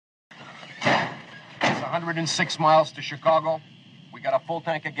106 miles to Chicago. We got a full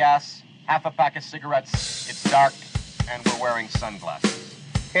tank of gas, half a pack of cigarettes. It's dark, and we're wearing sunglasses.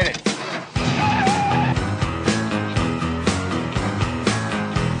 Hit it.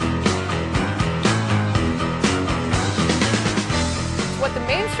 What the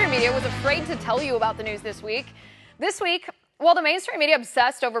mainstream media was afraid to tell you about the news this week. This week, while the mainstream media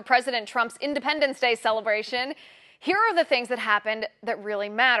obsessed over President Trump's Independence Day celebration, here are the things that happened that really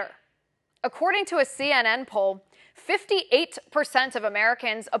matter. According to a CNN poll, 58% of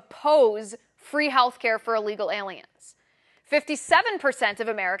Americans oppose free health care for illegal aliens. 57% of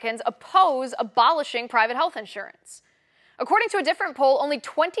Americans oppose abolishing private health insurance. According to a different poll, only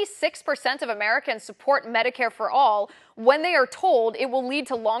 26% of Americans support Medicare for all when they are told it will lead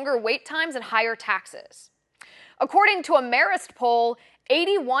to longer wait times and higher taxes. According to a Marist poll,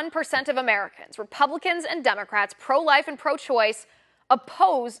 81% of Americans, Republicans and Democrats, pro-life and pro-choice,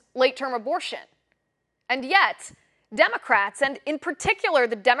 oppose late-term abortion. And yet, Democrats, and in particular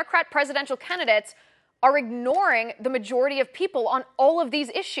the Democrat presidential candidates, are ignoring the majority of people on all of these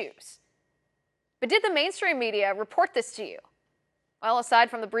issues. But did the mainstream media report this to you? Well, aside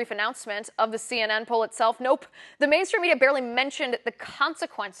from the brief announcement of the CNN poll itself, nope. The mainstream media barely mentioned the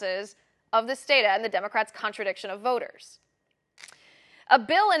consequences of this data and the Democrats' contradiction of voters. A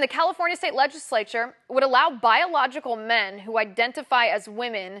bill in the California state legislature would allow biological men who identify as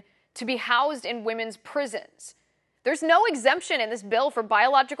women to be housed in women's prisons. There's no exemption in this bill for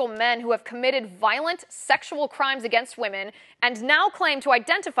biological men who have committed violent sexual crimes against women and now claim to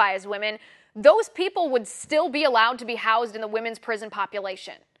identify as women. Those people would still be allowed to be housed in the women's prison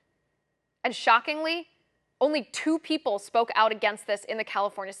population. And shockingly, only 2 people spoke out against this in the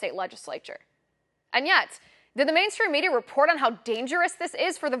California state legislature. And yet, did the mainstream media report on how dangerous this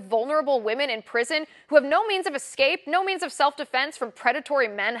is for the vulnerable women in prison who have no means of escape, no means of self-defense from predatory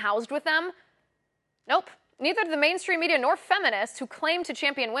men housed with them? Nope. Neither the mainstream media nor feminists who claim to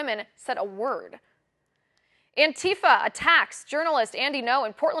champion women said a word. Antifa attacks journalist Andy Ngo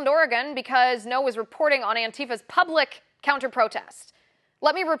in Portland, Oregon, because Ngo was reporting on Antifa's public counter-protest.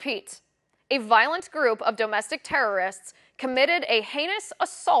 Let me repeat. A violent group of domestic terrorists committed a heinous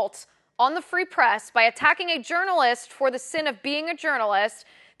assault on the free press by attacking a journalist for the sin of being a journalist.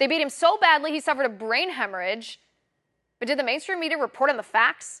 They beat him so badly he suffered a brain hemorrhage. But did the mainstream media report on the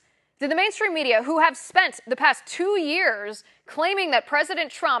facts? Did the mainstream media, who have spent the past 2 years claiming that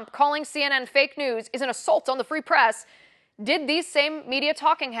President Trump calling CNN fake news is an assault on the free press, did these same media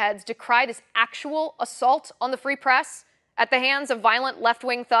talking heads decry this actual assault on the free press at the hands of violent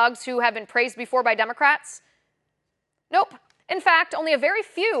left-wing thugs who have been praised before by Democrats? Nope. In fact, only a very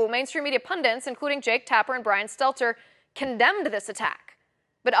few mainstream media pundits, including Jake Tapper and Brian Stelter, condemned this attack.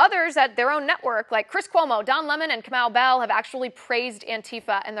 But others at their own network, like Chris Cuomo, Don Lemon, and Kamau Bell, have actually praised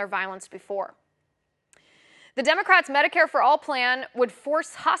Antifa and their violence before. The Democrats' Medicare for All plan would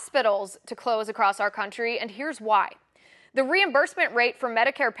force hospitals to close across our country, and here's why. The reimbursement rate for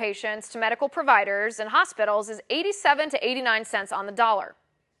Medicare patients to medical providers and hospitals is 87 to 89 cents on the dollar.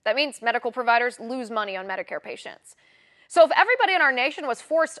 That means medical providers lose money on Medicare patients. So if everybody in our nation was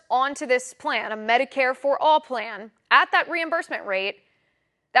forced onto this plan, a Medicare for All plan, at that reimbursement rate,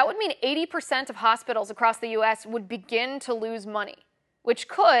 that would mean 80% of hospitals across the U.S. would begin to lose money, which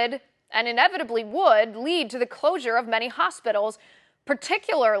could, and inevitably would, lead to the closure of many hospitals,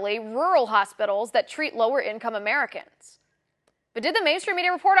 particularly rural hospitals that treat lower-income Americans. But did the mainstream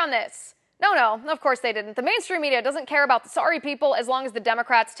media report on this? No, of course they didn't. The mainstream media doesn't care about the sorry people as long as the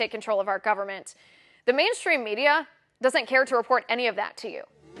Democrats take control of our government. The mainstream media doesn't care to report any of that to you.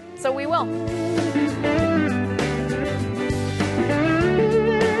 So we will.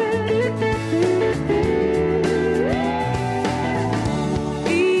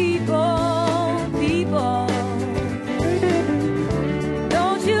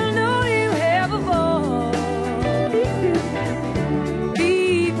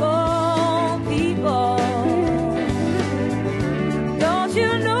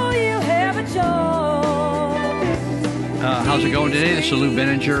 How's it going today? This is Lou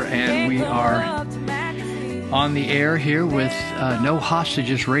Benninger, and we are on the air here with No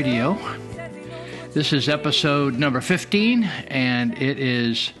Hostages Radio. This is episode number 15, and it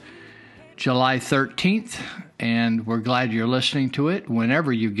is July 13th, and we're glad you're listening to it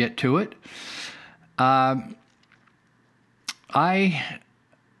whenever you get to it. I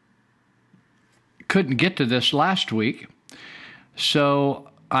couldn't get to this last week, so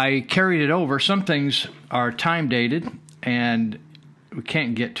I carried it over. Some things are time dated, and we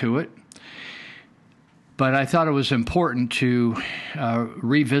can't get to it. But I thought it was important to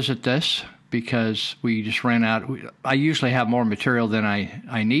revisit this because we just ran out. I usually have more material than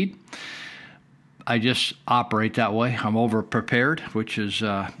I need. I just operate that way. I'm over-prepared, which is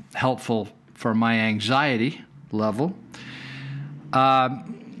helpful for my anxiety level.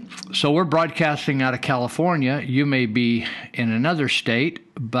 So we're broadcasting out of California. You may be in another state,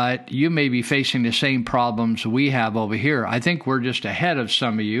 but you may be facing the same problems we have over here. I think we're just ahead of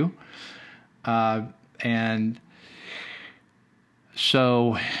some of you. And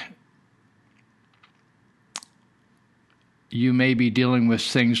so you may be dealing with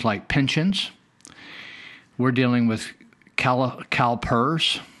things like pensions. We're dealing with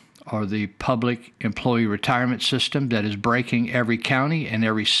CalPERS, or the Public Employee Retirement System, that is breaking every county and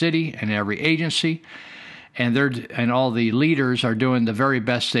every city and every agency. And all the leaders are doing the very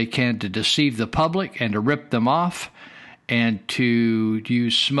best they can to deceive the public and to rip them off and to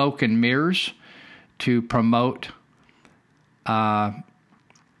use smoke and mirrors to promote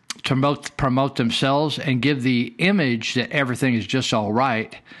themselves and give the image that everything is just all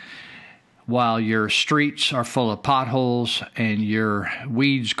right, while your streets are full of potholes and your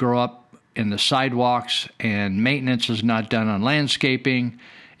weeds grow up in the sidewalks and maintenance is not done on landscaping,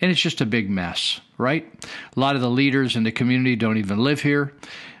 and it's just a big mess, right? A lot of the leaders in the community don't even live here.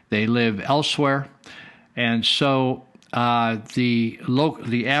 They live elsewhere. And so the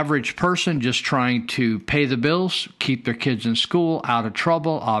average person just trying to pay the bills, keep their kids in school, out of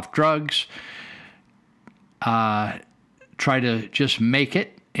trouble, off drugs, try to just make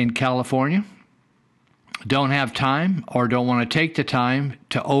it in California, don't have time or don't want to take the time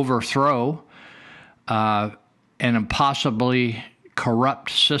to overthrow an impossibly corrupt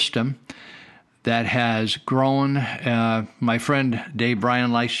system that has grown. My friend Dave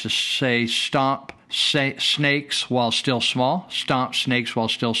Bryan likes to say, stomp snakes while still small, stomp snakes while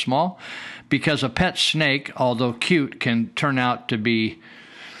still small, because a pet snake, although cute, can turn out to be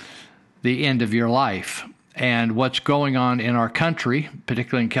the end of your life. And what's going on in our country,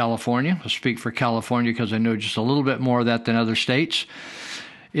 particularly in California, I'll speak for California because I know just a little bit more of that than other states,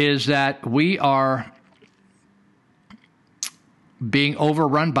 is that we are being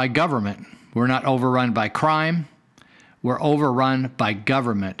overrun by government. We're not overrun by crime. We're overrun by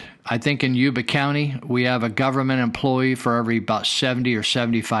government. I think in Yuba County, we have a government employee for every about 70 or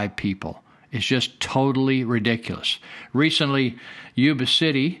 75 people. It's just totally ridiculous. Recently, Yuba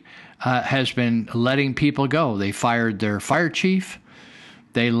City has been letting people go. They fired their fire chief.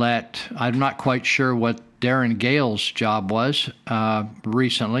 I'm not quite sure what Darren Gale's job was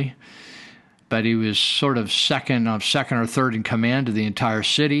recently, but he was sort of second or third in command of the entire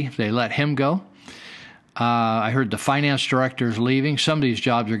city. They let him go. I heard the finance director is leaving. Some of these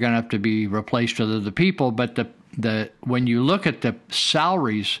jobs are going to have to be replaced with other people, but when you look at the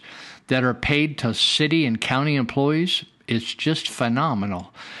salaries that are paid to city and county employees, it's just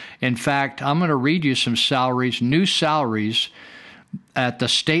phenomenal. In fact, I'm going to read you some salaries, new salaries at the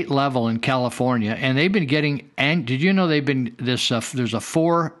state level in California, and they've been getting. And did you know they've been this? There's a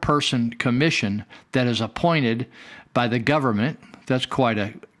 4-person commission that is appointed by the government. That's quite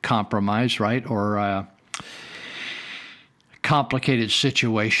a compromise, right? Or a complicated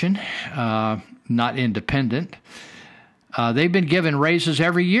situation, not independent. They've been given raises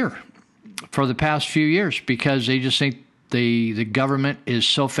every year for the past few years because they just think the government is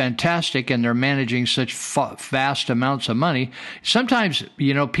so fantastic and they're managing such vast amounts of money. Sometimes,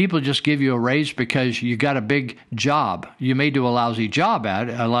 people just give you a raise because you got a big job. You may do a lousy job at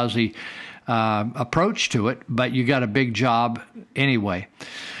it, a lousy approach to it, but you got a big job anyway.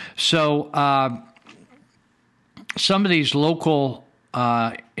 So some of these local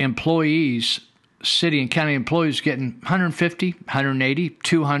employees, city and county employees, getting $150, $180,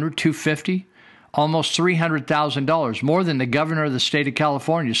 $200, $250, almost $300,000, more than the governor of the state of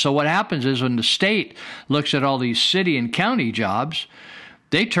California. So what happens is when the state looks at all these city and county jobs,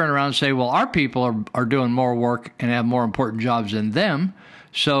 they turn around and say, well, our people are doing more work and have more important jobs than them,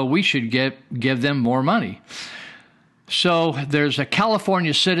 so we should give them more money. So there's a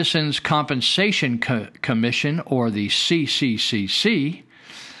California Citizens Compensation Commission, or the CCCC,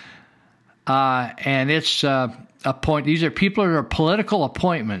 and it's these are people that are political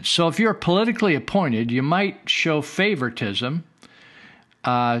appointments. So if you're politically appointed, you might show favoritism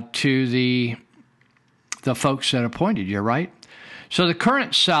to the folks that appointed you, right? So the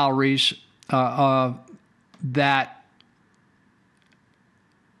current salaries that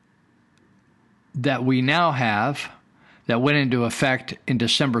we now have, that went into effect in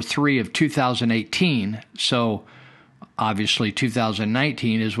December 3 of 2018, so obviously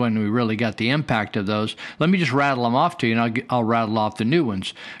 2019 is when we really got the impact of those. Let me just rattle them off to you, and I'll rattle off the new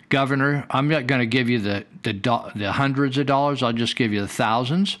ones. Governor, I'm not going to give you the hundreds of dollars. I'll just give you the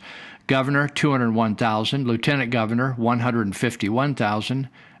thousands. Governor, $201,000. Lieutenant governor, $151,000.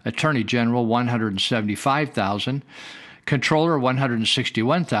 Attorney General, $175,000. Controller,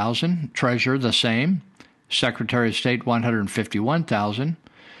 $161,000. Treasurer, the same. Secretary of State, $151,000.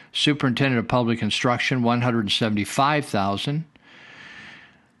 Superintendent of Public Instruction, $175,000.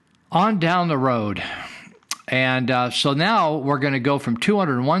 On down the road. And so now we're going to go from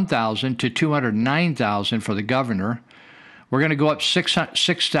 $201,000 to $209,000 for the governor. We're going to go up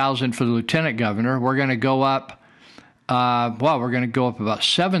 $6,000 for the lieutenant governor. We're going to go up, we're going to go up about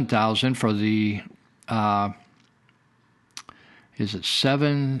 $7,000 for the, is it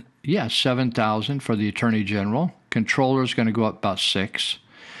 $7,000? Yeah, $7,000 for the attorney general. Controller is going to go up about $6,000.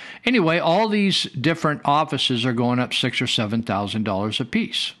 Anyway, all these different offices are going up $6,000 or $7,000 a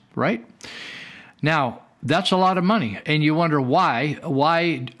piece, right? Now, that's a lot of money, and you wonder why.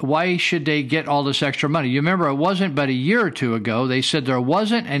 Why should they get all this extra money? You remember, it wasn't but a year or two ago they said there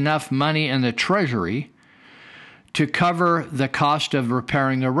wasn't enough money in the Treasury to cover the cost of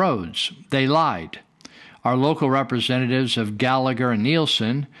repairing the roads. They lied. Our local representatives of Gallagher and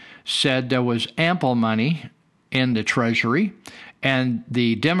Nielsen said there was ample money in the Treasury, and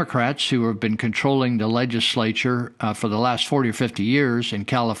the Democrats, who have been controlling the legislature for the last 40 or 50 years in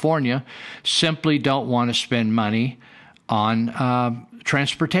California, simply don't want to spend money on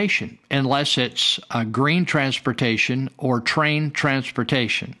transportation unless it's green transportation or train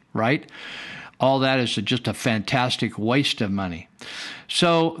transportation, right? All that is just a fantastic waste of money.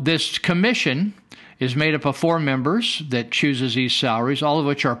 So this commission is made up of 4 members that chooses these salaries, all of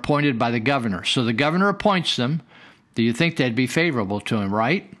which are appointed by the governor. So the governor appoints them. Do you think they'd be favorable to him,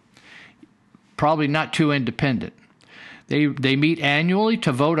 right? Probably not too independent. They meet annually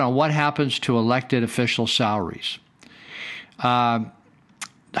to vote on what happens to elected official salaries. Howard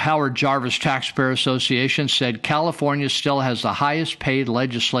Jarvis Taxpayer Association said California still has the highest paid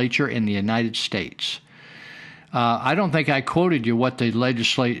legislature in the United States. I don't think I quoted you what the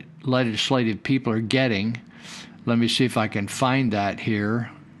legislative people are getting. Let me see if I can find that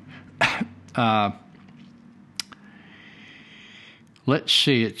here. Let's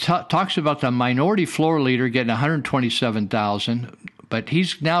see. It talks about the minority floor leader getting $127,000, but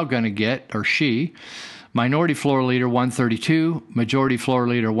he's now going to get, or she, minority floor leader $132,000, majority floor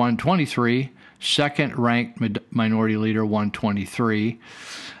leader $123,000, second ranked minority leader $123,000.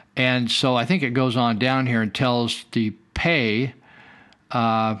 And so I think it goes on down here and tells the pay.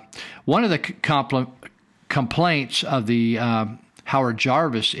 One of the complaints of the Howard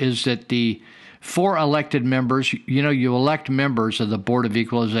Jarvis is that the 4 elected members, you know, you elect members of the Board of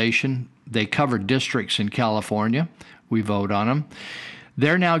Equalization. They cover districts in California. We vote on them.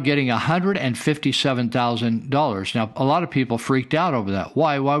 They're now getting $157,000. Now, a lot of people freaked out over that.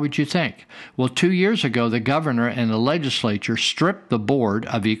 Why? Why would you think? Well, 2 years ago, the governor and the legislature stripped the Board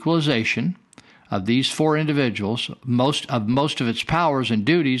of Equalization of these 4 individuals, most of its powers and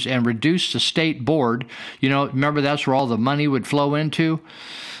duties, and reduced the state board. You know, remember that's where all the money would flow into?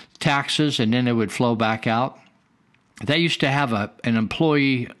 Taxes, and then it would flow back out. They used to have an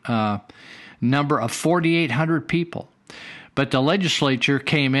employee number of 4,800 people. But the legislature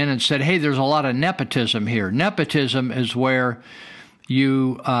came in and said, hey, there's a lot of nepotism here. Nepotism is where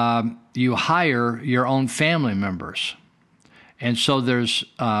you hire your own family members. And so there's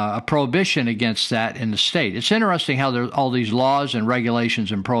a prohibition against that in the state. It's interesting how there's all these laws and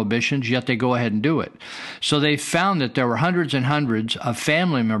regulations and prohibitions, yet they go ahead and do it. So they found that there were hundreds and hundreds of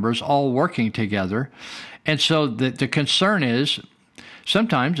family members all working together. And so the concern is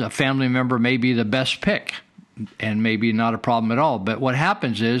sometimes a family member may be the best pick and maybe not a problem at all. But what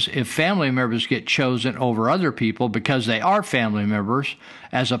happens is if family members get chosen over other people because they are family members,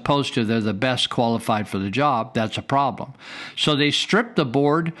 as opposed to they're the best qualified for the job, that's a problem. So they stripped the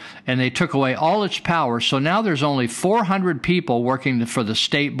board and they took away all its power. So now there's only 400 people working for the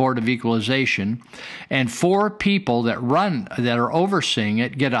State Board of Equalization, and 4 people that are overseeing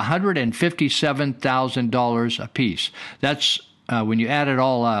it get $157,000 apiece. That's when you add it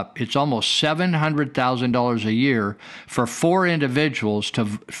all up, it's almost $700,000 a year for 4 individuals to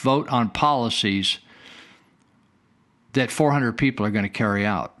vote on policies that 400 people are going to carry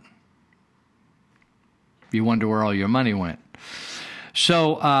out. You wonder where all your money went.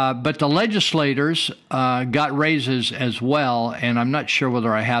 So, but the legislators got raises as well, and I'm not sure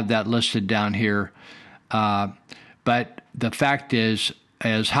whether I have that listed down here. But the fact is,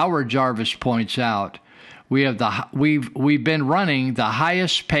 as Howard Jarvis points out, we've been running the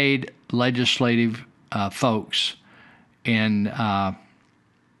highest paid legislative folks in the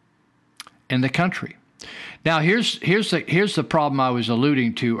country. Now here's the problem I was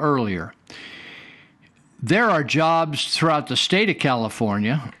alluding to earlier. There are jobs throughout the state of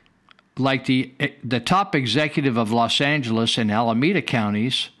California, like the top executive of Los Angeles and Alameda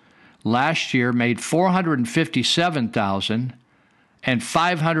counties last year made $457,000 and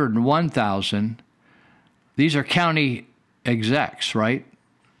 $501,000. These are county execs, right?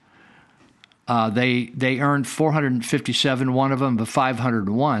 They earned $457,000, one of them, but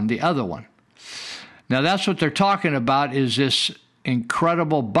 $501,000, the other one. Now that's what they're talking about, is this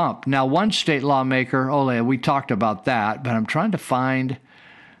incredible bump. Now, one state lawmaker, we talked about that, but I'm trying to find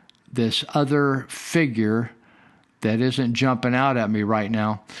this other figure that isn't jumping out at me right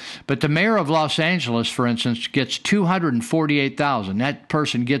now. But the mayor of Los Angeles, for instance, gets $248,000. That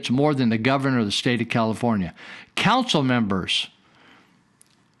person gets more than the governor of the state of California. Council members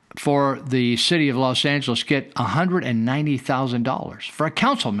for the city of Los Angeles get $190,000 for a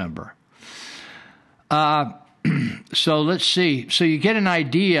council member. So let's see. So you get an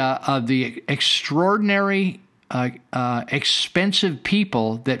idea of the extraordinary, expensive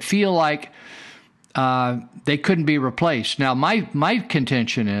people that feel like they couldn't be replaced. Now, my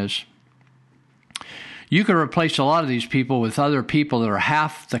contention is you can replace a lot of these people with other people that are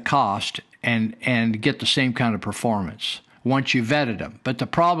half the cost and get the same kind of performance once you vetted them. But the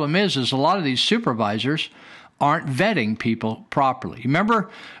problem is a lot of these supervisors aren't vetting people properly. Remember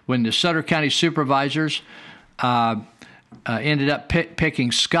when the Sutter County supervisors ended up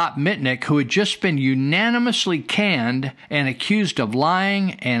picking Scott Mitnick, who had just been unanimously canned and accused of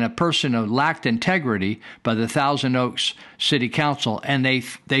lying and a person who lacked integrity by the Thousand Oaks City Council, and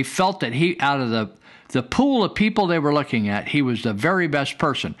they felt that he, out of the pool of people they were looking at, he was the very best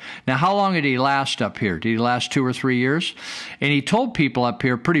person. Now, how long did he last up here? Did he last 2 or 3 years? And he told people up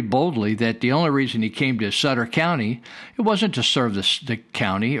here pretty boldly that the only reason he came to Sutter County, it wasn't to serve the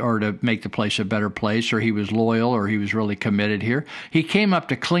county or to make the place a better place, or he was loyal or he was really committed here. He came up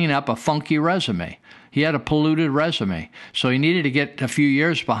to clean up a funky resume. He had a polluted resume, so he needed to get a few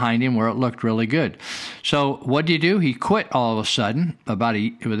years behind him where it looked really good. So what did he do? He quit all of a sudden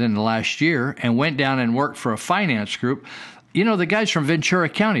within the last year and went down and worked for a finance group. You know, the guy's from Ventura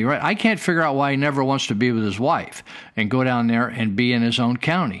County, right? I can't figure out why he never wants to be with his wife and go down there and be in his own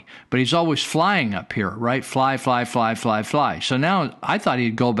county. But he's always flying up here, right? Fly. So now I thought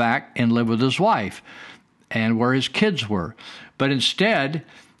he'd go back and live with his wife and where his kids were. But instead,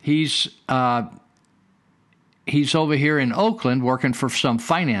 he's over here in Oakland working for some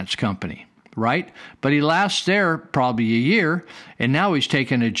finance company, right? But he lasts there probably a year, and now he's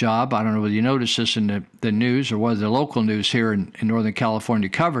taking a job. I don't know whether you noticed this in the news or whether the local news here in Northern California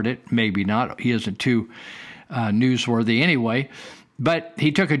covered it. Maybe not. He isn't too newsworthy anyway. But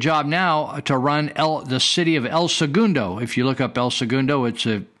he took a job now to run the city of El Segundo. If you look up El Segundo,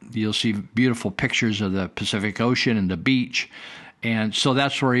 you'll see beautiful pictures of the Pacific Ocean and the beach. And so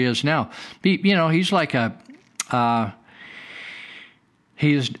that's where he is now. He's like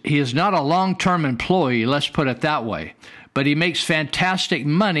he is not a long-term employee, let's put it that way. But he makes fantastic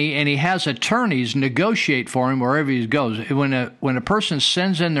money, and he has attorneys negotiate for him wherever he goes. When a person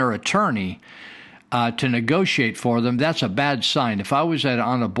sends in their attorney to negotiate for them, that's a bad sign. If I was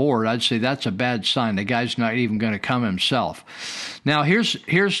on a board, I'd say that's a bad sign. The guy's not even going to come himself. Now,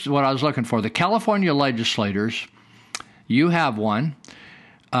 here's what I was looking for. The California legislators, you have one.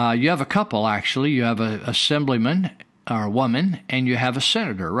 You have a couple, actually. You have an assemblyman or a woman, and you have a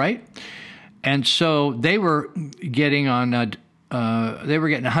senator, right? And so they were getting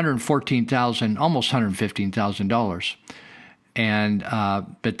 $114,000, almost $115,000, and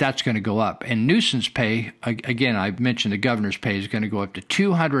but that's going to go up. And Newsom's pay, again, I mentioned the governor's pay is going to go up to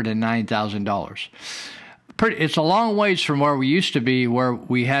 $209,000. It's a long ways from where we used to be, where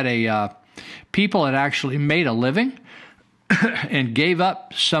we had people that actually made a living and gave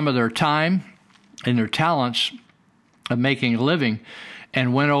up some of their time and their talents of making a living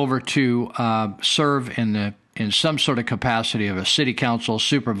and went over to serve in some sort of capacity of a city council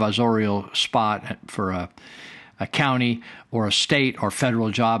supervisorial spot for a county or a state or federal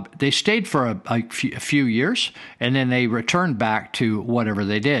job. They stayed for a few years, and then they returned back to whatever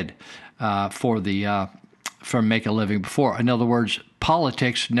they did for make a living before. In other words,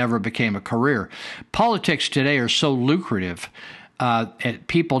 politics never became a career. Politics today are so lucrative.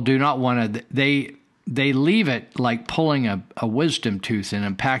 People do not want to. They leave it like pulling a wisdom tooth, an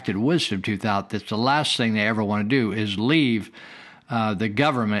impacted wisdom tooth out. That's the last thing they ever want to do is leave the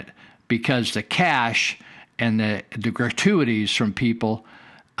government, because the cash and the gratuities from people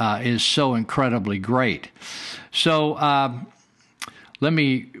is so incredibly great. So let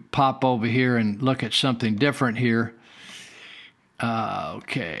me pop over here and look at something different here.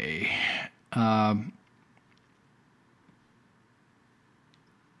 Okay.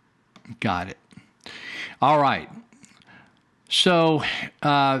 Got it. All right. So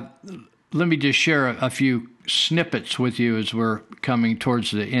let me just share a few snippets with you as we're coming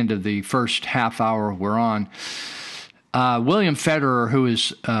towards the end of the first half hour we're on. William Federer, who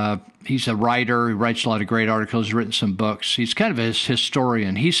is he's a writer, he writes a lot of great articles, he's written some books. He's kind of a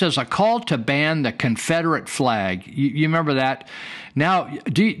historian. He says a call to ban the Confederate flag. You remember that? Now,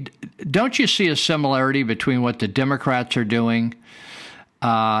 don't you see a similarity between what the Democrats are doing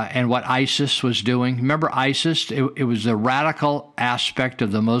and what ISIS was doing? Remember ISIS? It was the radical aspect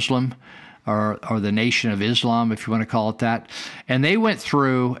of the Muslim or the Nation of Islam, if you want to call it that. And they went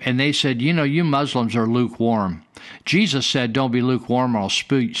through and they said, you Muslims are lukewarm. Jesus said, don't be lukewarm or I'll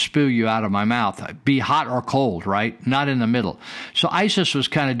spew you out of my mouth. Be hot or cold, right? Not in the middle. So ISIS was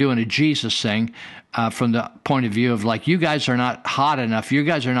kind of doing a Jesus thing from the point of view of like, you guys are not hot enough. You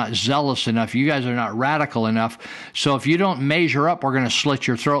guys are not zealous enough. You guys are not radical enough. So if you don't measure up, we're going to slit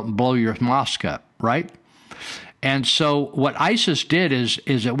your throat and blow your mosque up, right? And so what ISIS did is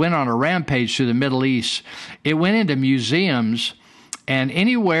it went on a rampage through the Middle East. It went into museums and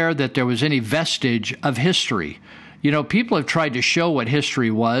anywhere that there was any vestige of history. People have tried to show what history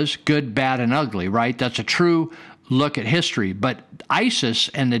was, good, bad, and ugly, right? That's a true look at history. But ISIS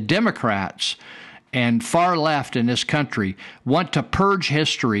and the Democrats and far left in this country want to purge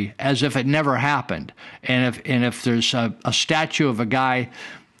history as if it never happened. And if there's a statue of a guy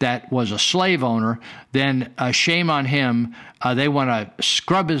that was a slave owner, then shame on him. They want to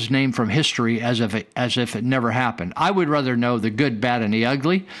scrub his name from history as if it never happened. I would rather know the good, bad, and the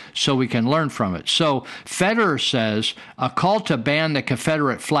ugly so we can learn from it. So Federer says a call to ban the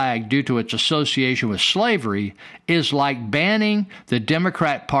Confederate flag due to its association with slavery is like banning the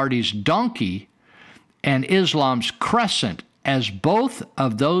Democrat Party's donkey and Islam's crescent, as both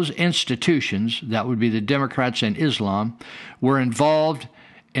of those institutions, that would be the Democrats and Islam, were involved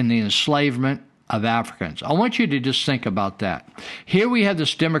in the enslavement of Africans. I want you to just think about that. Here we have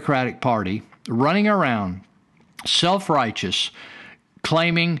this Democratic Party running around, self-righteous,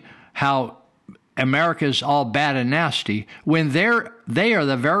 claiming how America is all bad and nasty, when they are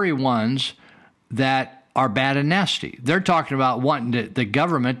the very ones that are bad and nasty. They're talking about wanting the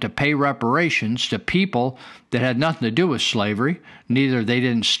government to pay reparations to people that had nothing to do with slavery. They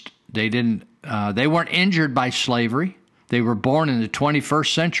weren't injured by slavery. They were born in the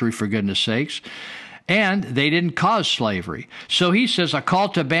 21st century, for goodness sakes, and they didn't cause slavery. So he says a call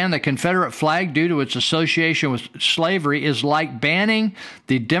to ban the Confederate flag due to its association with slavery is like banning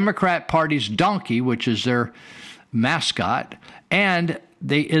the Democrat Party's donkey, which is their mascot, and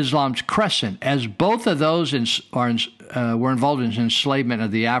the Islam's crescent, as both of those were involved in enslavement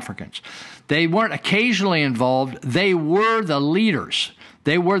of the Africans. They weren't occasionally involved. They were the leaders.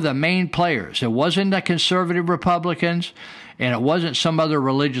 They were the main players. It wasn't the conservative Republicans, and it wasn't some other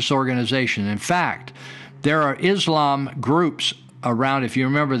religious organization. In fact, there are Islam groups around. If you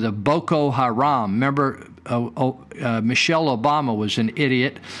remember the Boko Haram, remember Michelle Obama was an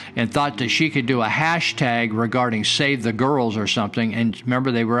idiot and thought that she could do a hashtag regarding Save the Girls or something. And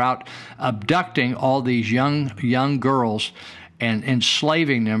remember, they were out abducting all these young girls and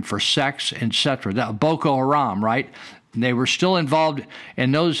enslaving them for sex, etc. That Boko Haram, right? They were still involved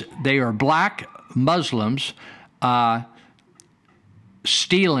in those. They are black Muslims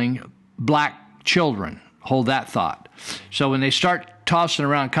stealing black children. Hold that thought. So when they start tossing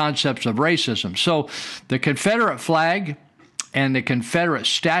around concepts of racism, so the Confederate flag and the Confederate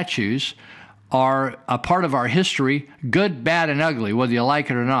statues are a part of our history, good, bad, and ugly, whether you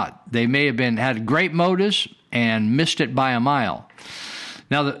like it or not. They may have had great motives and missed it by a mile.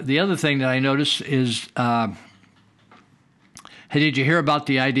 Now, the other thing that I noticed is, hey, did you hear about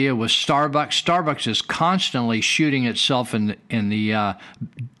the idea with Starbucks? Starbucks is constantly shooting itself in the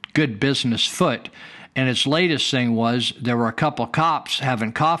good business foot. And its latest thing was there were a couple of cops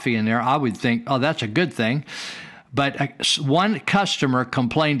having coffee in there. I would think, oh, that's a good thing. But one customer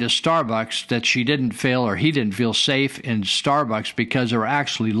complained to Starbucks that she didn't feel or he didn't feel safe in Starbucks because there were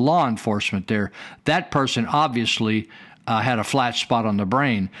actually law enforcement there. That person obviously had a flat spot on the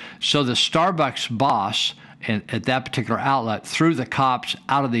brain. So the Starbucks boss at that particular outlet threw the cops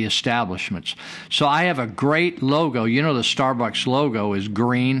out of the establishments. So I have a great logo. You know, the Starbucks logo is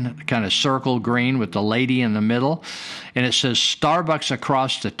green, kind of circle green with the lady in the middle. And it says Starbucks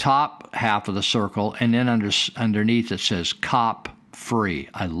across the top half of the circle. And then underneath it says cop free.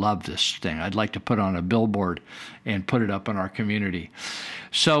 I love this thing. I'd like to put on a billboard and put it up in our community.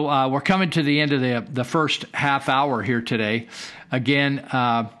 So we're coming to the end of the first half hour here today. Again,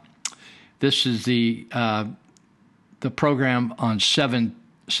 this is the program on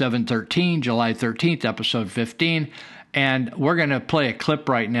 7/13, July 13th, episode 15. And we're going to play a clip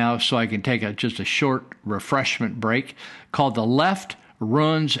right now so I can take just a short refreshment break called The Left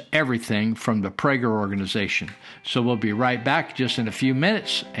runs everything from the Prager organization. So we'll be right back just in a few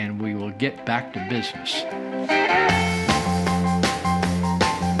minutes, and we will get back to business.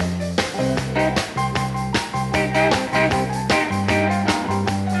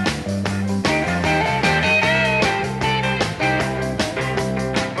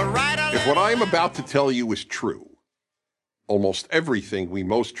 If what I am about to tell you is true, almost everything we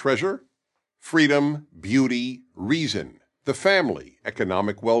most treasure, freedom, beauty, reason, the family,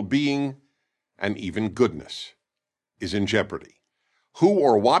 economic well-being, and even goodness, is in jeopardy. Who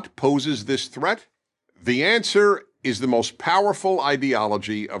or what poses this threat? The answer is the most powerful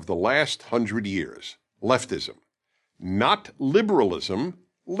ideology of the last 100 years, leftism. Not liberalism,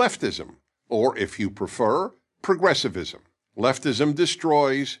 leftism, or if you prefer, progressivism. Leftism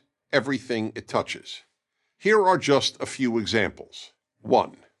destroys everything it touches. Here are just a few examples.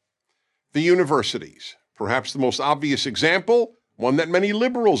 1. The universities. Perhaps the most obvious example, one that many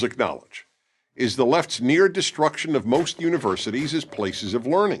liberals acknowledge, is the left's near destruction of most universities as places of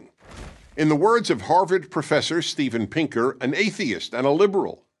learning. In the words of Harvard professor Steven Pinker, an atheist and a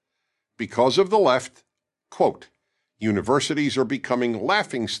liberal, because of the left, quote, universities are becoming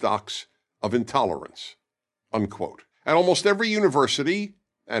laughingstocks of intolerance, unquote. At almost every university,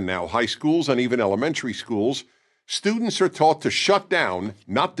 and now high schools and even elementary schools, students are taught to shut down,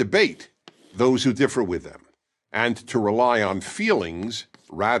 not debate, those who differ with them, and to rely on feelings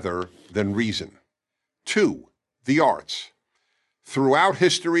rather than reason. 2. The arts. Throughout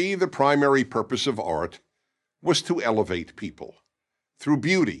history, the primary purpose of art was to elevate people through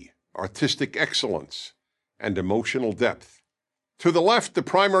beauty, artistic excellence, and emotional depth. To the left, the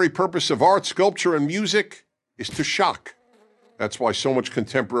primary purpose of art, sculpture, and music is to shock. That's why so much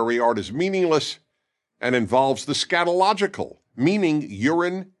contemporary art is meaningless and involves the scatological, meaning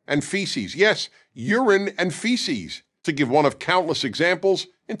urine and feces. Yes, urine and feces. To give one of countless examples,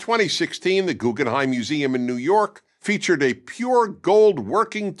 in 2016, the Guggenheim Museum in New York featured a pure gold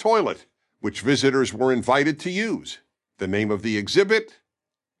working toilet, which visitors were invited to use. The name of the exhibit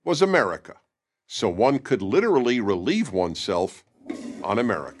was America, so one could literally relieve oneself on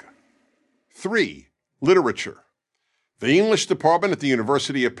America. 3. Literature. The English department at the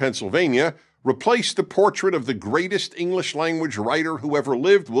University of Pennsylvania replaced the portrait of the greatest English-language writer who ever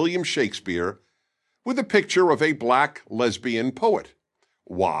lived, William Shakespeare, with a picture of a black lesbian poet.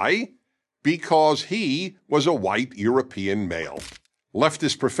 Why? Because he was a white European male.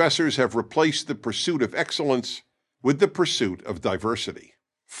 Leftist professors have replaced the pursuit of excellence with the pursuit of diversity.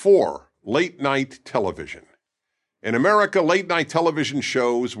 4. Late-night television. In America, late-night television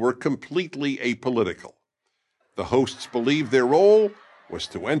shows were completely apolitical. The hosts believed their role was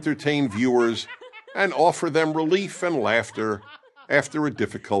to entertain viewers and offer them relief and laughter after a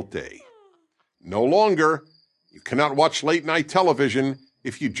difficult day. No longer, you cannot watch late-night television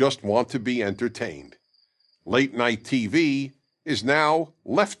if you just want to be entertained. Late-night TV is now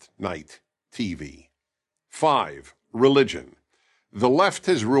left-night TV. 5. Religion. The left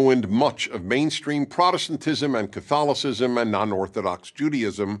has ruined much of mainstream Protestantism and Catholicism and non-Orthodox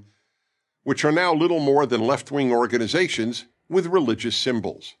Judaism, which are now little more than left-wing organizations with religious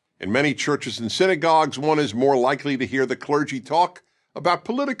symbols. In many churches and synagogues, one is more likely to hear the clergy talk about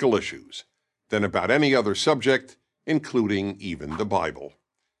political issues than about any other subject, including even the Bible.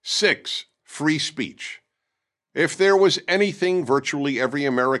 6. Free speech. If there was anything virtually every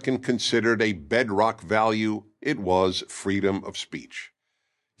American considered a bedrock value, it was freedom of speech.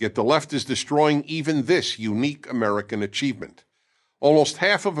 Yet the left is destroying even this unique American achievement. Almost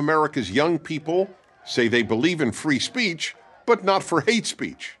half of America's young people say they believe in free speech, but not for hate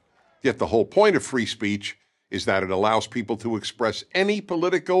speech. Yet the whole point of free speech is that it allows people to express any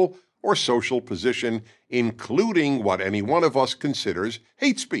political or social position, including what any one of us considers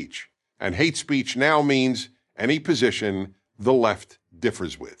hate speech. And hate speech now means any position the left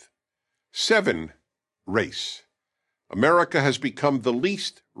differs with. 7. Race. America has become the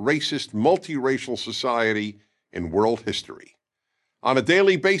least racist multiracial society in world history. On a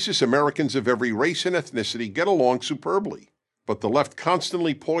daily basis, Americans of every race and ethnicity get along superbly, but the left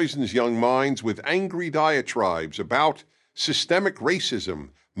constantly poisons young minds with angry diatribes about systemic racism,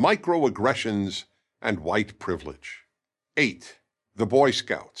 microaggressions, and white privilege. 8. The Boy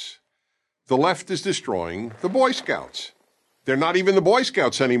Scouts. The left is destroying the Boy Scouts. They're not even the Boy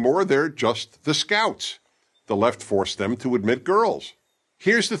Scouts anymore, they're just the Scouts. The left forced them to admit girls.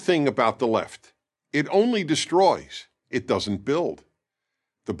 Here's the thing about the left. It only destroys. It doesn't build.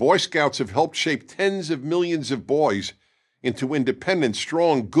 The Boy Scouts have helped shape tens of millions of boys into independent,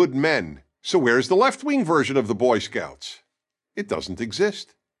 strong, good men. So where's the left-wing version of the Boy Scouts? It doesn't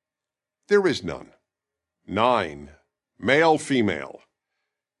exist. There is none. 9. Male-female.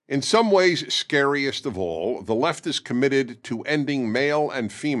 In some ways, scariest of all, the left is committed to ending male and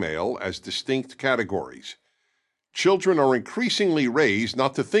female as distinct categories. Children are increasingly raised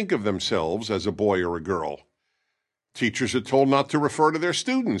not to think of themselves as a boy or a girl. Teachers are told not to refer to their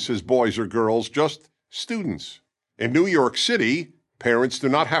students as boys or girls, just students. In New York City, parents do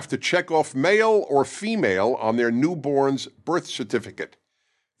not have to check off male or female on their newborn's birth certificate.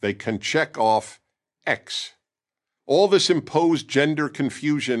 They can check off X. All this imposed gender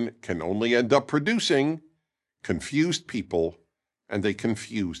confusion can only end up producing confused people and a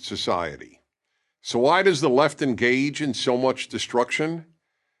confused society. So why does the left engage in so much destruction?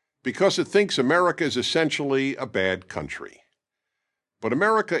 Because it thinks America is essentially a bad country. But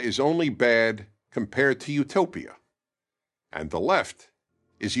America is only bad compared to utopia. And the left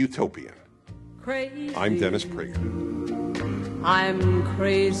is utopian. Crazy. I'm Dennis Prager. I'm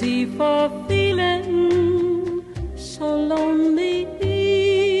crazy for feeling so lonely.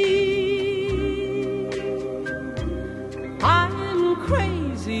 I'm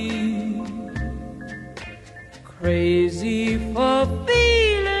crazy, crazy for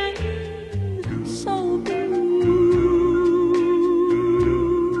feeling so blue.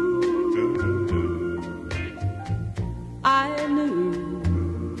 I knew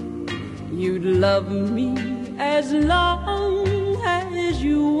you'd love me as long as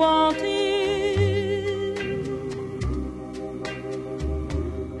you wanted.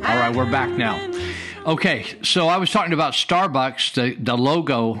 All right, we're back now. Okay, so I was talking about Starbucks, the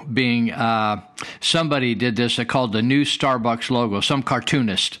logo being, somebody did this, they called the new Starbucks logo, some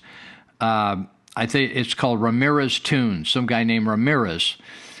cartoonist. I think it's called Ramirez Tunes, some guy named Ramirez.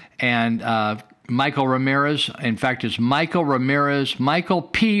 And Michael Ramirez, in fact, it's Michael Ramirez,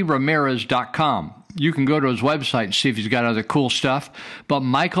 michaelpramirez.com. You can go to his website and see if he's got other cool stuff. But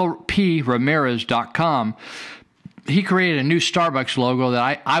michaelpramirez.com, he created a new Starbucks logo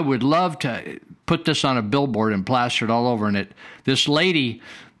that I would love to put this on a billboard and plaster it all over in it. This lady,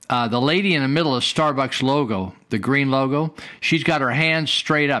 the lady in the middle of Starbucks logo, the green logo, she's got her hands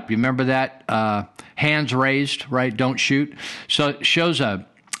straight up. You remember that? Hands raised, right? Don't shoot. So it shows a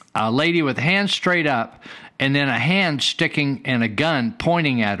lady with hands straight up and then a hand sticking and a gun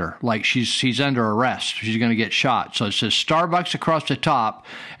pointing at her like she's under arrest. She's going to get shot. So it says Starbucks across the top,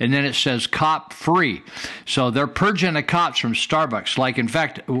 and then it says cop free. So they're purging the cops from Starbucks. Like, in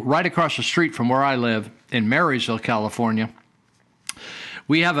fact, right across the street from where I live in Marysville, California,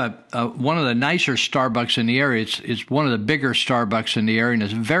 we have one of the nicer Starbucks in the area. It's one of the bigger Starbucks in the area, and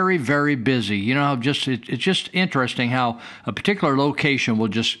it's very, very busy. You know, it's just interesting how a particular location will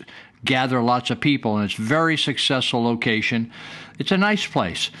just gather lots of people, and it's a very successful location. It's a nice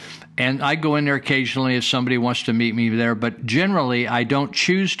place. And I go in there occasionally if somebody wants to meet me there, but generally I don't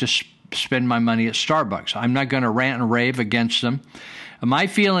choose to spend my money at Starbucks. I'm not going to rant and rave against them. My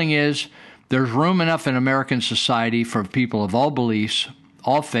feeling is there's room enough in American society for people of all beliefs,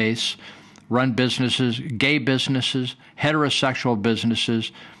 all faiths, run businesses, gay businesses, heterosexual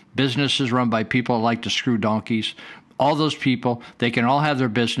businesses, businesses run by people that like to screw donkeys. All those people, they can all have their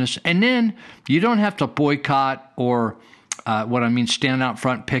business. And then you don't have to boycott or, stand out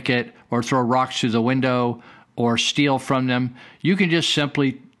front, picket, or throw rocks through the window or steal from them. You can just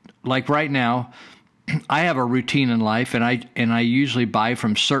simply, like right now, I have a routine in life, and I usually buy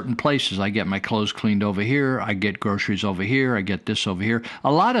from certain places. I get my clothes cleaned over here. I get groceries over here. I get this over here.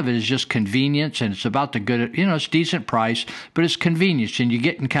 A lot of it is just convenience, and it's about the good, it's decent price, but it's convenience, and you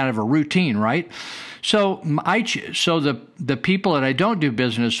get in kind of a routine, right? So the people that I don't do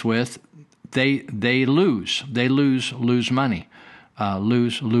business with, they lose money,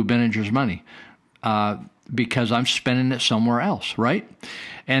 lose Lou Benninger's money, because I'm spending it somewhere else, right?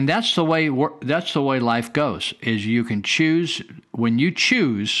 And that's the way life goes. Is you can choose when you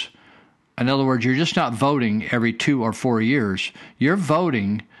choose. In other words, you're just not voting every 2 or 4 years. You're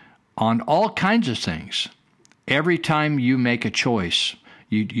voting on all kinds of things. Every time you make a choice,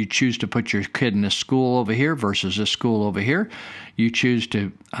 you choose to put your kid in this school over here versus this school over here. You choose to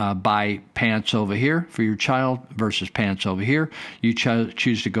buy pants over here for your child versus pants over here. You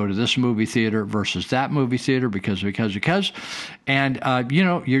choose to go to this movie theater versus that movie theater because. And,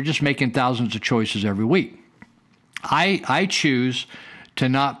 you're just making thousands of choices every week. I choose to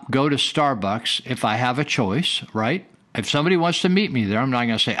not go to Starbucks if I have a choice, right? If somebody wants to meet me there, I'm not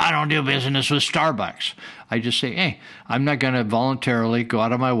going to say, I don't do business with Starbucks. I just say, hey, I'm not going to voluntarily go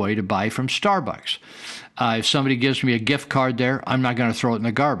out of my way to buy from Starbucks. If somebody gives me a gift card there, I'm not going to throw it in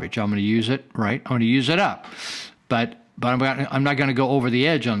the garbage. I'm going to use it, right? I'm going to use it up. But I'm not going to go over the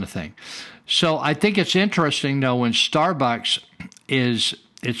edge on the thing. So I think it's interesting, though, when Starbucks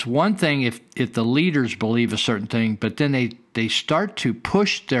it's one thing if the leaders believe a certain thing, but then they start to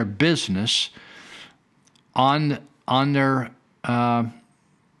push their business on their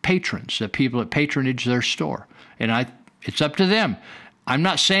patrons, the people that patronage their store. And it's up to them. I'm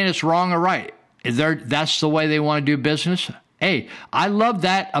not saying it's wrong or right. That's the way they want to do business. Hey, I love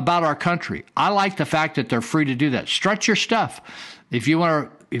that about our country. I like the fact that they're free to do that. Strut your stuff. If you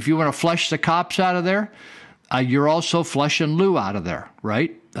want to flush the cops out of there, you're also flushing Lou out of there,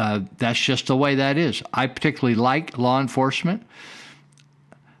 right? That's just the way that is. I particularly like law enforcement.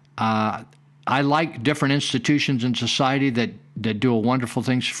 I like different institutions in society that do wonderful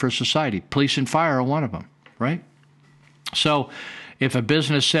things for society. Police and fire are one of them, right? So if a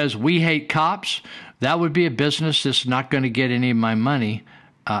business says, we hate cops, that would be a business that's not going to get any of my money,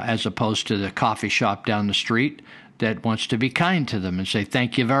 as opposed to the coffee shop down the street that wants to be kind to them and say,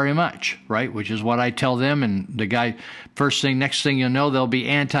 thank you very much, right? Which is what I tell them. And the guy, next thing you'll know, they'll be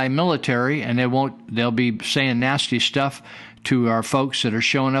anti-military, and they'll be saying nasty stuff to our folks that are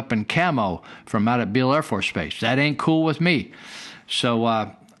showing up in camo from out at Beale Air Force Base. That ain't cool with me. So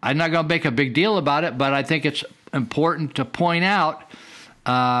I'm not going to make a big deal about it, but I think it's important to point out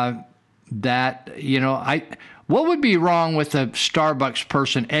that, what would be wrong with a Starbucks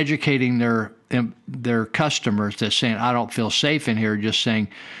person educating their customers that's saying, I don't feel safe in here, just saying,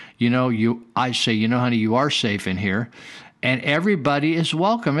 I say, honey, you are safe in here. And everybody is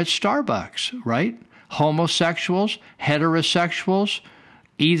welcome at Starbucks, right? Homosexuals, heterosexuals,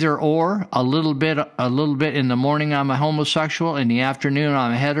 either or. A little bit in the morning I'm a homosexual, in the afternoon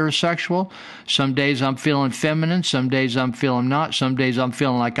I'm a heterosexual. Some days I'm feeling feminine, some days I'm feeling not, some days I'm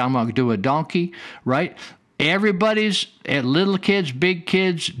feeling like I'm going to do a donkey, right? Everybody's, little kids, big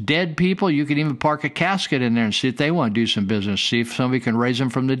kids, dead people. You can even park a casket in there and see if they want to do some business, see if somebody can raise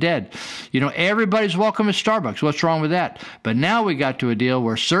them from the dead. Everybody's welcome at Starbucks. What's wrong with that? But now we got to a deal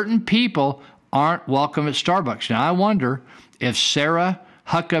where certain people aren't welcome at Starbucks. Now, I wonder if Sarah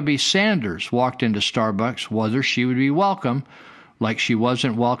Huckabee Sanders walked into Starbucks, whether she would be welcome, like she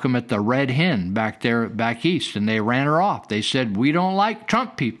wasn't welcome at the Red Hen back east, and they ran her off. They said, we don't like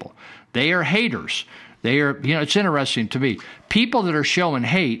Trump people. They are haters. They are, it's interesting to me. People that are showing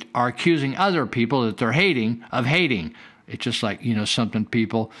hate are accusing other people that they're hating of hating. It's just like, something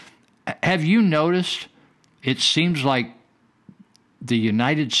people. Have you noticed? It seems like the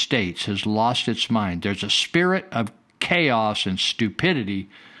United States has lost its mind. There's a spirit of chaos and stupidity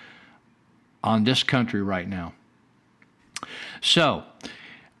on this country right now. So,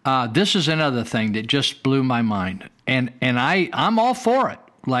 this is another thing that just blew my mind. And I'm all for it.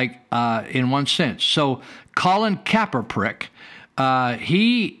 Like, in one sense. So Colin Kaepernick,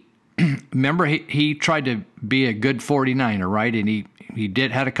 he tried to be a good 49er, right? And he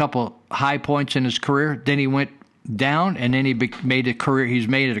had a couple high points in his career. Then he went down, and then he's made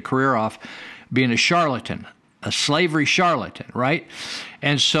it a career off being a charlatan, a slavery charlatan, right?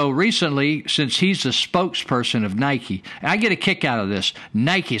 And so recently, since he's the spokesperson of Nike, I get a kick out of this.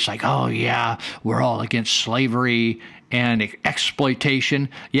 Nike's like, oh yeah, we're all against slavery and exploitation.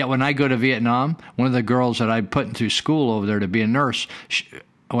 Yet when I go to Vietnam, one of the girls that I put through school over there to be a nurse,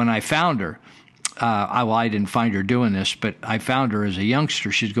 when I found her, I didn't find her doing this, but I found her as a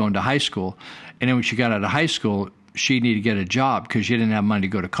youngster. She's going to high school. And then when she got out of high school, she needed to get a job because she didn't have money to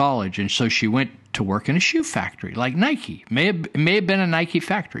go to college. And so she went to work in a shoe factory like Nike. May have been a Nike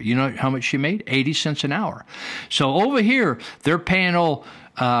factory. You know how much she made? 80 cents an hour. So over here, they're paying old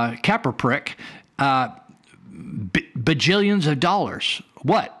Kaepernick bajillions of dollars.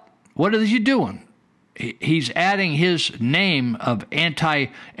 What are you doing? He's adding his name of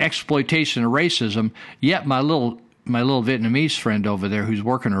anti-exploitation and racism, yet my little Vietnamese friend over there who's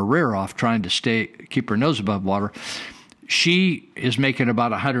working her rear off trying to keep her nose above water, she is making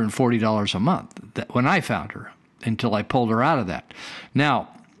about $140 a month when I found her, until I pulled her out of that. Now,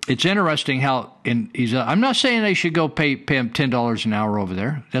 it's interesting how I'm not saying they should go pay him $10 an hour over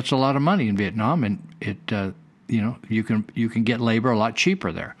there. That's a lot of money in Vietnam, and you can get labor a lot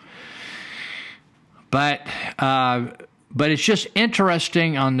cheaper there. But it's just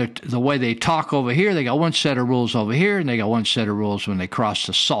interesting on the way they talk over here. They got one set of rules over here, and they got one set of rules when they cross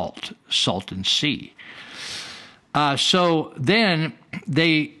the Salton Sea. So then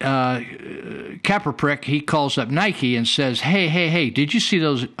Kaepernick, he calls up Nike and says, hey, did you see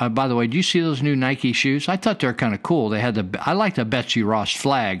those, by the way, did you see those new Nike shoes? I thought they were kind of cool. They had I like the Betsy Ross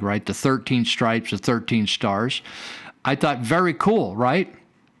flag, right? The 13 stripes, the 13 stars. I thought very cool, right?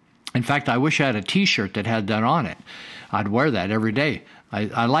 In fact, I wish I had a T-shirt that had that on it. I'd wear that every day.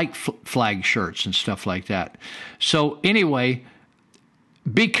 I like flag shirts and stuff like that. So anyway,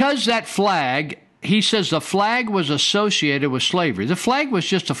 because that flag, he says the flag was associated with slavery. The flag was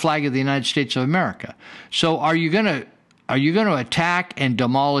just a flag of the United States of America. So are you going to Are you going to attack and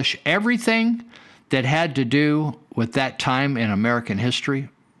demolish everything that had to do with that time in American history?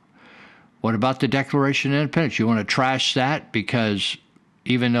 What about the Declaration of Independence? You want to trash that because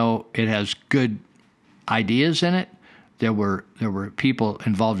even though it has good ideas in it, there were people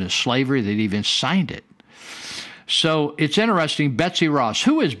involved in slavery that even signed it. So it's interesting. Betsy Ross.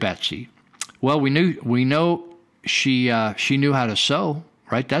 Who is Betsy? Well, we know she knew how to sew,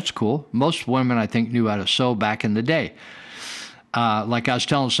 right? That's cool. Most women, I think, knew how to sew back in the day. Like I was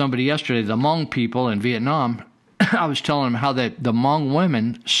telling somebody yesterday, the Hmong people in Vietnam, I was telling them how the Hmong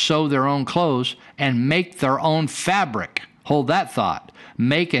women sew their own clothes and make their own fabric. Hold that thought.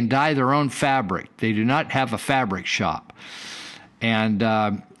 Make and dye their own fabric. They do not have a fabric shop.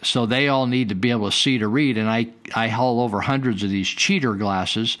 And so they all need to be able to see to read. And I haul over hundreds of these cheater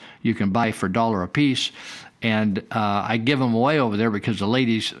glasses you can buy for $1 a piece. And I give them away over there because the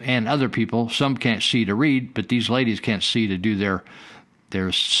ladies and other people, some can't see to read, but these ladies can't see to do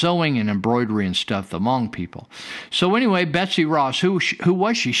their sewing and embroidery and stuff, the Hmong people. So anyway, Betsy Ross, who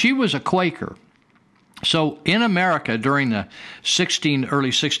was she? She was a Quaker. So in America during the early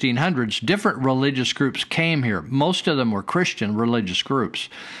 1600s, different religious groups came here. Most of them were Christian religious groups.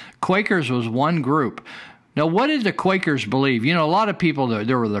 Quakers was one group. Now, what did the Quakers believe? You know, a lot of people,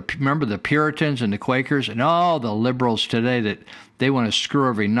 remember the Puritans and the Quakers and all the liberals today that they want to screw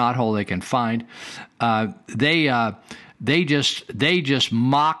every knothole they can find. They just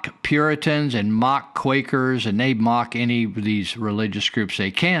mock Puritans and mock Quakers, and they mock any of these religious groups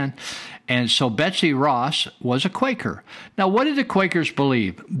they can. And so Betsy Ross was a Quaker. Now, what did the Quakers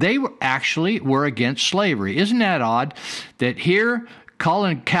believe? They were against slavery. Isn't that odd that here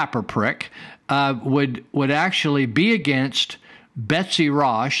Colin Kaepernick would actually be against Betsy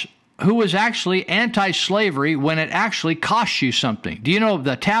Ross, who was actually anti-slavery when it actually cost you something? Do you know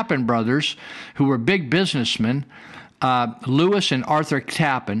the Tappan brothers, who were big businessmen, Lewis and Arthur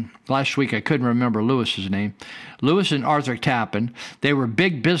Tappan? Last week I couldn't remember Lewis's name. Lewis and Arthur Tappan, they were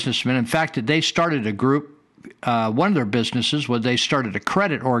big businessmen. In fact, they started a group. One of their businesses was they started a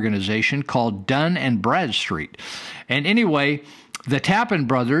credit organization called Dun and Bradstreet. And anyway, the Tappan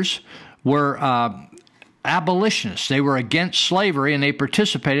brothers were abolitionists. They were against slavery, and they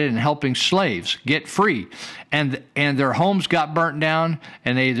participated in helping slaves get free. And their homes got burnt down,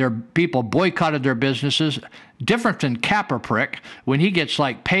 and their people boycotted their businesses. Different than Kaepernick, when he gets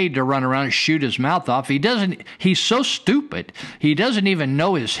paid to run around and shoot his mouth off. He's so stupid. He doesn't even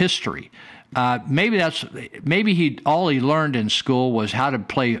know his history. Maybe all he learned in school was how to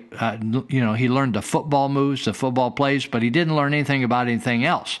play. He learned the football moves, the football plays, but he didn't learn anything about anything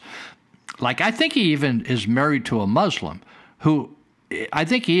else. I think he even is married to a Muslim who, I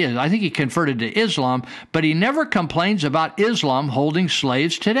think he is. I think he converted to Islam, but he never complains about Islam holding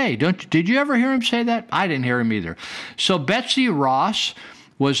slaves today. Did you ever hear him say that? I didn't hear him either. So Betsy Ross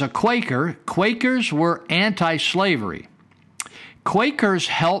was a Quaker. Quakers were anti-slavery. Quakers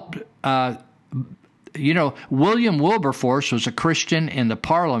helped, William Wilberforce was a Christian in the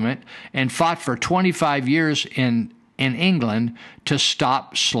Parliament and fought for 25 years in England to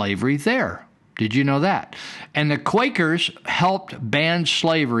stop slavery there. Did you know that? And the Quakers helped ban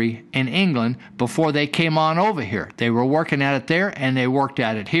slavery in England before they came on over here. They were working at it there, and they worked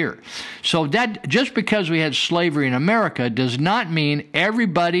at it here. So that just because we had slavery in America does not mean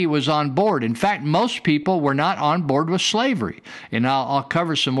everybody was on board. In fact, most people were not on board with slavery. And I'll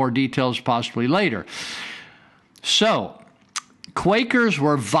cover some more details possibly later. So Quakers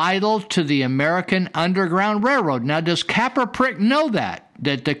were vital to the American Underground Railroad. Now, does Kaepernick know that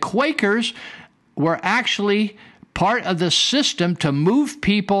the Quakers were actually part of the system to move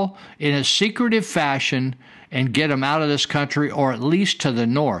people in a secretive fashion and get them out of this country, or at least to the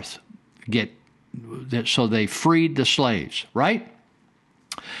north, so they freed the slaves, right?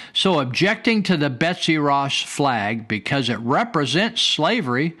 So objecting to the Betsy Ross flag because it represents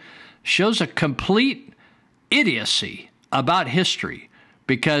slavery shows a complete idiocy about history,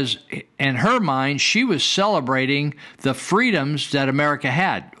 because in her mind, she was celebrating the freedoms that America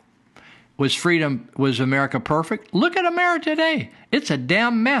had. Was America perfect? Look at America today. It's a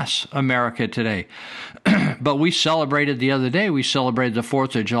damn mess, America today. But we celebrated the other day, we celebrated the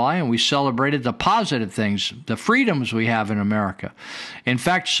 4th of July, and we celebrated the positive things, the freedoms we have in America. In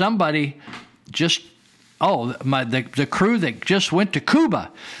fact, somebody the crew that just went to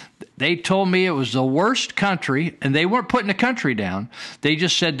Cuba, they told me it was the worst country, and they weren't putting the country down. They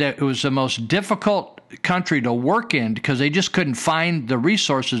just said that it was the most difficult country to work in because they just couldn't find the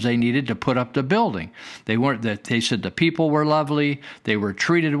resources they needed to put up the building. They said the people were lovely, they were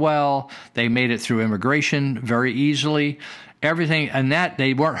treated well, they made it through immigration very easily, everything, and that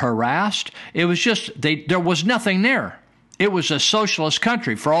they weren't harassed. It was just there was nothing there. It was a socialist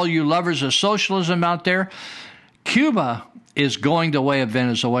country. For all you lovers of socialism out there, Cuba is going the way of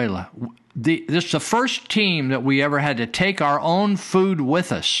Venezuela. This is the first team that we ever had to take our own food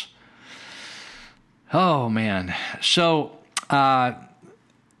with us. Oh, man. So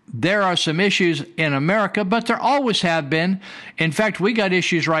there are some issues in America, but there always have been. In fact, we got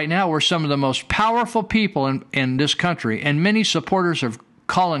issues right now where some of the most powerful people in this country, and many supporters of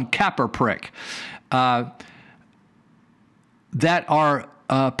Colin Kaepernick, that are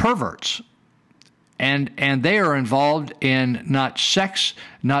perverts. And they are involved in not sex,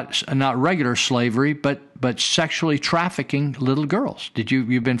 not regular slavery, but sexually trafficking little girls.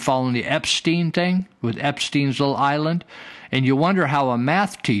 You've been following the Epstein thing with Epstein's little island? And you wonder how a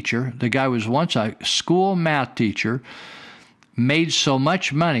math teacher, the guy was once a school math teacher, made so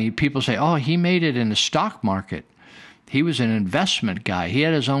much money. People say, oh, he made it in the stock market. He was an investment guy. He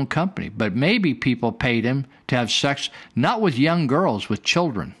had his own company. But maybe people paid him to have sex, not with young girls, with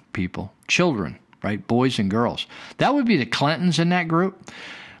children, right? Boys and girls. That would be the Clintons in that group.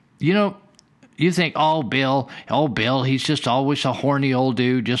 You know, you think, oh, Bill, he's just always a horny old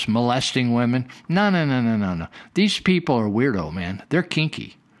dude just molesting women. No. These people are weirdo, man. They're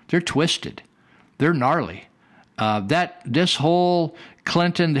kinky. They're twisted. They're gnarly. This whole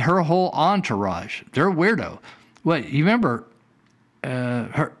Clinton, her whole entourage, they're weirdo. What, you remember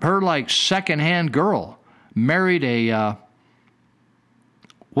her like secondhand girl married a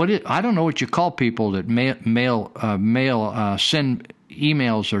I don't know what you call people that mail send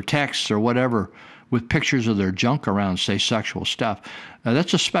emails or texts or whatever with pictures of their junk around, say sexual stuff.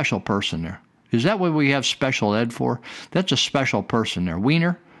 That's a special person there. Is that what we have special ed for? That's a special person there.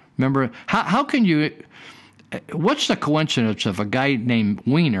 Wiener, remember? How can you? What's the coincidence of a guy named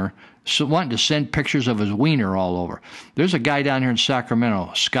Wiener wanting to send pictures of his wiener all over? There's a guy down here in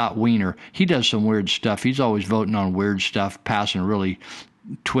Sacramento, Scott Wiener. He does some weird stuff. He's always voting on weird stuff, passing really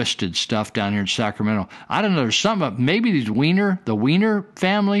twisted stuff down here in Sacramento. I don't know. There's something. Maybe the Wiener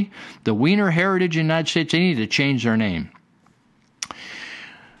family, the Wiener heritage in the United States, they need to change their name.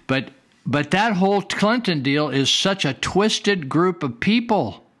 But that whole Clinton deal is such a twisted group of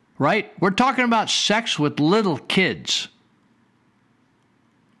people, right? We're talking about sex with little kids.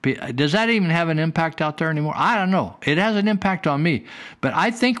 Does that even have an impact out there anymore? I don't know. It has an impact on me. But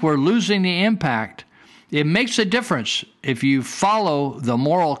I think we're losing the impact. It makes a difference if you follow the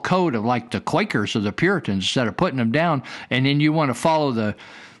moral code of like the Quakers or the Puritans instead of putting them down, and then you want to follow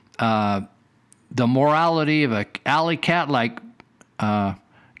the morality of a alley cat like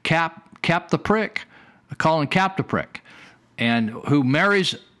Cap the Prick, Colin Kaepernick, and who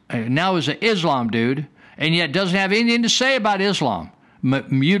marries now is an Islam dude, and yet doesn't have anything to say about Islam.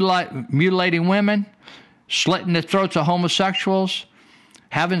 Mutilating women, slitting the throats of homosexuals,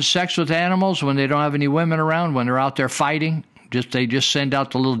 having sex with animals when they don't have any women around, when they're out there fighting. They just send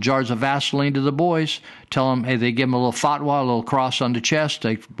out the little jars of Vaseline to the boys, tell them, hey, they give them a little fatwa, a little cross on the chest.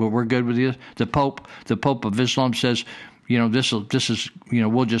 We're good with you. The Pope of Islam says, this is,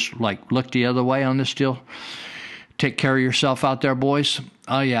 we'll just like look the other way on this deal. Take care of yourself out there, boys.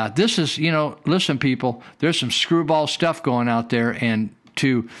 Oh, yeah. This is, listen, people, there's some screwball stuff going out there. And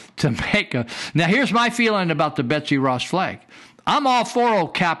to make a... Now, here's my feeling about the Betsy Ross flag. I'm all for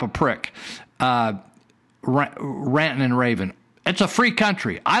old Kaepernick, ranting and raving. It's a free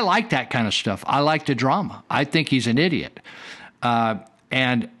country. I like that kind of stuff. I like the drama. I think he's an idiot.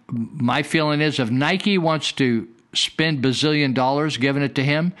 And my feeling is if Nike wants to spend $bazillion dollars giving it to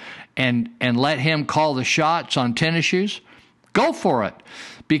him and let him call the shots on tennis shoes, go for it.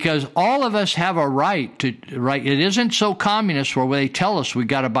 Because all of us have a right. It isn't so communist where they tell us we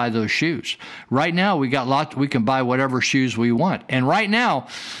got to buy those shoes. Right now we can buy whatever shoes we want. And right now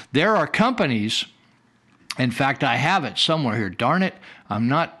there are companies, in fact I have it somewhere here. Darn it, I'm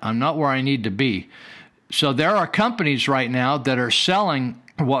not where I need to be. So there are companies right now that are selling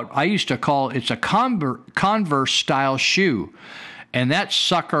what I used to call, it's a Converse style shoe. And that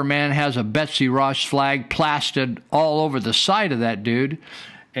sucker, man, has a Betsy Ross flag plastered all over the side of that dude.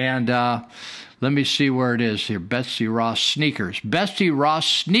 And let me see where it is here. Betsy Ross sneakers. Betsy Ross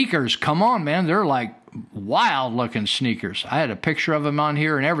sneakers. Come on, man. They're like wild-looking sneakers. I had a picture of them on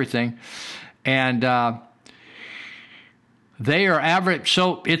here and everything. And they are average.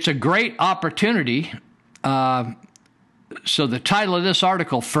 So it's a great opportunity. So the title of this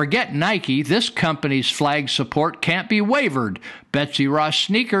article, Forget Nike, this company's flag support can't be wavered. Betsy Ross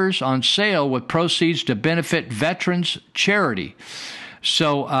sneakers on sale with proceeds to benefit veterans charity.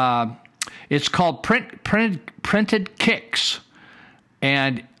 So it's called Printed Kicks,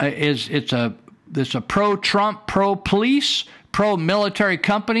 and it's a pro-Trump, pro-police, pro-military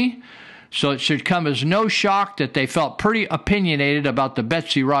company. So it should come as no shock that they felt pretty opinionated about the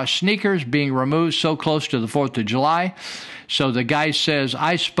Betsy Ross sneakers being removed so close to the 4th of July. So the guy says,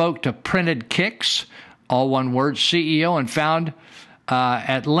 I spoke to Printed Kicks, all one word, CEO, and found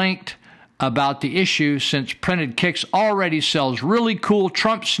at length about the issue since Printed Kicks already sells really cool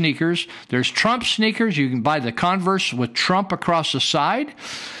Trump sneakers. There's Trump sneakers. You can buy the Converse with Trump across the side,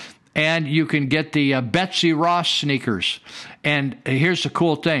 and you can get the Betsy Ross sneakers. And here's the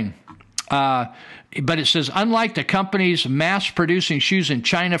cool thing. But it says, unlike the companies mass-producing shoes in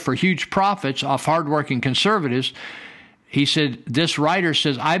China for huge profits off hardworking conservatives, he said, this writer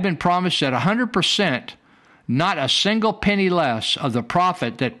says, I've been promised that 100%, not a single penny less of the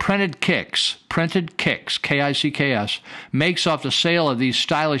profit that Printed Kicks, K-I-C-K-S, makes off the sale of these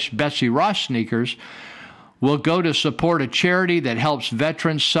stylish Betsy Ross sneakers will go to support a charity that helps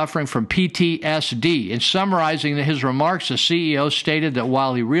veterans suffering from PTSD. In summarizing his remarks, the CEO stated that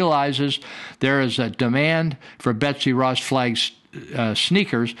while he realizes there is a demand for Betsy Ross flag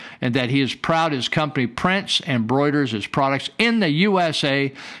sneakers and that he is proud his company prints and embroiders his products in the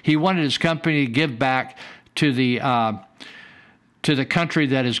USA, he wanted his company to give back to the country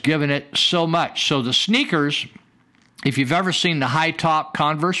that has given it so much. So the sneakers, if you've ever seen the high top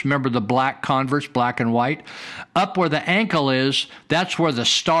Converse, remember the black Converse, black and white, up where the ankle is, that's where the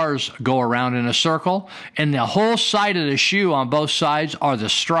stars go around in a circle, and the whole side of the shoe on both sides are the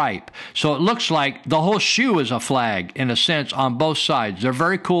stripe. So it looks like the whole shoe is a flag, in a sense, on both sides. They're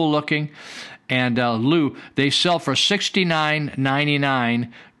very cool looking, and Lou, they sell for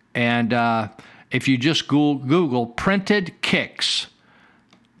 $69.99, and if you just Google Printed Kicks,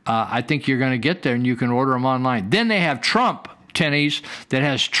 I think you're going to get there, and you can order them online. Then they have Trump tennies that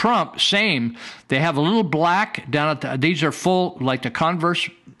has Trump, same. They have a little black down at the, these are full, like the Converse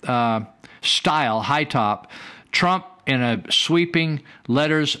style, high top. Trump in a sweeping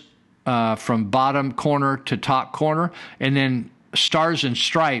letters from bottom corner to top corner, and then stars and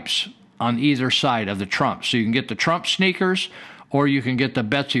stripes on either side of the Trump. So you can get the Trump sneakers, or you can get the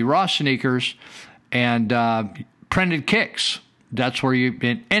Betsy Ross sneakers, and Printed Kicks. That's where you've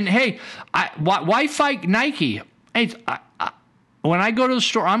been. And hey, why fight Nike? Hey, when I go to the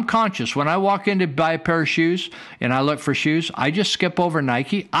store, I'm conscious. When I walk in to buy a pair of shoes and I look for shoes, I just skip over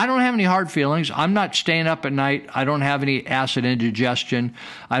Nike. I don't have any hard feelings. I'm not staying up at night. I don't have any acid indigestion.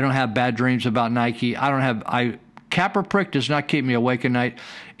 I don't have bad dreams about Nike. Cap or prick does not keep me awake at night.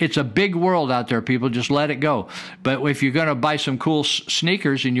 It's a big world out there, people. Just let it go. But if you're going to buy some cool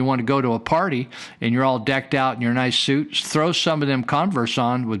sneakers and you want to go to a party and you're all decked out in your nice suits, throw some of them Converse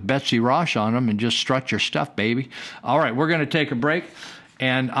on with Betsy Ross on them and just strut your stuff, baby. All right, we're going to take a break,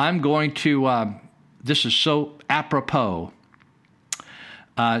 and I'm going to this is so apropos.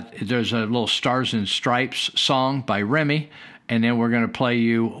 There's a little Stars and Stripes song by Remy. And then we're going to play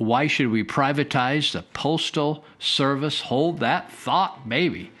you, Why Should We Privatize the Postal Service? Hold that thought,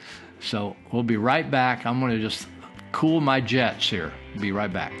 baby. So we'll be right back. I'm going to just cool my jets here. Be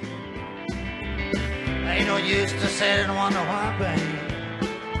right back. Ain't no use to sit and wonder why, baby.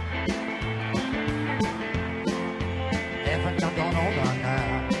 If I don't know about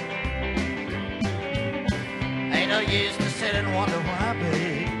now. Ain't no use to sit and wonder why,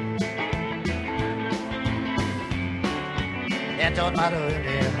 baby. It don't matter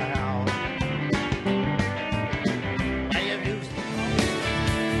anyhow.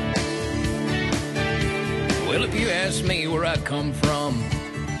 Well, if you ask me where I come from,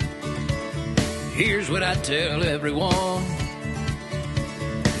 here's what I tell everyone.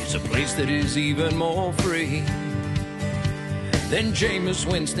 It's a place that is even more free than Jameis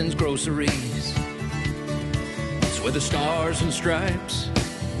Winston's groceries. It's where the stars and stripes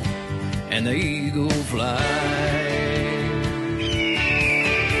and the eagle fly.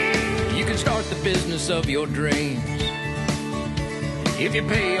 Start the business of your dreams if you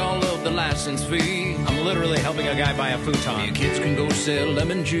pay all of the license fee. I'm literally helping a guy buy a futon. Your kids can go sell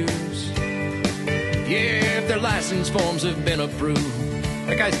lemon juice. Yeah, if their license forms have been approved.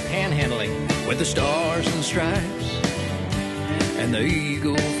 That guy's panhandling. With the stars and stripes and the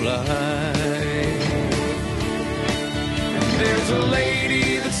eagle fly. And there's a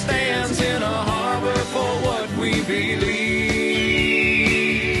lady that stands in a harbor for what we believe.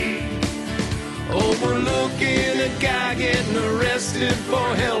 Overlooking a guy getting arrested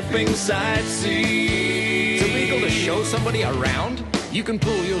for helping sightsee. It's illegal to show somebody around? You can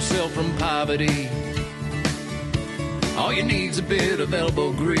pull yourself from poverty. All you need's a bit of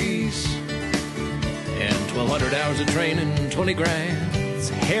elbow grease and 1,200 hours of training, 20 grand. It's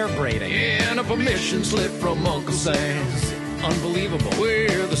hair braiding. And a permission slip from Uncle Sam. Unbelievable.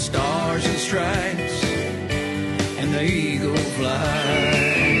 Where the stars and stripes and the eagle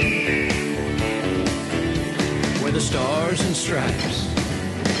fly.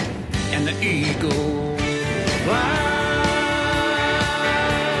 eagle fly.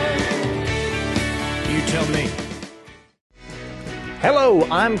 You tell me. Hello,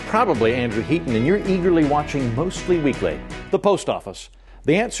 I'm probably Andrew Heaton, and you're eagerly watching Mostly Weekly, the post office.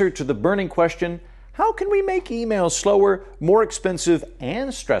 The answer to the burning question, how can we make emails slower, more expensive,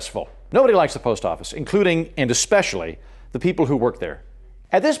 and stressful? Nobody likes the post office, including and especially the people who work there.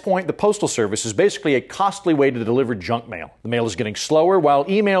 At this point, the Postal Service is basically a costly way to deliver junk mail. The mail is getting slower, while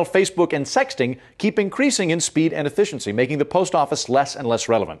email, Facebook, and sexting keep increasing in speed and efficiency, making the post office less and less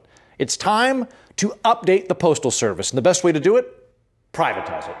relevant. It's time to update the Postal Service, and the best way to do it?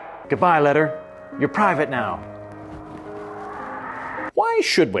 Privatize it. Goodbye, letter. You're private now. Why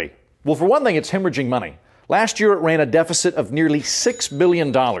should we? Well, for one thing, it's hemorrhaging money. Last year, it ran a deficit of nearly $6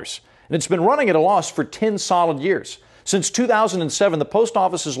 billion, and it's been running at a loss for 10 solid years. Since 2007, the post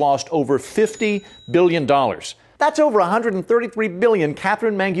office has lost over $50 billion. That's over 133 billion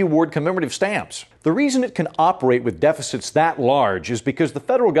Catherine Mangue Ward commemorative stamps. The reason it can operate with deficits that large is because the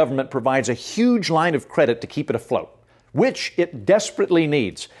federal government provides a huge line of credit to keep it afloat, which it desperately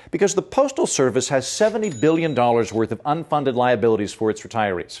needs, because the Postal Service has $70 billion worth of unfunded liabilities for its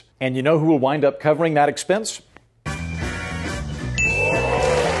retirees. And you know who will wind up covering that expense?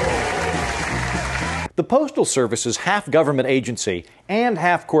 The Postal Service is half government agency and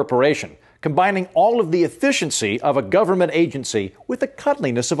half corporation, combining all of the efficiency of a government agency with the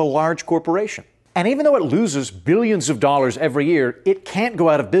cuddliness of a large corporation. And even though it loses billions of dollars every year, it can't go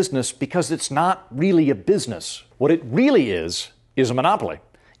out of business because it's not really a business. What it really is a monopoly.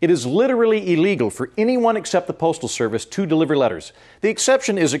 It is literally illegal for anyone except the Postal Service to deliver letters. The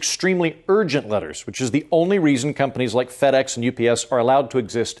exception is extremely urgent letters, which is the only reason companies like FedEx and UPS are allowed to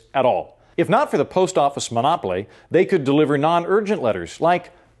exist at all. If not for the post office monopoly, they could deliver non-urgent letters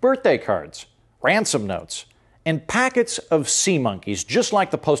like birthday cards, ransom notes, and packets of sea monkeys, just like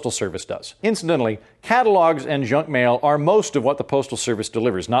the Postal Service does. Incidentally, catalogs and junk mail are most of what the Postal Service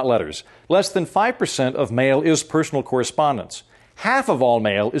delivers, not letters. Less than 5% of mail is personal correspondence. Half of all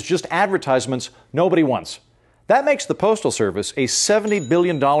mail is just advertisements nobody wants. That makes the Postal Service a $70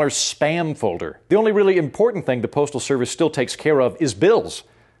 billion spam folder. The only really important thing the Postal Service still takes care of is bills.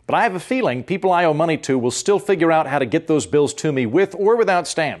 But I have a feeling people I owe money to will still figure out how to get those bills to me with or without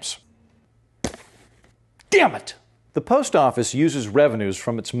stamps. Damn it! The post office uses revenues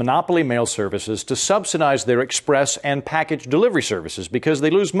from its monopoly mail services to subsidize their express and package delivery services because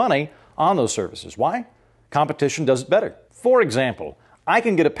they lose money on those services. Why? Competition does it better. For example, I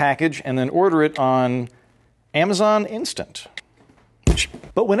can get a package and then order it on Amazon Instant.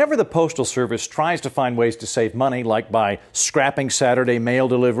 But whenever the Postal Service tries to find ways to save money, like by scrapping Saturday mail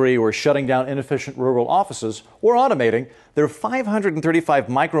delivery or shutting down inefficient rural offices or automating, their 535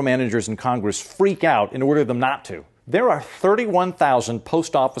 micromanagers in Congress freak out and order them not to. There are 31,000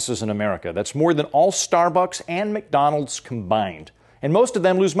 post offices in America. That's more than all Starbucks and McDonald's combined. And most of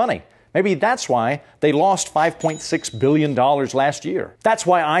them lose money. Maybe that's why they lost $5.6 billion last year. That's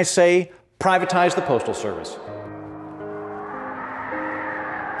why I say privatize the Postal Service.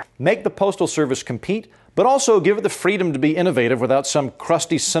 Make the Postal Service compete, but also give it the freedom to be innovative without some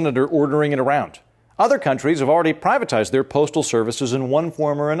crusty senator ordering it around. Other countries have already privatized their postal services in one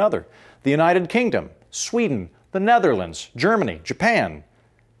form or another. The United Kingdom, Sweden, the Netherlands, Germany, Japan,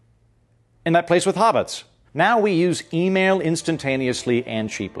 and that place with hobbits. Now we use email instantaneously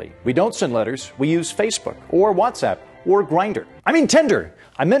and cheaply. We don't send letters, we use Facebook or WhatsApp or Grindr. I mean Tinder!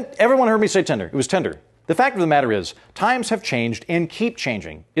 Everyone heard me say Tinder. It was Tinder. The fact of the matter is, times have changed and keep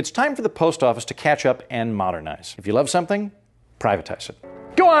changing. It's time for the post office to catch up and modernize. If you love something, privatize it.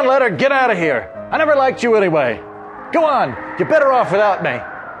 Go on, letter, get out of here. I never liked you anyway. Go on, you're better off without me.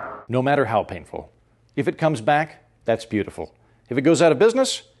 No matter how painful. If it comes back, that's beautiful. If it goes out of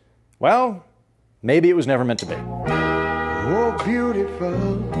business, well, maybe it was never meant to be. Oh, beautiful,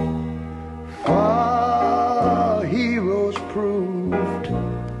 for heroes proved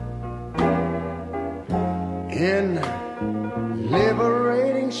in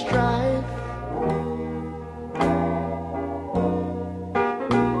liberating strife.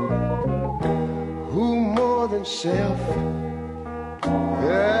 Who more than self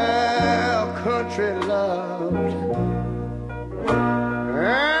their country loved,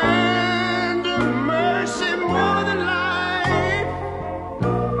 and mercy more than life.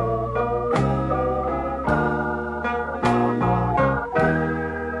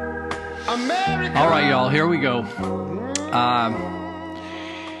 America. All right, y'all, here we go.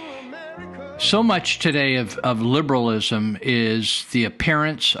 So much today of liberalism is the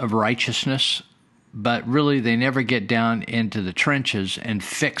appearance of righteousness, but really they never get down into the trenches and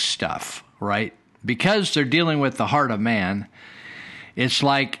fix stuff, right? Because they're dealing with the heart of man, it's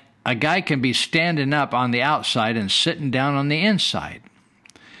like a guy can be standing up on the outside and sitting down on the inside.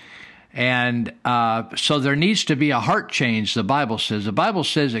 And so there needs to be a heart change, the Bible says. The Bible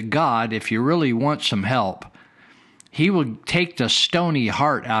says that God, if you really want some help, he will take the stony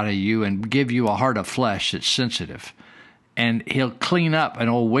heart out of you and give you a heart of flesh that's sensitive. And he'll clean up an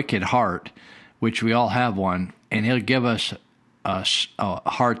old wicked heart, which we all have one, and he'll give us a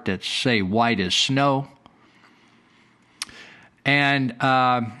heart that's, say, white as snow. And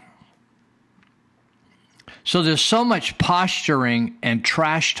so there's so much posturing and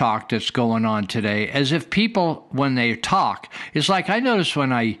trash talk that's going on today, as if people, when they talk, it's like I noticed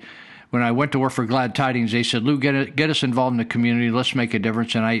when I went to work for Glad Tidings, they said, Lou, get us involved in the community, let's make a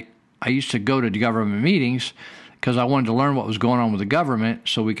difference. And I used to go to government meetings because I wanted to learn what was going on with the government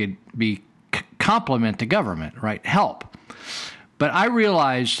so we could complement the government, right? Help. But I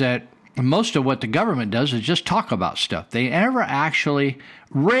realized that most of what the government does is just talk about stuff.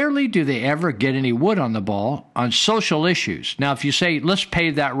 Rarely do they ever get any wood on the ball on social issues. Now, if you say, let's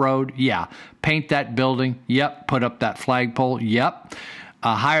pave that road, yeah. Paint that building, yep. Put up that flagpole, yep.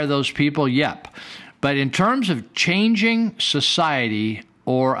 Hire those people, yep. But in terms of changing society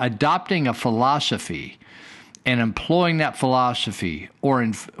or adopting a philosophy and employing that philosophy or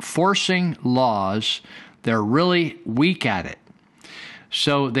enforcing laws, they're really weak at it.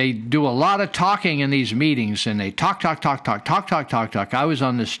 So they do a lot of talking in these meetings, and they talk. I was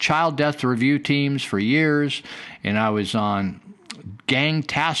on this child death review teams for years, and I was on gang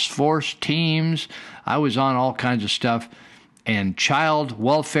task force teams. I was on all kinds of stuff, and child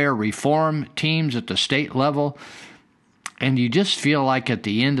welfare reform teams at the state level. And you just feel like at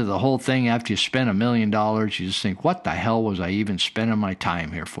the end of the whole thing, after you spend $1 million, you just think, what the hell was I even spending my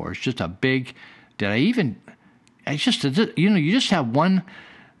time here for? It's just a big, you just have one.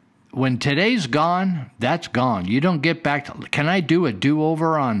 When today's gone, that's gone. You don't get back to, can I do a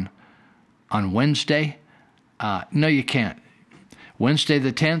do-over on Wednesday? No, you can't. Wednesday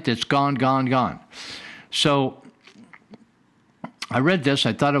the 10th, it's gone. So I read this.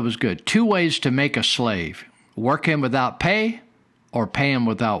 I thought it was good. 2 ways to make a slave: work him without pay or pay him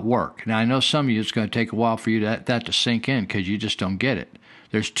without work. Now, I know some of you, it's going to take a while for you that to sink in because you just don't get it.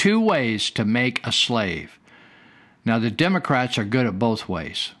 There's 2 ways to make a slave. Now, the Democrats are good at both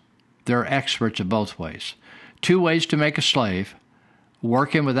ways. They're experts at both ways. 2 ways to make a slave: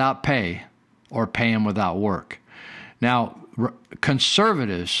 work him without pay or pay him without work. Now,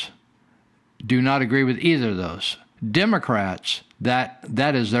 conservatives do not agree with either of those. Democrats,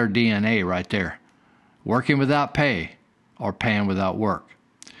 that is their DNA right there. Working without pay or paying without work.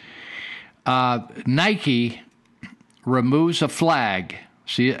 Nike removes a flag.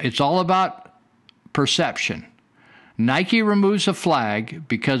 See, it's all about perception. Nike removes a flag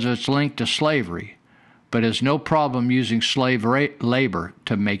because it's linked to slavery, but has no problem using slave labor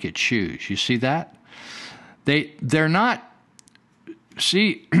to make its shoes. You see that? They're not.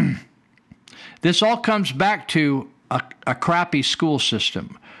 See, this all comes back to a crappy school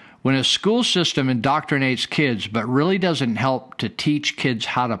system. When a school system indoctrinates kids but really doesn't help to teach kids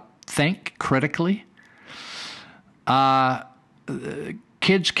how to think critically,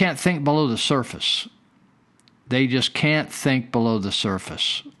 kids can't think below the surface. They just can't think below the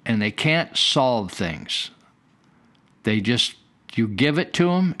surface, and they can't solve things. You give it to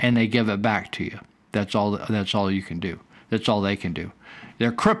them, and they give it back to you. That's all you can do. That's all they can do.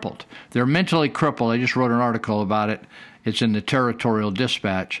 They're crippled. They're mentally crippled. I just wrote an article about it. It's in the Territorial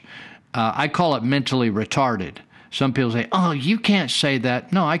Dispatch. I call it mentally retarded. Some people say, oh, you can't say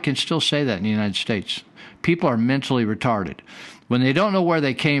that. No, I can still say that in the United States. People are mentally retarded. When they don't know where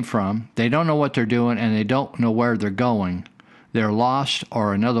they came from, they don't know what they're doing, and they don't know where they're going, they're lost,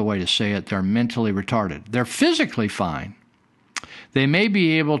 or another way to say it, they're mentally retarded. They're physically fine. They may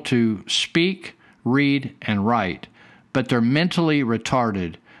be able to speak, read, and write, but they're mentally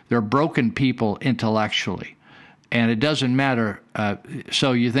retarded. They're broken people intellectually. And it doesn't matter.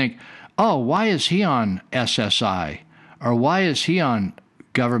 So you think, oh, why is he on SSI? Or why is he on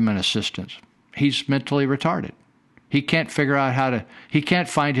government assistance? He's mentally retarded. He can't figure out he can't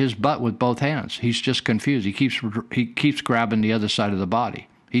find his butt with both hands. He's just confused. He keeps grabbing the other side of the body.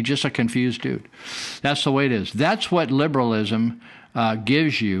 He's just a confused dude. That's the way it is. That's what liberalism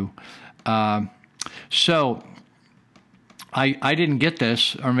gives you. So I didn't get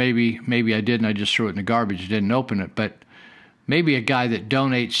this, or maybe I did and I just threw it in the garbage, didn't open it, but maybe a guy that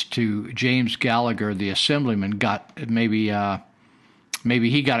donates to James Gallagher, the assemblyman, got maybe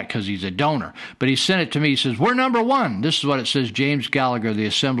he got it because he's a donor. But he sent it to me. He says, we're number 1. This is what it says, James Gallagher, the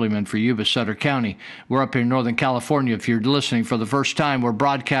assemblyman for Yuba Sutter County. We're up here in Northern California. If you're listening for the first time, we're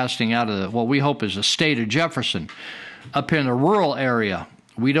broadcasting out of what we hope is the state of Jefferson. Up here in the rural area,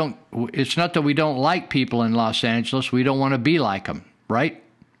 It's not that we don't like people in Los Angeles. We don't want to be like them, right?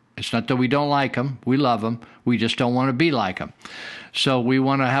 It's not that we don't like them. We love them. We just don't want to be like them. So we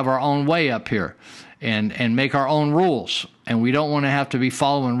want to have our own way up here and make our own rules. And we don't want to have to be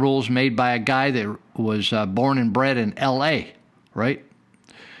following rules made by a guy that was born and bred in L.A., right?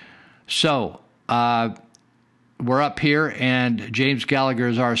 So we're up here, and James Gallagher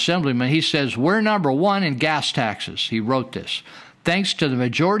is our assemblyman. He says, we're number one in gas taxes. He wrote this. Thanks to the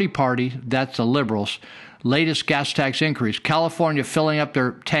majority party, that's the Liberals, latest gas tax increase, California filling up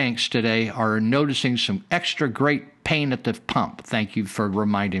their tanks today are noticing some extra great pain at the pump. Thank you for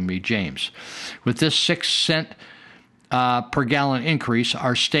reminding me, James. With this 6 cent per gallon increase,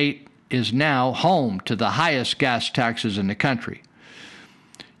 our state is now home to the highest gas taxes in the country.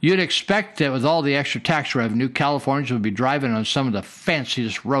 You'd expect that with all the extra tax revenue, Californians would be driving on some of the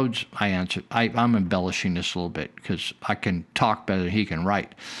fanciest roads. I answered. I'm embellishing this a little bit because I can talk better than he can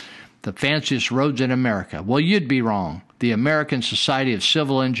write. The fanciest roads in America. Well, you'd be wrong. The American Society of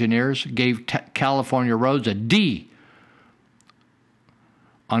Civil Engineers gave California roads a D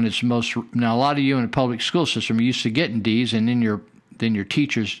on its most. Now, a lot of you in the public school system are used to getting Ds, and then your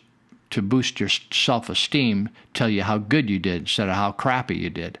teachers, to boost your self-esteem, tell you how good you did instead of how crappy you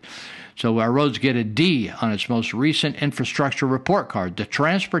did. So our roads get a D on its most recent infrastructure report card. The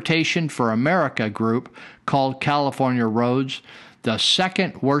Transportation for America group called California roads the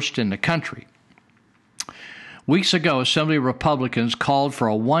second worst in the country. Weeks ago, Assembly Republicans called for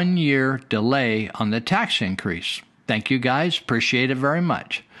a 1-year delay on the tax increase. Thank you, guys. Appreciate it very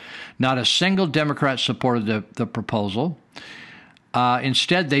much. Not a single Democrat supported the proposal.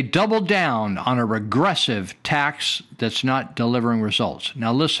 Instead, they doubled down on a regressive tax that's not delivering results.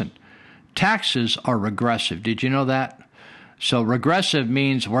 Now, listen, taxes are regressive. Did you know that? So regressive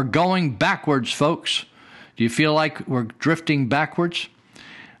means we're going backwards, folks. Do you feel like we're drifting backwards?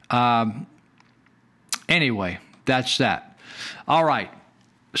 Anyway, that's that. All right.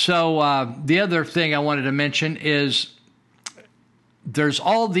 So the other thing I wanted to mention is there's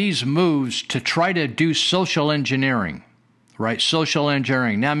all these moves to try to do social engineering. Right, social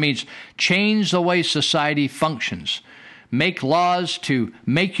engineering. That means change the way society functions. Make laws to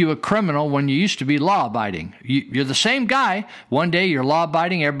make you a criminal when you used to be law-abiding. You're the same guy. One day you're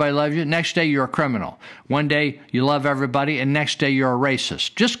law-abiding, everybody loves you. Next day you're a criminal. One day you love everybody, and next day you're a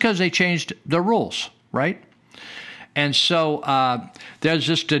racist. Just because they changed the rules, right? And so there's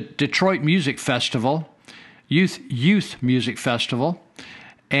this Detroit Music Festival, youth music festival,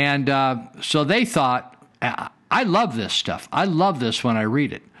 and so they thought. I love this stuff. I love this when I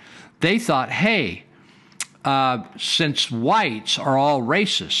read it. They thought, hey, since whites are all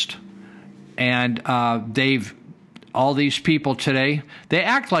racist and all these people today, they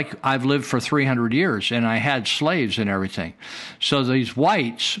act like I've lived for 300 years and I had slaves and everything. So these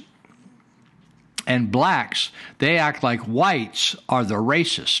whites and blacks, they act like whites are the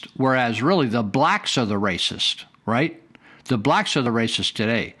racist, whereas really the blacks are the racist, right? The blacks are the racist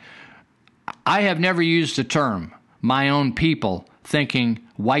today. I have never used the term my own people thinking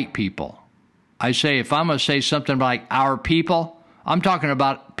white people. I say if I'm going to say something like our people, I'm talking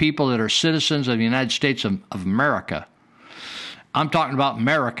about people that are citizens of the United States of America. I'm talking about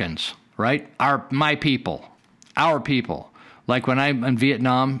Americans, right? My people, our people. Like when I'm in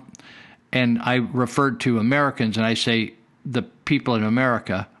Vietnam and I referred to Americans and I say the people in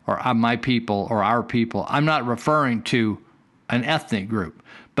America or my people or our people, I'm not referring to an ethnic group.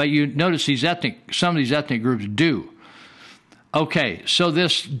 But you notice some of these ethnic groups do. Okay, so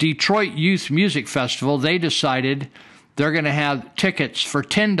this Detroit Youth Music Festival, they decided they're going to have tickets for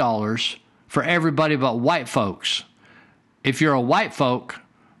 $10 for everybody but white folks. If you're a white folk,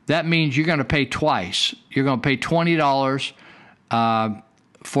 that means you're going to pay twice. You're going to pay $20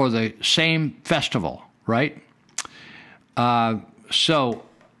 for the same festival, right? So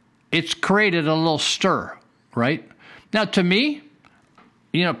it's created a little stir, right? Now, to me,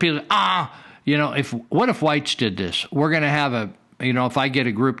 people, what if whites did this? We're going to have if I get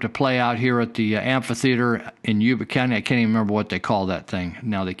a group to play out here at the amphitheater in Yuba County, I can't even remember what they call that thing.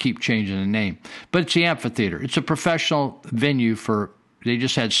 Now they keep changing the name. But it's the amphitheater. It's a professional venue they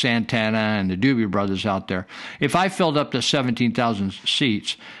just had Santana and the Doobie Brothers out there. If I filled up to 17,000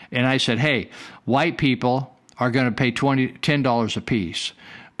 seats and I said, hey, white people are going to pay $10 a piece,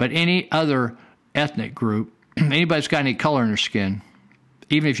 but any other ethnic group, anybody's got any color in their skin,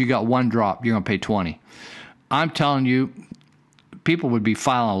 even if you got one drop, you're going to pay 20. I'm telling you, people would be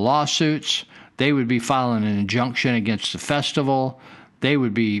filing lawsuits. They would be filing an injunction against the festival. They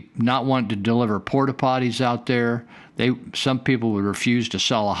would be not wanting to deliver porta potties out there. Some people would refuse to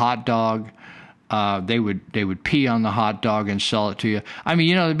sell a hot dog. They would pee on the hot dog and sell it to you. I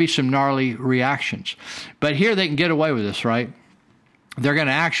mean, there'd be some gnarly reactions. But here they can get away with this, right? They're going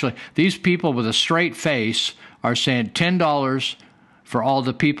to actually, these people with a straight face are saying $10 for all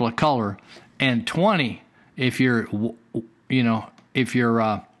the people of color and $20 if you're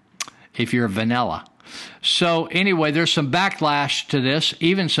vanilla. So anyway, there's some backlash to this,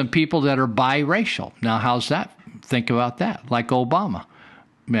 even some people that are biracial. Now, how's that? Think about that, like Obama.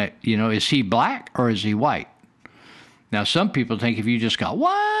 Is he black or is he white? Now, some people think if you just got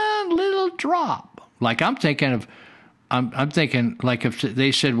one little drop, like I'm thinking like if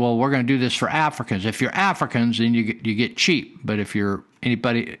they said, well, we're going to do this for Africans. If you're Africans, then you get cheap. But if you're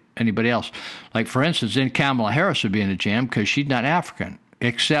anybody else, like for instance, then Kamala Harris would be in a jam because she's not African,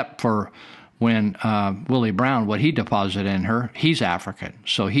 except for when Willie Brown, what he deposited in her, he's African.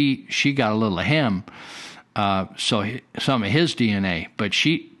 So she got a little of him. Some of his DNA, but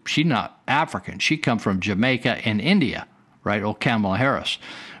she's not African. She come from Jamaica and India, right? Old Kamala Harris.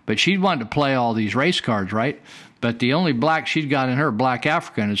 But she wanted to play all these race cards, right? But the only black she'd got in her, black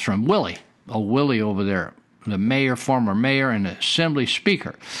African, is from Willie. Oh, Willie over there, the former mayor and the assembly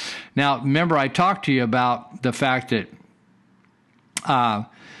speaker. Now, remember I talked to you about the fact that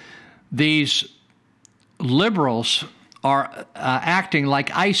these liberals are acting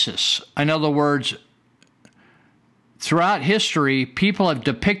like ISIS. In other words, throughout history, people have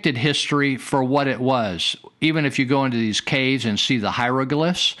depicted history for what it was. Even if you go into these caves and see the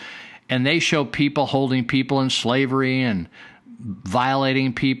hieroglyphs, and they show people holding people in slavery and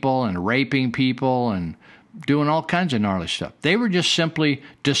violating people and raping people and doing all kinds of gnarly stuff. They were just simply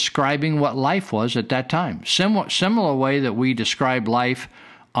describing what life was at that time. Similar way that we describe life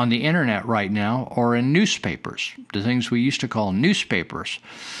on the internet right now or in newspapers, the things we used to call newspapers.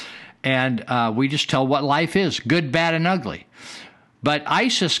 And we just tell what life is, good, bad, and ugly. But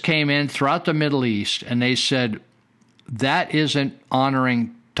ISIS came in throughout the Middle East, and they said, that isn't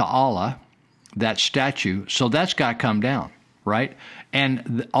honoring to Allah, that statue, so that's got to come down, right?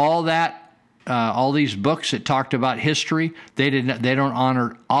 And all these books that talked about history, they don't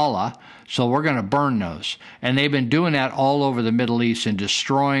honor Allah, so we're going to burn those. And they've been doing that all over the Middle East and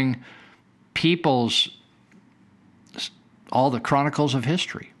destroying all the chronicles of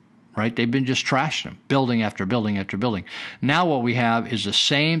history. Right? They've been just trashing them, building after building after building. Now what we have is the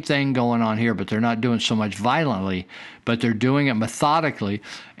same thing going on here, but they're not doing so much violently, but they're doing it methodically.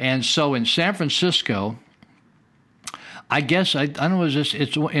 And so in San Francisco, I guess, I don't know, it's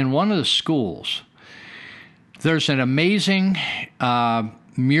in one of the schools, there's an amazing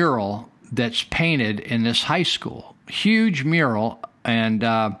mural that's painted in this high school. Huge mural, and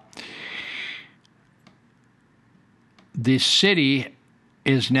the city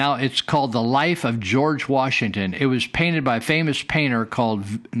is now, it's called The Life of George Washington. It was painted by a famous painter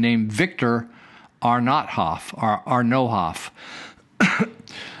named Victor Arnothoff.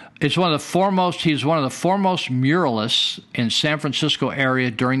 He's one of the foremost muralists in San Francisco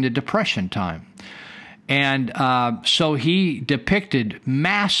area during the Depression time. And so he depicted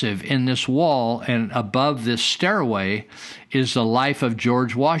massive in this wall, and above this stairway is the life of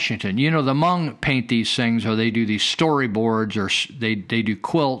George Washington. The Hmong paint these things, or they do these storyboards, or they do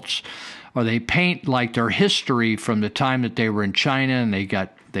quilts, or they paint like their history from the time that they were in China and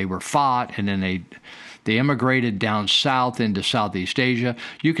they were fought, and then they immigrated down south into Southeast Asia.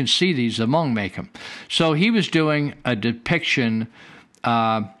 You can see these, the Hmong make them. So he was doing a depiction.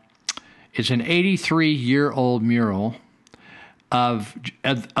 It's an 83-year-old mural of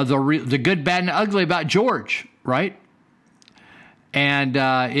the good, bad, and ugly about George, right? And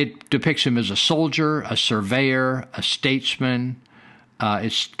it depicts him as a soldier, a surveyor, a statesman.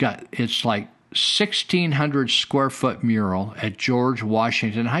 It's like 1,600 square foot mural at George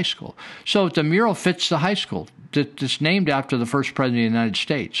Washington High School. So the mural fits the high school. It's named after the first president of the United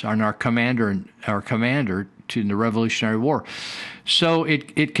States, our commander in the Revolutionary War. So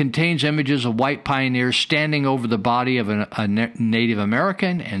it contains images of white pioneers standing over the body of a Native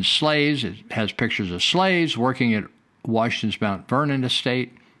American and slaves. It has pictures of slaves working at Washington's Mount Vernon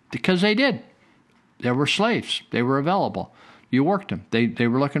estate, because they did. There were slaves. They were available. You worked them. They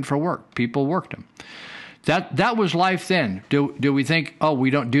were looking for work. People worked them. That was life then. Do we think, oh, we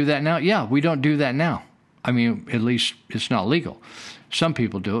don't do that now? Yeah, we don't do that now. I mean, at least it's not legal. Some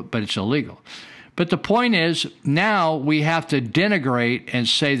people do it, but it's illegal. But the point is, now we have to denigrate and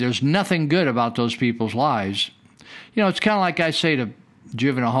say there's nothing good about those people's lives. It's kind of like I say to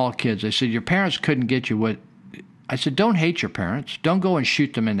juvenile hall kids. I said, your parents couldn't get you what... I said, don't hate your parents. Don't go and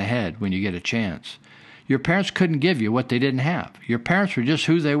shoot them in the head when you get a chance. Your parents couldn't give you what they didn't have. Your parents were just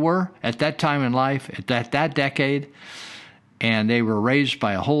who they were at that time in life, at that decade. and they were raised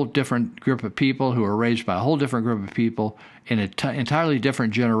by a whole different group of people who were raised by a whole different group of people in an entirely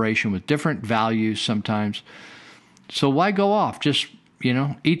different generation with different values sometimes. So why go off? Just,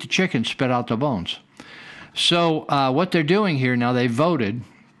 eat the chicken, spit out the bones. So what they're doing here now, they voted,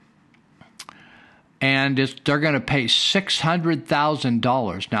 and they're going to pay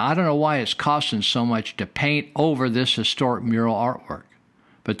 $600,000. Now, I don't know why it's costing so much to paint over this historic mural artwork,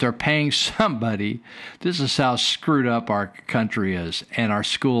 but they're paying somebody. This is how screwed up our country is and our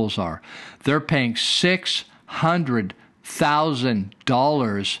schools are. They're paying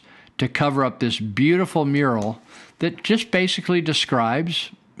 $600,000 to cover up this beautiful mural that just basically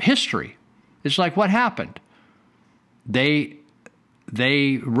describes history. It's like, what happened? They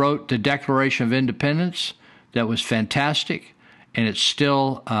wrote the Declaration of Independence that was fantastic, and it's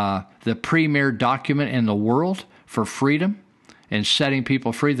still the premier document in the world for freedom and setting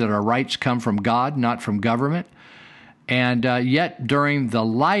people free, that our rights come from God, not from government. And yet, during the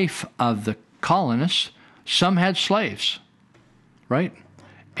life of the colonists, some had slaves, right?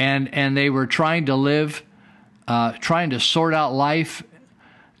 And they were trying to live, trying to sort out life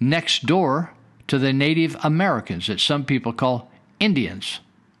next door to the Native Americans that some people call Indians,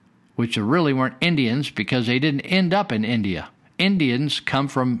 which really weren't Indians because they didn't end up in India. Indians come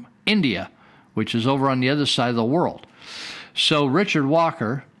from India, which is over on the other side of the world. So Richard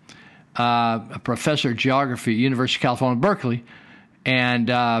Walker, a professor of geography at University of California, Berkeley, and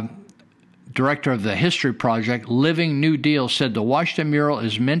director of the History Project, Living New Deal, said the Washington mural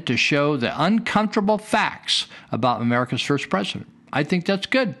is meant to show the uncomfortable facts about America's first president. I think that's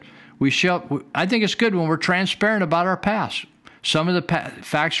good. I think it's good when we're transparent about our past. Some of the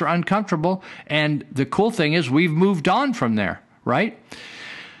facts are uncomfortable, and the cool thing is we've moved on from there, right?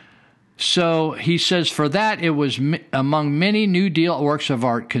 So he says, for that, it was among many New Deal works of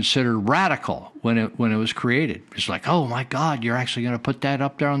art considered radical when it was created. It's like, oh my God, you're actually going to put that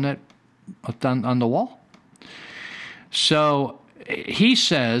up there on the wall? So he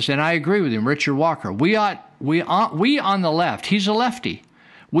says, and I agree with him, Richard Walker, we on the left, he's a lefty,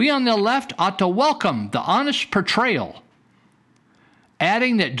 we on the left ought to welcome the honest portrayal,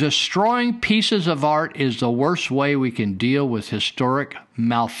 adding that destroying pieces of art is the worst way we can deal with historic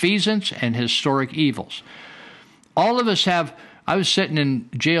malfeasance and historic evils. All of us have, I was sitting in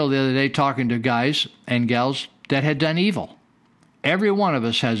jail the other day talking to guys and gals that had done evil. Every one of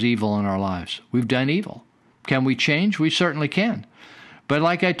us has evil in our lives. We've done evil. Can we change? We certainly can. But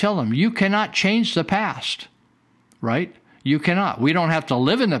like I tell them, you cannot change the past, right? You cannot. We don't have to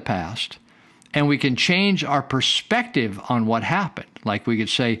live in the past, and we can change our perspective on what happened. Like we could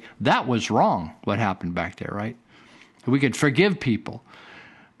say, that was wrong, what happened back there, right? We could forgive people.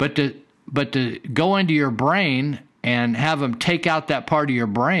 But to go into your brain and have them take out that part of your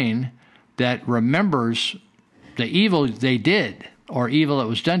brain that remembers the evil they did or evil that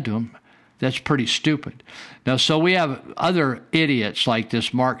was done to them, that's pretty stupid. Now, so we have other idiots like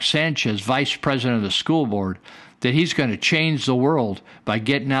this Mark Sanchez, vice president of the school board, that he's going to change the world by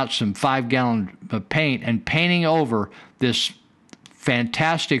getting out some 5-gallon of paint and painting over this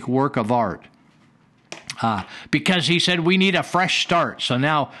fantastic work of art. Because he said we need a fresh start. So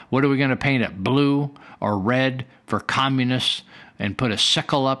now what are we going to paint it? Blue or red for communists and put a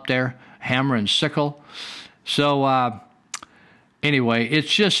sickle up there, hammer and sickle. So anyway,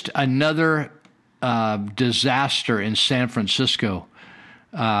 it's just another disaster in San Francisco.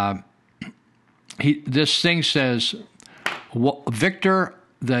 This thing says, Victor,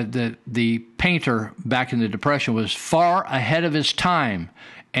 the painter back in the Depression, was far ahead of his time,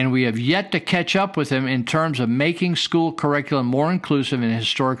 and we have yet to catch up with him in terms of making school curriculum more inclusive and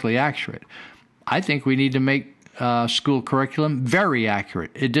historically accurate. I think we need to make school curriculum very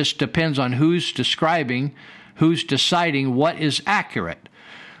accurate. It just depends on who's describing, who's deciding what is accurate.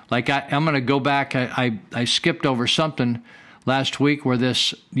 Like I'm going to go back. I skipped over something last week where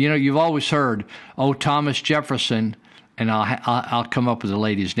this, you've always heard, Thomas Jefferson, and I'll come up with the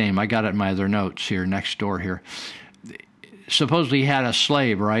lady's name. I got it in my other notes here next door here. Supposedly he had a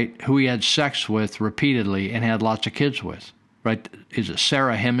slave, right, who he had sex with repeatedly and had lots of kids with, right? Is it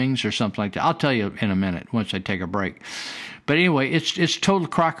Sarah Hemings or something like that? I'll tell you in a minute once I take a break. But anyway, it's total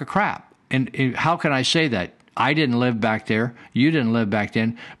crock of crap. And how can I say that? I didn't live back there. You didn't live back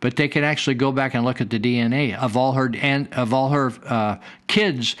then. But they can actually go back and look at the DNA of all her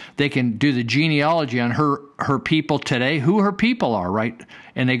kids. They can do the genealogy on her people today, who her people are, right?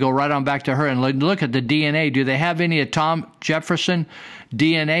 And they go right on back to her and look at the DNA. Do they have any of Tom Jefferson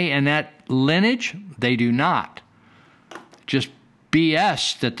DNA in that lineage? They do not. Just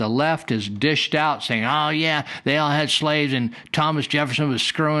BS that the left has dished out, saying, oh, yeah, they all had slaves, and Thomas Jefferson was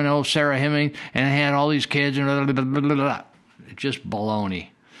screwing old Sarah Hemings, and they had all these kids, and blah, blah, blah, blah, blah. just baloney.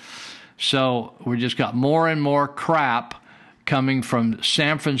 So we just got more and more crap coming from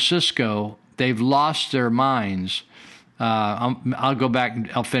San Francisco. They've lost their minds. I'll go back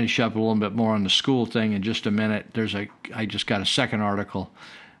and I'll finish up a little bit more on the school thing in just a minute. I just got a second article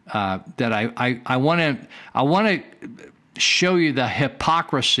that I want to show you the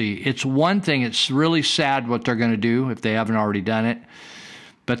hypocrisy. It's one thing. It's really sad what they're going to do if they haven't already done it.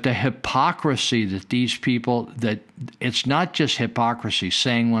 But the hypocrisy that these people, that it's not just hypocrisy,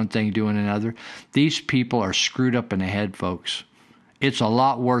 saying one thing, doing another. These people are screwed up in the head, folks. It's a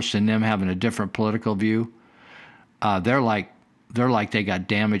lot worse than them having a different political view. They're like they got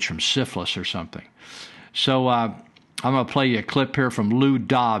damage from syphilis or something. So I'm going to play you a clip here from Lou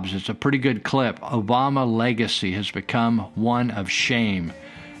Dobbs. It's a pretty good clip. Obama legacy has become one of shame.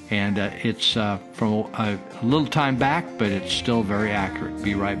 And it's from a little time back, but it's still very accurate.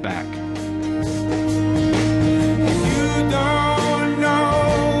 Be right back. You don't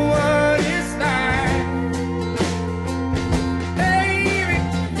know what it's like, baby.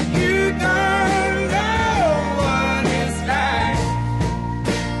 You don't know what it's like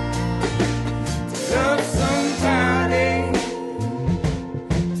to love somebody,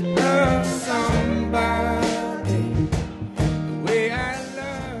 to love somebody the way I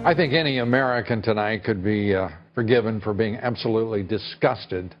love. I think any American tonight could be forgiven for being absolutely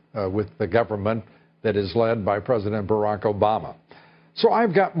disgusted with the government that is led by President Barack Obama. So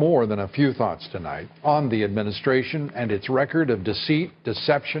I've got more than a few thoughts tonight on the administration and its record of deceit,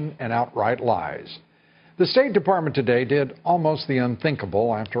 deception, and outright lies. The State Department today did almost the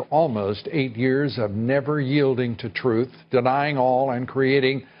unthinkable after almost 8 years of never yielding to truth, denying all, and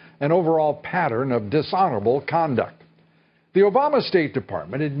creating an overall pattern of dishonorable conduct. The Obama State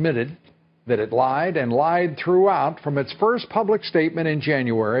Department admitted that it lied and lied throughout from its first public statement in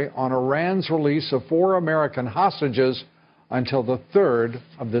January on Iran's release of 4 American hostages until the 3rd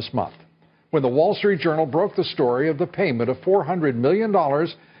of this month, when the Wall Street Journal broke the story of the payment of $400 million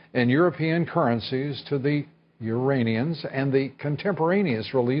in European currencies to the Iranians and the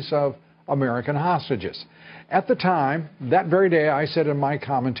contemporaneous release of American hostages. At the time, that very day, I said in my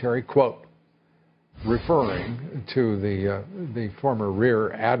commentary, quote, referring to the former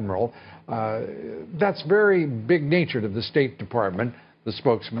Rear Admiral, that's very big-natured of the State Department, the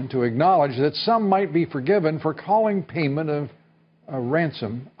spokesman, to acknowledge that some might be forgiven for calling payment of a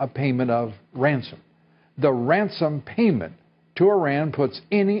ransom a payment of ransom. The ransom payment to Iran puts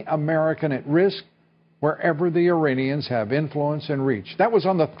any American at risk wherever the Iranians have influence and reach. That was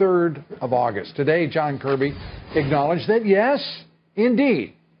on the 3rd of August. Today, John Kirby acknowledged that, yes,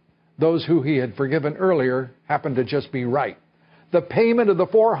 indeed, those who he had forgiven earlier happened to just be right. The payment of the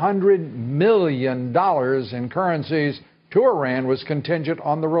 $400 million in currencies to Iran was contingent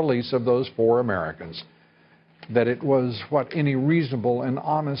on the release of those 4 Americans. That it was what any reasonable and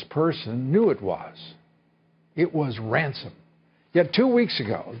honest person knew it was. It was ransom. Yet 2 weeks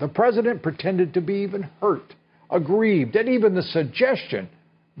ago, the president pretended to be even hurt, aggrieved, at even the suggestion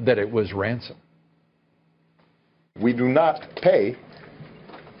that it was ransom. We do not pay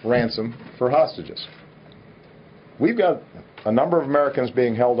ransom for hostages. We've got a number of Americans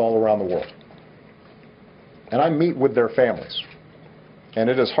being held all around the world. And I meet with their families. And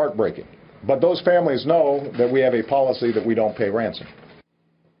it is heartbreaking. But those families know that we have a policy that we don't pay ransom.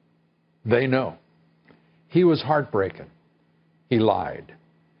 They know. He was heartbreaking. He lied.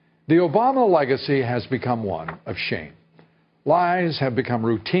 The Obama legacy has become one of shame. Lies have become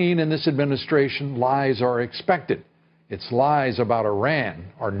routine in this administration. Lies are expected. Its lies about Iran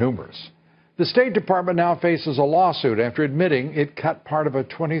are numerous. The State Department now faces a lawsuit after admitting it cut part of a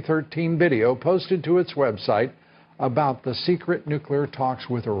 2013 video posted to its website about the secret nuclear talks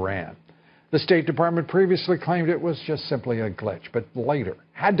with Iran. The State Department previously claimed it was just simply a glitch, but later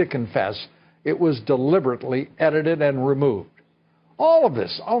had to confess it was deliberately edited and removed. All of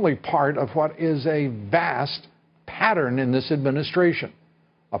this only part of what is a vast pattern in this administration.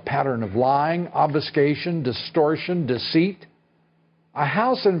 A pattern of lying, obfuscation, distortion, deceit. A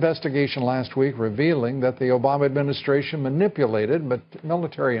House investigation last week revealing that the Obama administration manipulated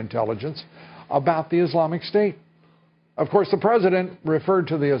military intelligence about the Islamic State. Of course, the president referred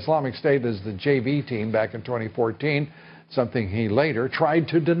to the Islamic State as the JV team back in 2014, something he later tried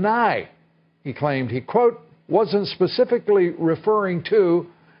to deny. He claimed he, quote, wasn't specifically referring to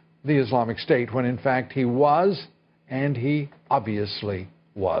the Islamic State, when in fact he was, and he obviously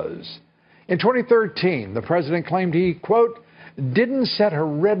was. In 2013, the president claimed he, quote, didn't set a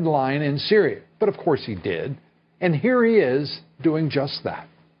red line in Syria. But of course he did. And here he is doing just that.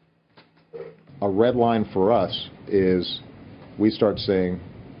 A red line for us is we start saying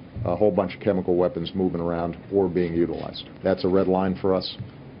a whole bunch of chemical weapons moving around or being utilized. That's a red line for us,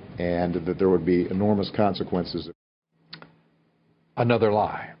 and that there would be enormous consequences. Another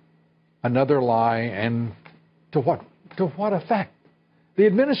lie. Another lie, and to what effect? The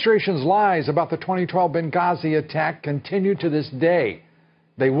administration's lies about the 2012 Benghazi attack continue to this day.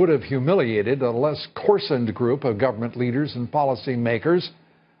 They would have humiliated a less coarsened group of government leaders and policymakers,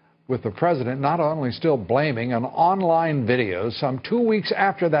 with the president not only still blaming an online video some 2 weeks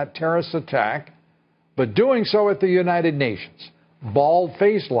after that terrorist attack, but doing so at the United Nations,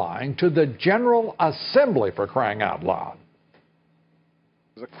 bald-faced lying to the General Assembly, for crying out loud.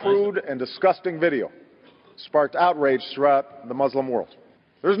 It was a crude and disgusting video. Sparked outrage throughout the Muslim world.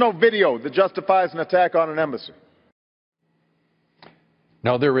 There's no video that justifies an attack on an embassy.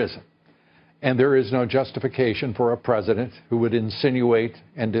 No, there isn't. And there is no justification for a president who would insinuate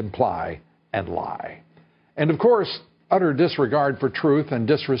and imply and lie. And of course, utter disregard for truth and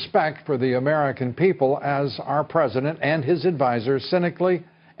disrespect for the American people, as our president and his advisors cynically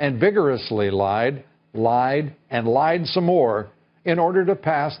and vigorously lied, and lied some more in order to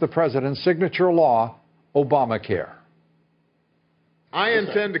pass the president's signature law, Obamacare. I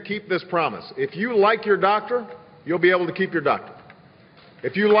intend to keep this promise. If you like your doctor, you'll be able to keep your doctor.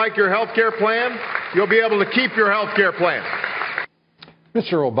 If you like your health care plan, you'll be able to keep your health care plan.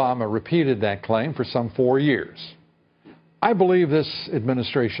 Mr. Obama repeated that claim for some 4 years. I believe this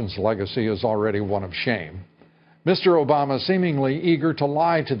administration's legacy is already one of shame. Mr. Obama seemingly eager to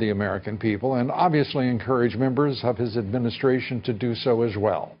lie to the American people and obviously encourage members of his administration to do so as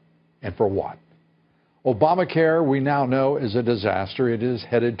well. And for what? Obamacare, we now know, is a disaster. It is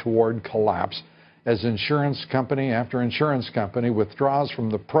headed toward collapse as insurance company after insurance company withdraws from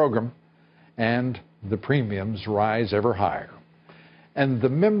the program and the premiums rise ever higher. And the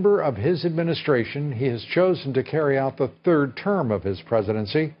member of his administration he has chosen to carry out the third term of his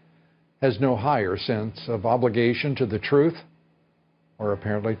presidency has no higher sense of obligation to the truth or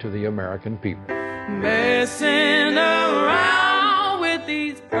apparently to the American people. Messing around with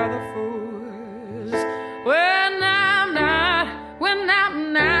these other fools when I'm not.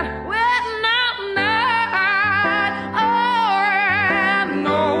 Oh, and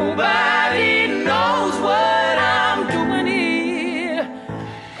nobody knows what I'm doing here.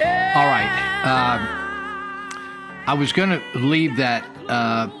 All right. I was going to leave that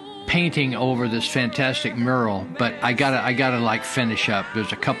painting over this fantastic mural, but I gotta like finish up.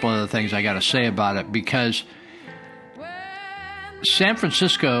 There's a couple other things I gotta say about it, because San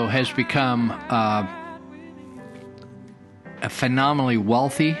Francisco has become a phenomenally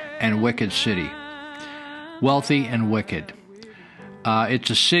wealthy and wicked city. Wealthy and wicked. It's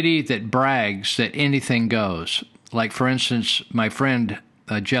a city that brags that anything goes. Like, for instance, my friend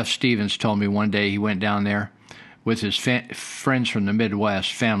Jeff Stevens told me one day he went down there with his friends from the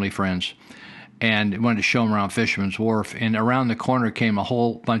Midwest, family friends, and wanted to show them around Fisherman's Wharf. And around the corner came a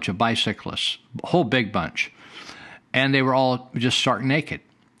whole bunch of bicyclists, a whole big bunch. And they were all just stark naked.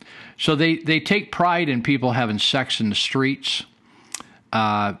 So they take pride in people having sex in the streets.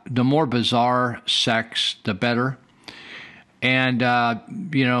 The more bizarre sex, the better. And,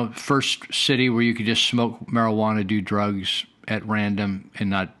 first city where you could just smoke marijuana, do drugs at random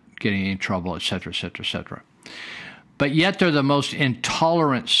and not get in trouble, et cetera, et cetera, et cetera. But yet they're the most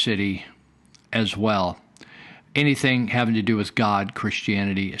intolerant city as well. Anything having to do with God,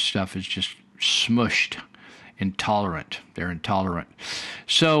 Christianity stuff is just smushed. Intolerant. They're intolerant.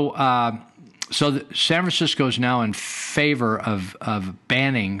 So San Francisco is now in favor of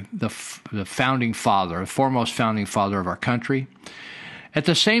banning the founding father, the foremost founding father of our country. At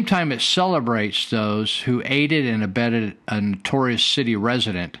the same time, it celebrates those who aided and abetted a notorious city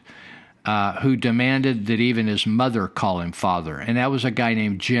resident who demanded that even his mother call him father. And that was a guy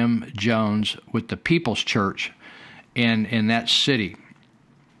named Jim Jones with the People's Church in that city.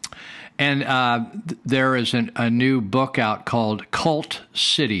 And there is a new book out called Cult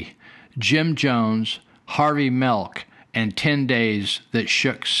City, Jim Jones, Harvey Milk, and 10 Days That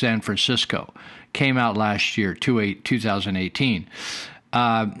Shook San Francisco. Came out last year, 2018.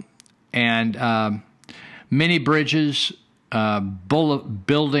 Many bridges,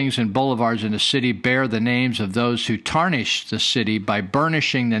 buildings and boulevards in the city bear the names of those who tarnished the city by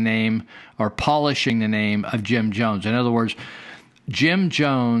burnishing the name or polishing the name of Jim Jones. In other words, Jim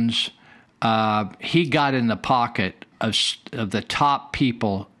Jones, he got in the pocket of the top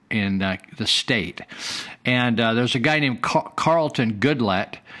people in the state. And there's a guy named Carlton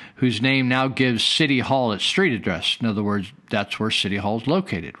Goodlett, whose name now gives City Hall its street address. In other words, that's where City Hall is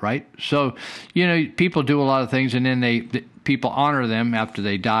located, right? So, people do a lot of things, and then people honor them after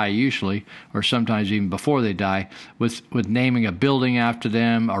they die, usually, or sometimes even before they die, with naming a building after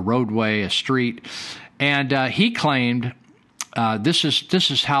them, a roadway, a street. And he claimed this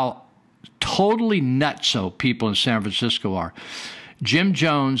is how totally nutso people in San Francisco are. Jim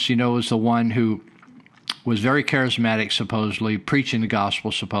Jones, was the one who was very charismatic, supposedly, preaching the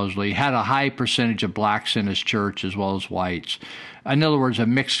gospel, supposedly, had a high percentage of blacks in his church as well as whites. In other words, a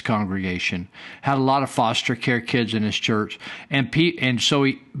mixed congregation. Had a lot of foster care kids in his church, and so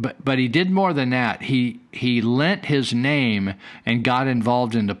he did more than that. He lent his name and got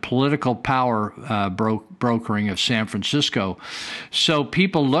involved in the political power brokering of San Francisco. So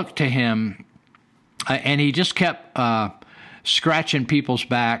people looked to him, and he just kept scratching people's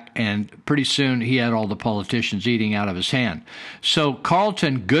back, and pretty soon he had all the politicians eating out of his hand. So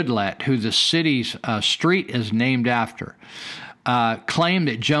Carlton Goodlett, who the city's street is named after, claimed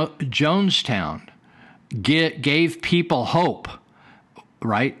that Jonestown gave people hope,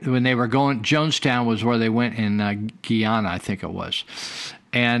 right? When they were going, Jonestown was where they went in Guyana, I think it was.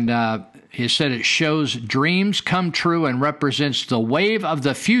 And he said it shows dreams come true and represents the wave of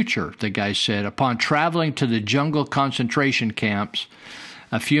the future, the guy said, upon traveling to the jungle concentration camps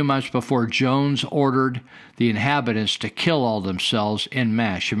a few months before Jones ordered the inhabitants to kill all themselves en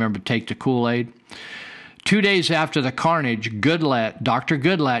masse. You remember Take the Kool-Aid? 2 days after the carnage, Dr.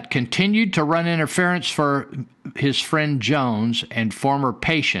 Goodlett continued to run interference for his friend Jones and former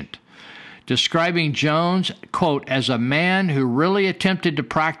patient, describing Jones, quote, as a man who really attempted to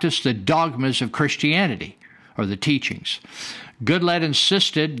practice the dogmas of Christianity, or the teachings. Goodlett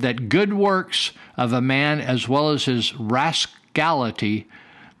insisted that good works of a man, as well as his rascality,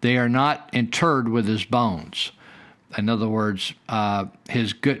 they are not interred with his bones. In other words,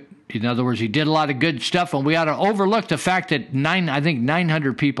 he did a lot of good stuff, and we ought to overlook the fact that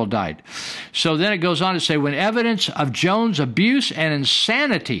 900 people died. So then it goes on to say, when evidence of Jones' abuse and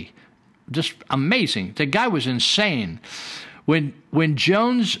insanity, just amazing, the guy was insane. When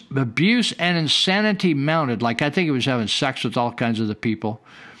Jones' abuse and insanity mounted, like I think he was having sex with all kinds of the people,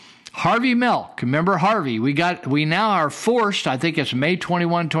 Harvey Milk, remember Harvey? We now are forced, I think it's May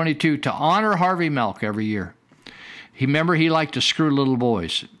 21, 22, to honor Harvey Milk every year. He liked to screw little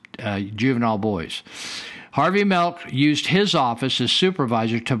boys. Juvenile boys. Harvey Milk used his office as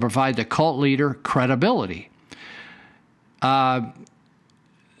supervisor to provide the cult leader credibility.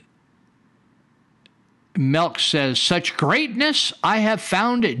 Milk says, such greatness I have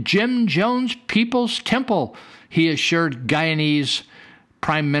found at Jim Jones People's Temple, he assured Guyanese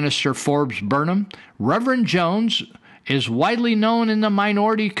Prime Minister Forbes Burnham. Reverend Jones is widely known in the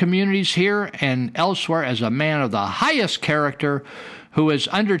minority communities here and elsewhere as a man of the highest character who has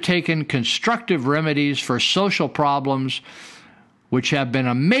undertaken constructive remedies for social problems which have been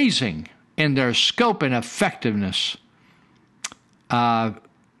amazing in their scope and effectiveness. And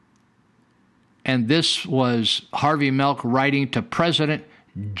this was Harvey Milk writing to President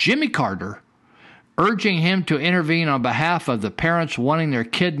Jimmy Carter, urging him to intervene on behalf of the parents wanting their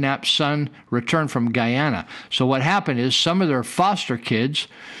kidnapped son returned from Guyana. So what happened is some of their foster kids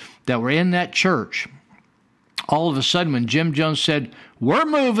that were in that church, all of a sudden, when Jim Jones said, we're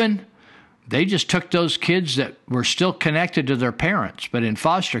moving, they just took those kids that were still connected to their parents, but in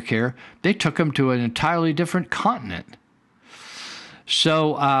foster care, they took them to an entirely different continent.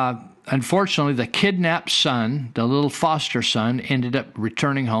 So, unfortunately, the kidnapped son, the little foster son, ended up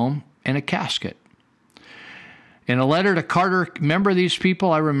returning home in a casket. In a letter to Carter, remember these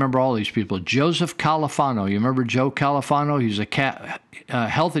people? I remember all these people. Joseph Califano. You remember Joe Califano? He's a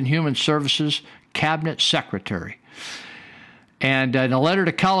Health and Human Services Cabinet Secretary. And in a letter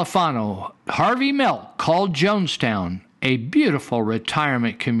to Califano, Harvey Milk called Jonestown a beautiful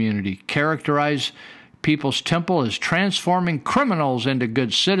retirement community, characterized People's Temple as transforming criminals into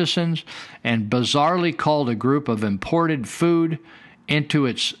good citizens, and bizarrely called a group of imported food into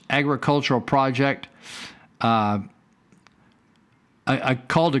its agricultural project. I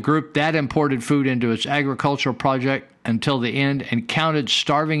called a group that imported food into its agricultural project until the end and counted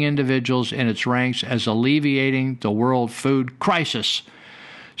starving individuals in its ranks as alleviating the world food crisis.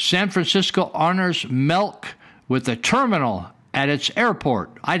 San Francisco honors milk with a terminal at its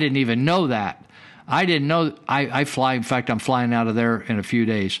airport. I didn't even know that. I didn't know. I fly. In fact, I'm flying out of there in a few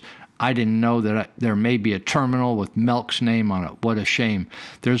days. I didn't know that there may be a terminal with Milk's name on it. What a shame.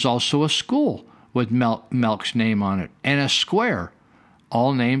 There's also a school with Milk's name on it and a square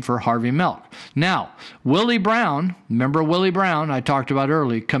all named for Harvey Milk. Now, Willie Brown, remember Willie Brown I talked about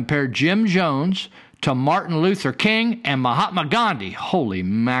earlier, compared Jim Jones to Martin Luther King and Mahatma Gandhi, holy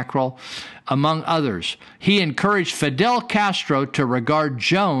mackerel, among others. He encouraged Fidel Castro to regard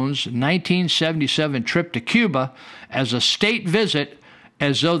Jones' 1977 trip to Cuba as a state visit,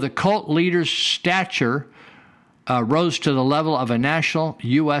 as though the cult leader's stature rose to the level of a national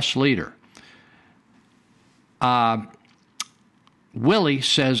U.S. leader. Willie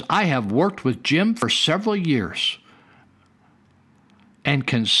says, I have worked with Jim for several years and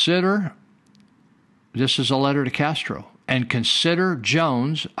consider, this is a letter to Castro, and consider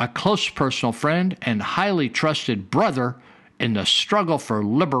Jones a close personal friend and highly trusted brother in the struggle for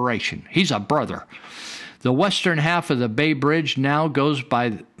liberation. He's a brother. The western half of the Bay Bridge now goes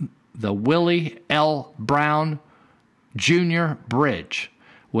by the Willie L. Brown Jr. Bridge.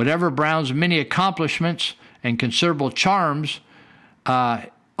 Whatever Brown's many accomplishments and considerable charms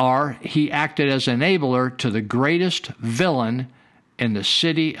are, he acted as enabler to the greatest villain in the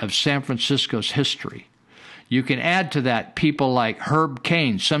city of San Francisco's history. You can add to that people like Herb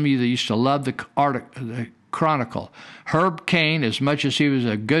Caen, some of you that used to love the Chronicle. Herb Caen, as much as he was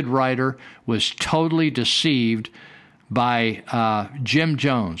a good writer, was totally deceived by Jim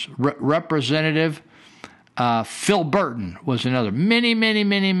Jones. Representative Phil Burton was another.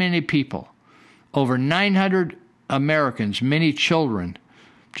 Many people. Over 900 Americans, many children,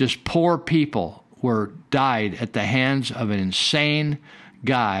 just poor people, died at the hands of an insane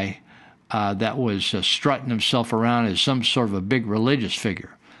guy that was strutting himself around as some sort of a big religious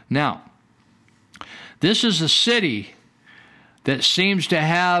figure. Now, this is a city that seems to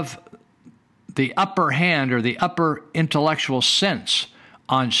have the upper hand or the upper intellectual sense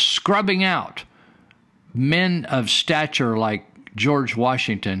on scrubbing out men of stature like George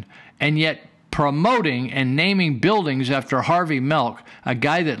Washington, and yet promoting and naming buildings after Harvey Milk, a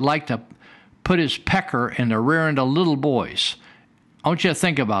guy that liked to put his pecker in the rear end of little boys. I want you to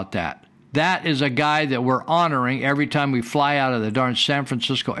think about that. That is a guy that we're honoring every time we fly out of the darn San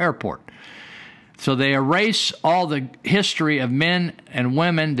Francisco airport. So they erase all the history of men and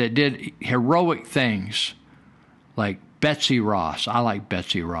women that did heroic things, like Betsy Ross. I like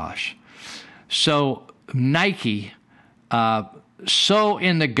Betsy Ross. So Nike, so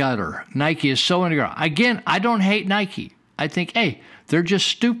in the gutter. Nike is so in the gutter. Again, I don't hate Nike. I think, hey, they're just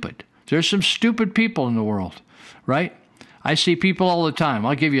stupid. There's some stupid people in the world, right? I see people all the time.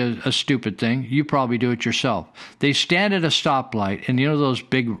 I'll give you a stupid thing. You probably do it yourself. They stand at a stoplight, and you know those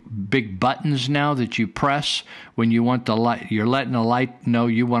big buttons now that you press when you want the light, you're letting the light know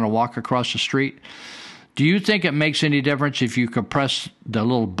you want to walk across the street? Do you think it makes any difference if you can press the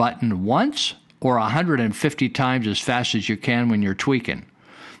little button once or 150 times as fast as you can when you're tweaking?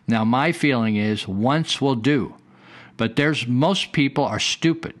 Now, my feeling is once will do. But most people are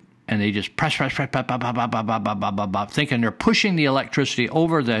stupid. And they just press, thinking they're pushing the electricity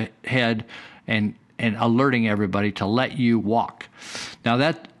over the head and alerting everybody to let you walk. Now,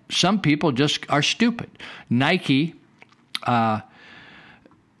 that some people just are stupid. Nike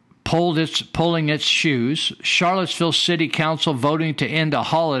pulling its shoes. Charlottesville City Council voting to end a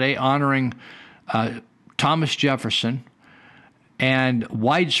holiday honoring Thomas Jefferson. And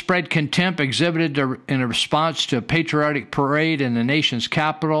widespread contempt exhibited in a response to a patriotic parade in the nation's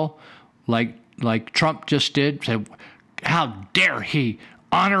capital, like Trump just did. Said, how dare he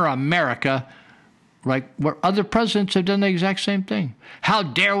honor America, like where other presidents have done the exact same thing. How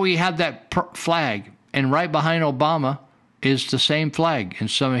dare we have that flag? And right behind Obama is the same flag in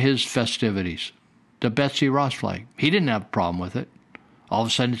some of his festivities, the Betsy Ross flag. He didn't have a problem with it. All of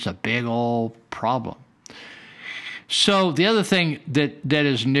a sudden, it's a big old problem. So the other thing that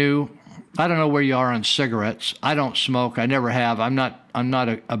is new, I don't know where you are on cigarettes. I don't smoke. I never have. I'm not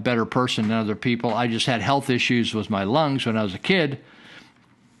a better person than other people. I just had health issues with my lungs when I was a kid,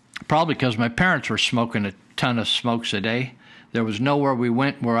 probably because my parents were smoking a ton of smokes a day. There was nowhere we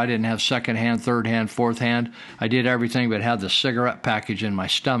went where I didn't have second hand, third hand, fourth hand. I did everything but have the cigarette package in my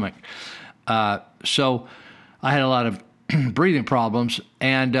stomach. So I had a lot of breathing problems.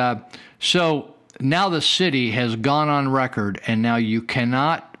 And so now the city has gone on record, and now you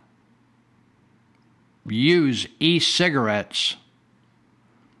cannot use e-cigarettes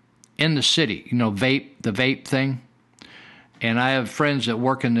in the city. You know, the vape thing. And I have friends that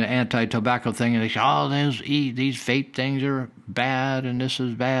work in the anti-tobacco thing, and they say, oh, these vape things are bad, and this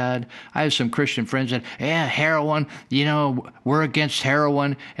is bad. I have some Christian friends that, yeah, heroin, you know, we're against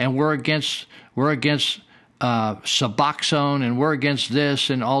heroin, and we're against Suboxone, and we're against this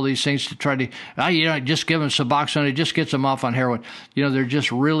and all these things to try to, just give them Suboxone. It just gets them off on heroin. You know, they're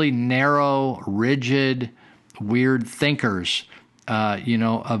just really narrow, rigid, weird thinkers.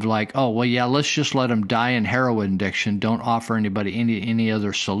 of like, oh, well, yeah, let's just let them die in heroin addiction. Don't offer anybody any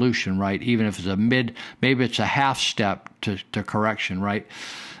other solution, right? Even if it's maybe it's a half step to correction, right?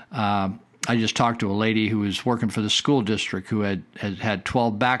 I just talked to a lady who was working for the school district who had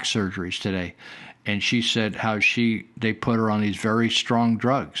 12 back surgeries today. And she said how they put her on these very strong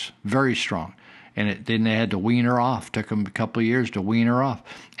drugs, very strong. And then they had to wean her off. Took them a couple of years to wean her off.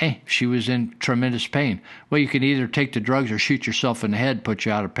 Hey, she was in tremendous pain. Well, you can either take the drugs or shoot yourself in the head, put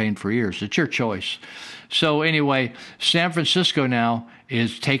you out of pain for years. It's your choice. So anyway, San Francisco now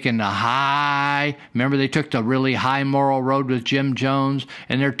is taking the high. Remember, they took the really high moral road with Jim Jones,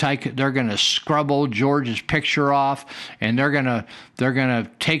 and they're going to scrub old George's picture off, and they're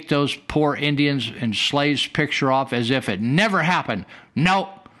gonna take those poor Indians and slaves' picture off as if it never happened. Nope.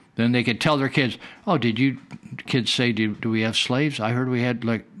 Then they could tell their kids, oh, did you kids say, do we have slaves? I heard we had,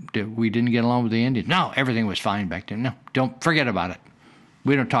 we didn't get along with the Indians. No, everything was fine back then. No, don't forget about it.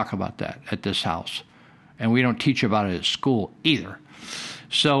 We don't talk about that at this house. And we don't teach about it at school either.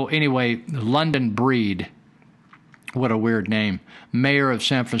 So anyway, London Breed, what a weird name, mayor of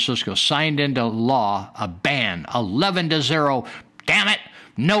San Francisco, signed into law a ban, 11-0. Damn it.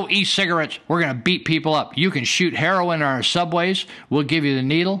 No e-cigarettes. We're going to beat people up. You can shoot heroin on our subways. We'll give you the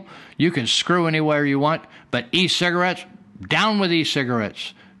needle. You can screw anywhere you want. But e-cigarettes, down with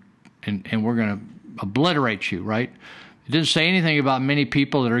e-cigarettes. And we're going to obliterate you, right? It didn't say anything about many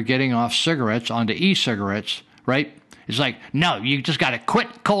people that are getting off cigarettes onto e-cigarettes, right? It's like, no, you just got to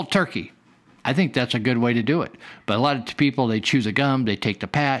quit cold turkey. I think that's a good way to do it. But a lot of people, they chew the gum, they take the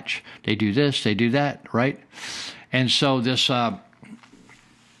patch, they do this, they do that, right? And so this...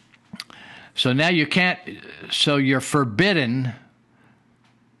 So now you can't, so you're forbidden,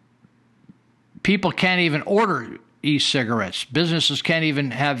 people can't even order e-cigarettes. Businesses can't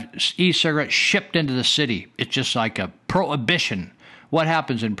even have e-cigarettes shipped into the city. It's just like a prohibition. What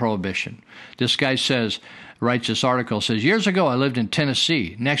happens in prohibition? This guy writes this article, says, years ago I lived in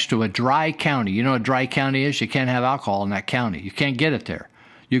Tennessee next to a dry county. You know what a dry county is? You can't have alcohol in that county. You can't get it there.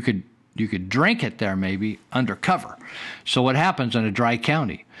 You could drink it there maybe undercover. So what happens in a dry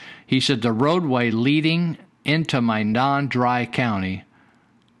county? He said the roadway leading into my non-dry county,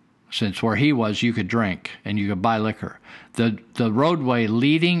 since where he was you could drink and you could buy liquor, the roadway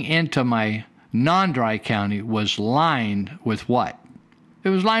leading into my non-dry county was lined with what? It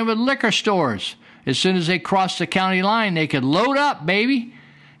was lined with liquor stores. As soon as they crossed the county line, they could load up, baby.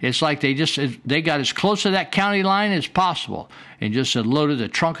 It's like they got as close to that county line as possible and just loaded the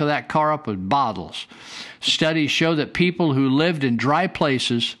trunk of that car up with bottles. Studies show that people who lived in dry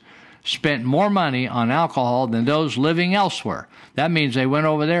places spent more money on alcohol than those living elsewhere. That means they went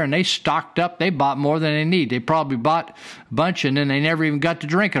over there and they stocked up. They bought more than they need. They probably bought a bunch and then they never even got to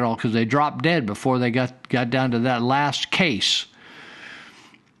drink it all because they dropped dead before they got down to that last case.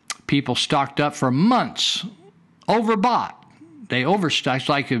 People stocked up for months, overbought. They overstock. It's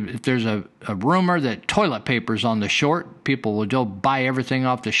like if there's a rumor that toilet paper's on the short, people will go buy everything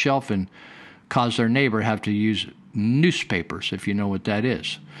off the shelf and cause their neighbor to have to use newspapers, if you know what that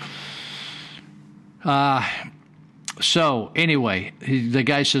is. So anyway, the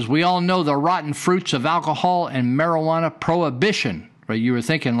guy says, we all know the rotten fruits of alcohol and marijuana prohibition. Right? You were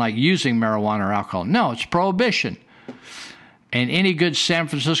thinking like using marijuana or alcohol. No, it's prohibition. And any good San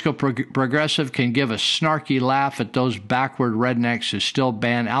Francisco progressive can give a snarky laugh at those backward rednecks who still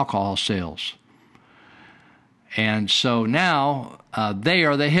ban alcohol sales. And so now they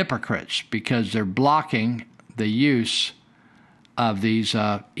are the hypocrites because they're blocking the use of these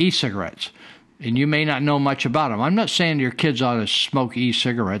e-cigarettes. And you may not know much about them. I'm not saying your kids ought to smoke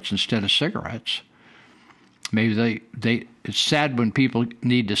e-cigarettes instead of cigarettes. Maybe it's sad when people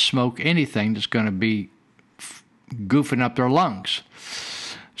need to smoke anything that's going to be goofing up their lungs.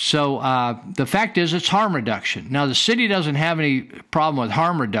 So the fact is it's harm reduction. Now, the city doesn't have any problem with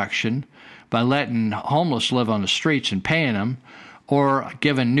harm reduction by letting homeless live on the streets and paying them or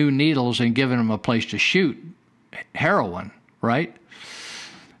giving new needles and giving them a place to shoot heroin, right?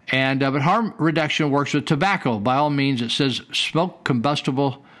 And but harm reduction works with tobacco. By all means, it says smoking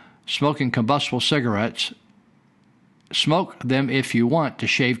combustible cigarettes. Smoke them if you want to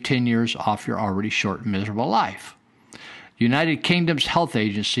shave 10 years off your already short and miserable life. United Kingdom's health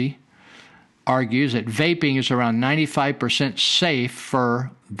agency argues that vaping is around 95%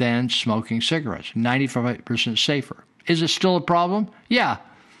 safer than smoking cigarettes. 95% safer. Is it still a problem? Yeah.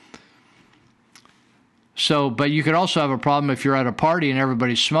 So, but you could also have a problem if you're at a party and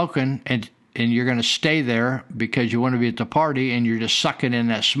everybody's smoking and you're going to stay there because you want to be at the party and you're just sucking in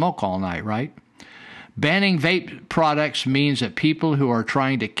that smoke all night, right? Banning vape products means that people who are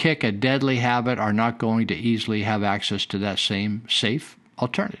trying to kick a deadly habit are not going to easily have access to that same safe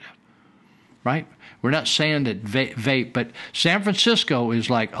alternative, right? We're not saying that vape, but San Francisco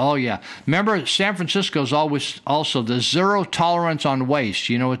is like, oh yeah. Remember, San Francisco is always also the zero tolerance on waste.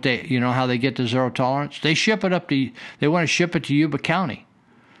 You know how they get to zero tolerance? They want to ship it to Yuba County.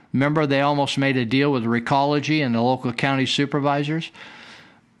 Remember, they almost made a deal with Recology and the local county supervisors,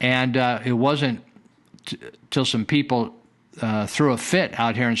 and it wasn't till some people threw a fit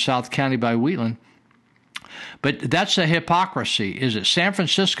out here in South County by Wheatland. But that's the hypocrisy, is that San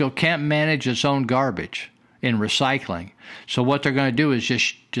Francisco can't manage its own garbage in recycling. So what they're going to do is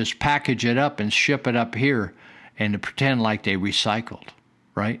just package it up and ship it up here and to pretend like they recycled,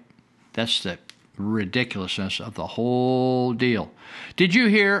 right? That's the ridiculousness of the whole deal. Did you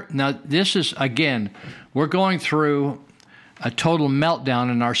hear? Now, this is, again, we're going through a total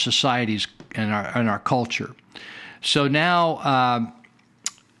meltdown in our societies and our culture. So now,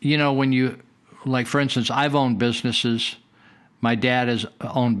 when you... Like, for instance, I've owned businesses. My dad has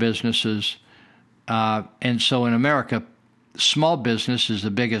owned businesses. And so in America, small business is the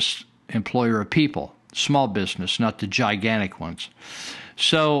biggest employer of people. Small business, not the gigantic ones.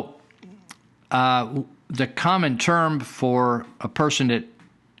 So the common term for a person that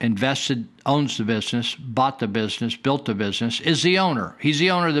invested, owns the business, bought the business, built the business, is the owner. He's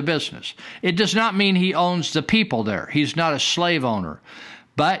the owner of the business. It does not mean he owns the people there. He's not a slave owner.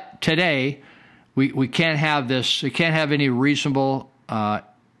 But today... We can't have this. We can't have any reasonable,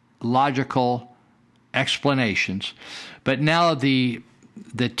 logical explanations. But now the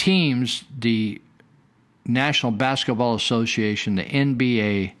teams, the National Basketball Association, the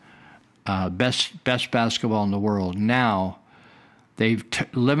NBA, best basketball in the world, now they've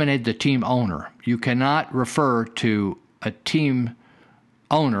eliminated the team owner. You cannot refer to a team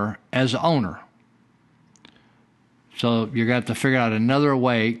owner as owner. So you're going to have to figure out another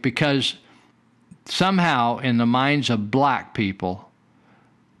way, because somehow in the minds of black people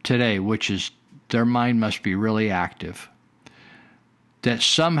today, which is their mind must be really active, that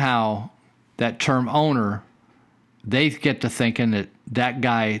somehow that term owner, they get to thinking that that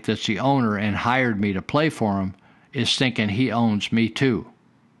guy that's the owner and hired me to play for him is thinking he owns me too.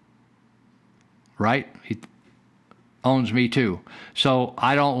 Right? He owns me too. So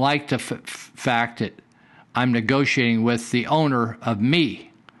I don't like the fact that I'm negotiating with the owner of me.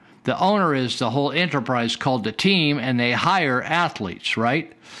 The owner is the whole enterprise called the team, and they hire athletes,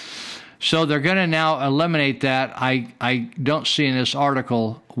 right? So they're going to now eliminate that. I don't see in this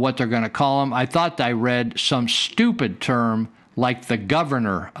article what they're going to call them. I thought I read some stupid term like the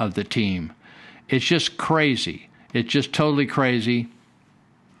governor of the team. It's just crazy. It's just totally crazy.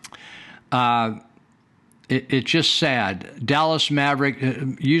 It's just sad. Dallas Maverick,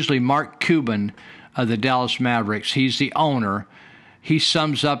 usually Mark Cuban of the Dallas Mavericks, he's the owner. He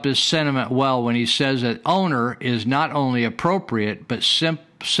sums up his sentiment well when he says that owner is not only appropriate, but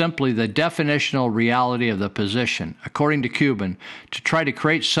simply the definitional reality of the position. According to Cuban, to try to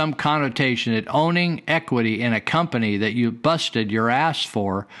create some connotation that owning equity in a company that you busted your ass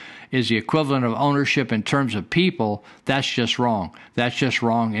for is the equivalent of ownership in terms of people, that's just wrong. That's just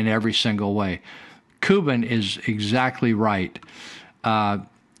wrong in every single way. Cuban is exactly right.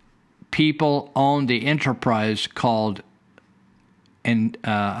 People own the enterprise called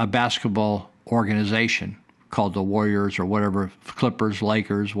a basketball organization called the Warriors or whatever, Clippers,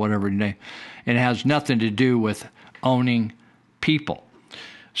 Lakers, whatever name. It has nothing to do with owning people.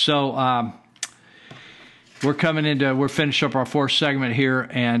 So we're finishing up our fourth segment here,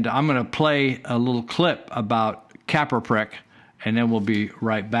 and I'm going to play a little clip about Kaepernick, and then we'll be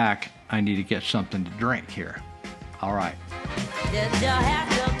right back. I need to get something to drink here. All right. Did you have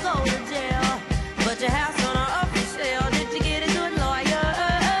to go to jail? But your house on a up for sale. Did you get a good lawyer?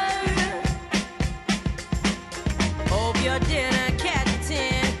 Hope you didn't catch a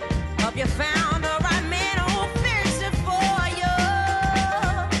 10. Hope you found the right man who'll fix it for you.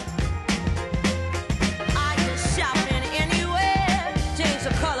 Are you shopping anywhere? Change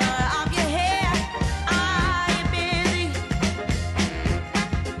the color of your hair. Are you busy?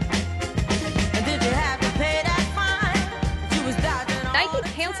 And did you have to pay that fine? You was dodging all Nike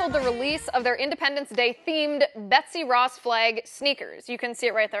canceled the release of their Independence Day themed Betsy Ross flag sneakers. You can see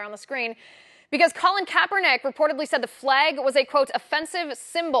it right there on the screen. Because Colin Kaepernick reportedly said the flag was a, quote, offensive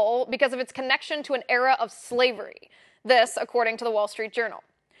symbol because of its connection to an era of slavery. This, according to the Wall Street Journal.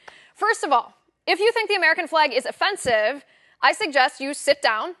 First of all, if you think the American flag is offensive, I suggest you sit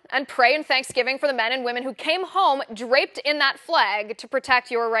down and pray in thanksgiving for the men and women who came home draped in that flag to protect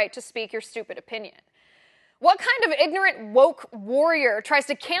your right to speak your stupid opinion. What kind of ignorant woke warrior tries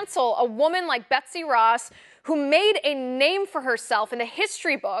to cancel a woman like Betsy Ross, who made a name for herself in the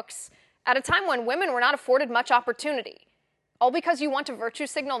history books at a time when women were not afforded much opportunity? All because you want to virtue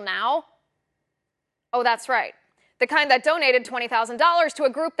signal now? Oh, that's right. The kind that donated $20,000 to a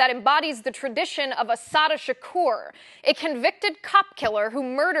group that embodies the tradition of Assata Shakur, a convicted cop killer who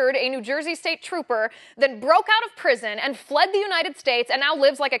murdered a New Jersey state trooper, then broke out of prison and fled the United States and now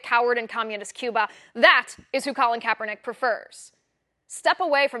lives like a coward in communist Cuba. That is who Colin Kaepernick prefers. Step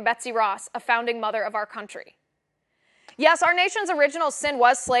away from Betsy Ross, a founding mother of our country. Yes, our nation's original sin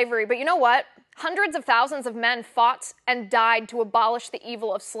was slavery, but you know what? Hundreds of thousands of men fought and died to abolish the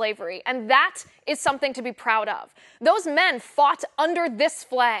evil of slavery, and that is something to be proud of. Those men fought under this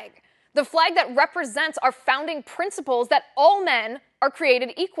flag, the flag that represents our founding principles that all men are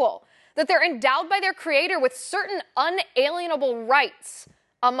created equal, that they're endowed by their Creator with certain unalienable rights,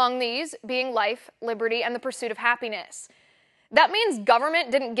 among these being life, liberty, and the pursuit of happiness. That means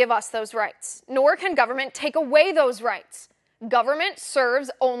government didn't give us those rights, nor can government take away those rights. Government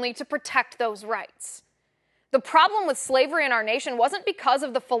serves only to protect those rights. The problem with slavery in our nation wasn't because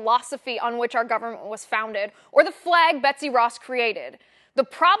of the philosophy on which our government was founded or the flag Betsy Ross created. The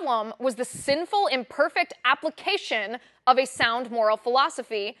problem was the sinful, imperfect application of a sound moral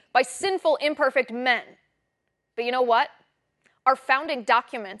philosophy by sinful, imperfect men. But you know what? Our founding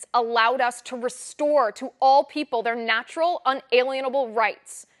documents allowed us to restore to all people their natural, unalienable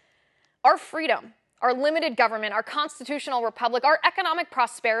rights. Our freedom, our limited government, our constitutional republic, our economic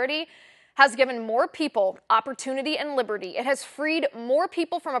prosperity has given more people opportunity and liberty. It has freed more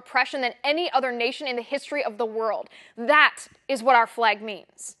people from oppression than any other nation in the history of the world. That is what our flag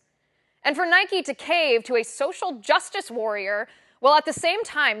means. And for Nike to cave to a social justice warrior, while at the same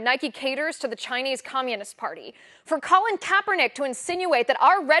time Nike caters to the Chinese Communist Party, for Colin Kaepernick to insinuate that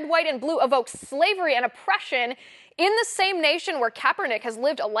our red, white, and blue evokes slavery and oppression in the same nation where Kaepernick has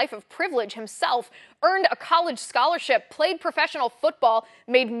lived a life of privilege himself, earned a college scholarship, played professional football,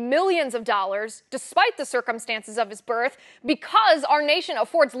 made millions of dollars, despite the circumstances of his birth, because our nation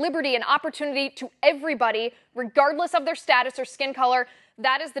affords liberty and opportunity to everybody, regardless of their status or skin color,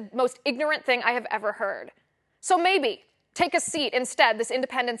 that is the most ignorant thing I have ever heard. So maybe take a seat instead this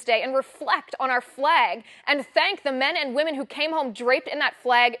Independence Day and reflect on our flag and thank the men and women who came home draped in that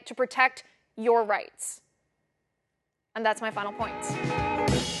flag to protect your rights. And that's my final point.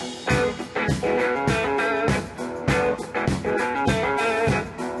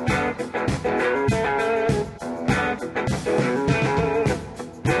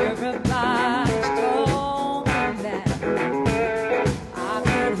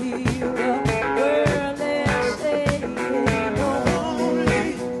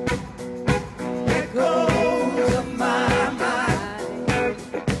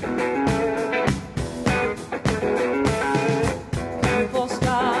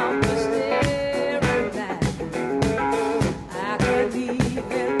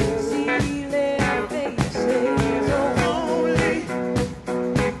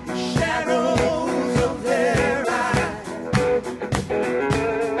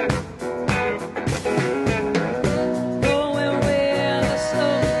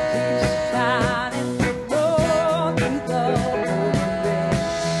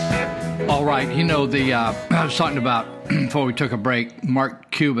 You know, I was talking about, before we took a break,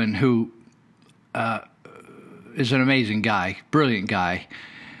 Mark Cuban, who is an amazing guy, brilliant guy,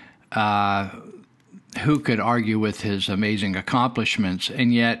 who could argue with his amazing accomplishments,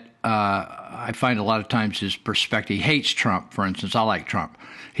 and yet I find a lot of times his perspective, he hates Trump, for instance. I like Trump.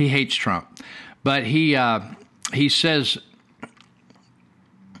 He hates Trump. But he says,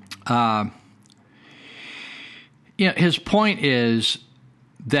 his point is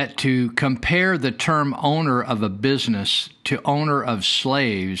that to compare the term owner of a business to owner of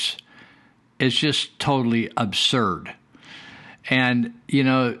slaves is just totally absurd. And, you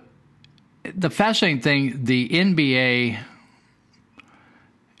know, the fascinating thing, the NBA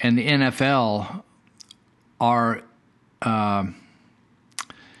and the NFL are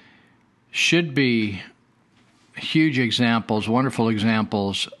should be huge examples, wonderful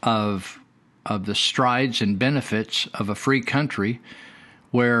examples of the strides and benefits of a free country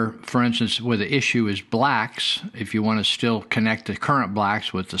where, for instance, where the issue is blacks, if you want to still connect the current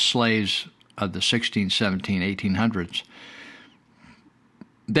blacks with the slaves of the 16, 17, 1800s,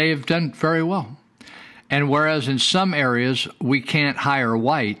 they have done very well. And whereas in some areas we can't hire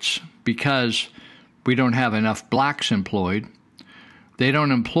whites because we don't have enough blacks employed, they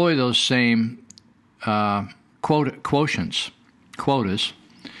don't employ those same quotas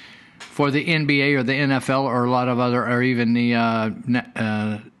for the NBA or the NFL or a lot of other, or even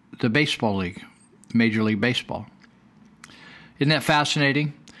the baseball league. Major League Baseball. Isn't that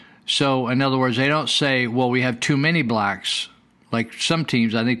fascinating? So, in other words, they don't say, well, we have too many blacks. Like some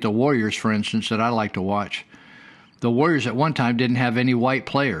teams, I think the Warriors, for instance, that I like to watch. The Warriors at one time didn't have any white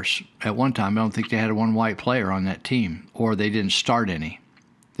players. At one time, I don't think they had one white player on that team, or they didn't start any.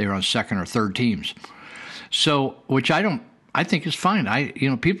 They were on second or third teams. So, which I think is fine.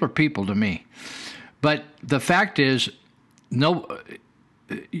 People are people to me. But the fact is,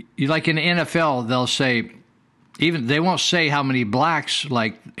 like in the NFL, they'll say, even they won't say how many blacks,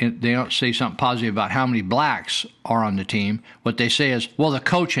 like they don't say something positive about how many blacks are on the team. What they say is, well, the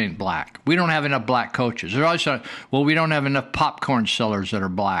coach ain't black. We don't have enough black coaches. They're always saying, well, we don't have enough popcorn sellers that are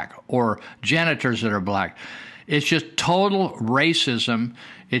black or janitors that are black. It's just total racism.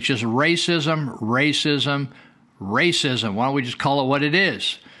 It's just racism. Why don't we just call it what it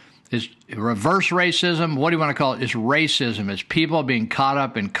is? It's reverse racism. What do you want to call it? It's racism. It's people being caught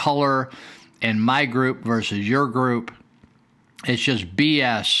up in color and my group versus your group. It's just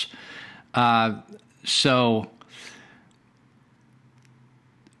BS. So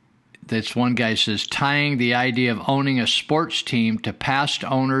this one guy says, tying the idea of owning a sports team to past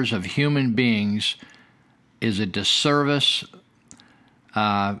owners of human beings is a disservice.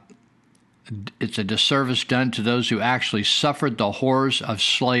 It's a disservice done to those who actually suffered the horrors of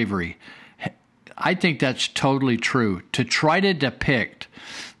slavery. I think that's totally true. To try to depict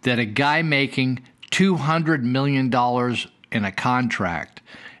that a guy making $200 million in a contract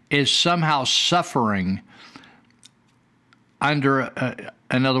is somehow suffering under,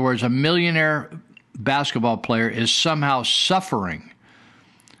 in other words, a millionaire basketball player is somehow suffering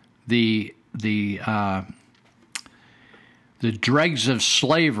the dregs of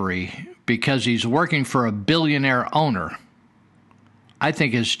slavery because he's working for a billionaire owner, I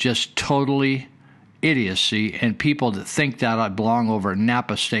think is just totally idiocy, and people that think that belong over at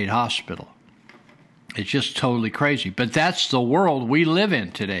Napa State Hospital. It's just totally crazy. But that's the world we live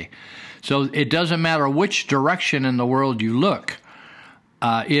in today. So it doesn't matter which direction in the world you look.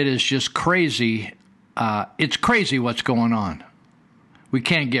 It is just crazy. It's crazy what's going on. We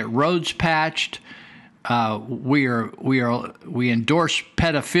can't get roads patched. We endorse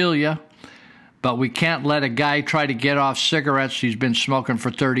pedophilia, but we can't let a guy try to get off cigarettes he's been smoking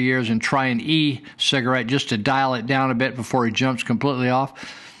for 30 years and try an e-cigarette just to dial it down a bit before he jumps completely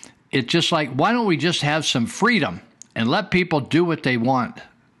off. It's just like, why don't we just have some freedom and let people do what they want?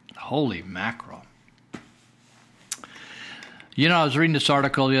 Holy mackerel. You know, I was reading this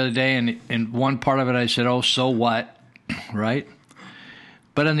article the other day, and in one part of it I said, oh, so what, right?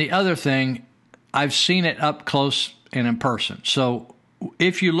 But in the other thing, I've seen it up close and in person. So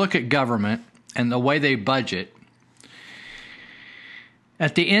if you look at government and the way they budget,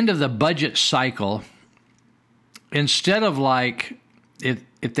 at the end of the budget cycle, instead of like,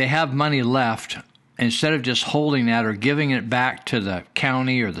 if they have money left, instead of just holding that or giving it back to the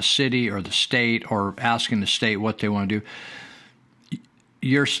county or the city or the state or asking the state what they want to do,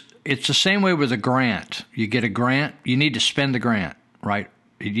 it's the same way with a grant. You get a grant, you need to spend the grant, right?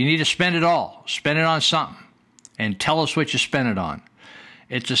 You need to spend it all. Spend it on something and tell us what you spend it on.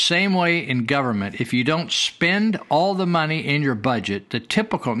 It's the same way in government. If you don't spend all the money in your budget, the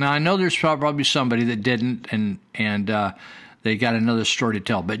typical, now I know there's probably somebody that didn't and they got another story to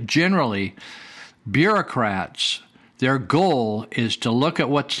tell, but generally bureaucrats, their goal is to look at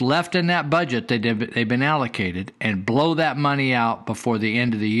what's left in that budget that they've been allocated and blow that money out before the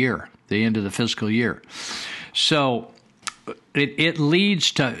end of the year, the end of the fiscal year. So it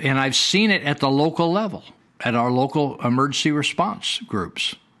leads to, and I've seen it at the local level, at our local emergency response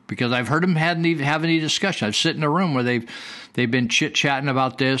groups, because I've heard them have any discussion. I've sit in a room where they've been chit-chatting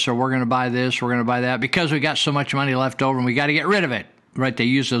about this, or we're going to buy this, we're going to buy that, because we got so much money left over and we got to get rid of it, right? They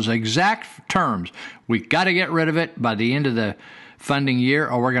use those exact terms. We got to get rid of it by the end of the funding year,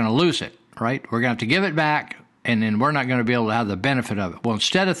 or we're going to lose it, right? We're going to have to give it back, and then we're not going to be able to have the benefit of it. Well,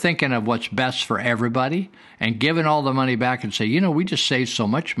 instead of thinking of what's best for everybody and giving all the money back and say, you know, we just saved so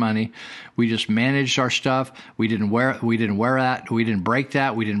much money, we just managed our stuff, we didn't wear that, we didn't break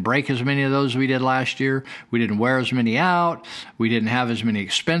that, we didn't break as many of those as we did last year, we didn't wear as many out, we didn't have as many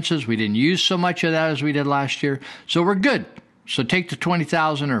expenses, we didn't use so much of that as we did last year, so we're good. So take the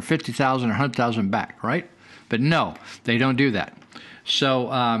 $20,000 or $50,000 or $100,000 back, right? But no, they don't do that.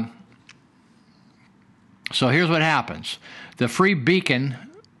 So here's what happens. The Free Beacon,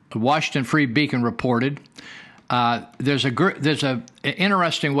 Washington Free Beacon reported, there's a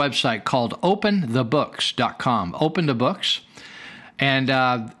interesting website called OpenTheBooks.com. Open the Books.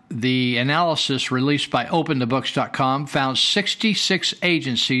 And the analysis released by OpenTheBooks.com found 66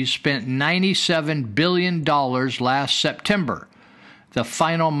 agencies spent $97 billion last September the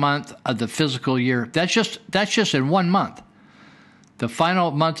final month of the fiscal year. That's just in 1 month. The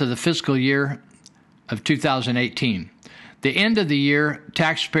final month of the fiscal year of 2018. The end of the year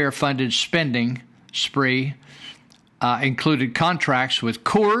taxpayer-funded spending spree included contracts with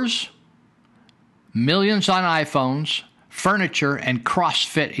Coors, millions on iPhones, furniture, and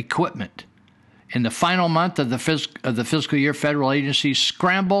CrossFit equipment. In the final month of the fiscal year, federal agencies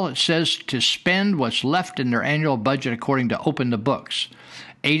scramble, it says, to spend what's left in their annual budget according to Open the Books.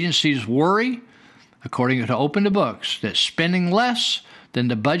 Agencies worry, according to Open the Books, that spending less than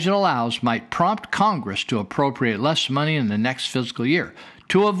the budget allows might prompt Congress to appropriate less money in the next fiscal year.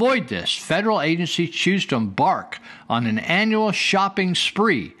 To avoid this, federal agencies choose to embark on an annual shopping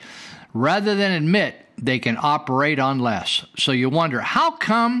spree rather than admit they can operate on less. So you wonder, how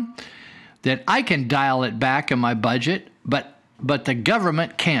come that I can dial it back in my budget, but the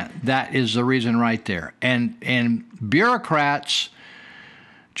government can't? That is the reason right there. And bureaucrats,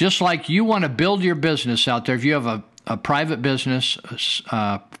 just like you want to build your business out there, if you have a private business,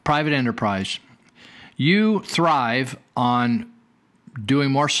 private enterprise, you thrive on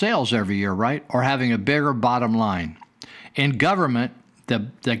doing more sales every year, right? Or having a bigger bottom line. In government,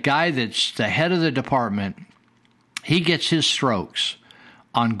 the guy that's the head of the department, he gets his strokes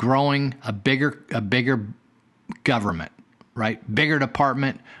on growing a bigger government, right? Bigger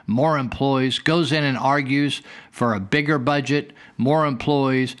department, more employees, goes in and argues for a bigger budget, more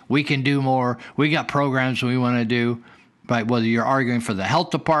employees, we can do more, we got programs we want to do, right? Whether you're arguing for the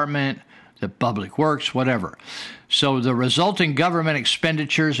health department, the public works, whatever. So the resulting government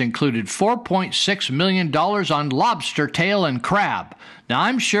expenditures included $4.6 million on lobster tail and crab. Now,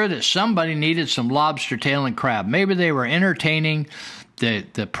 I'm sure that somebody needed some lobster tail and crab. Maybe they were entertaining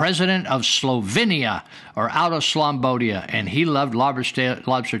the president of Slovenia or out of Slombodia, and he loved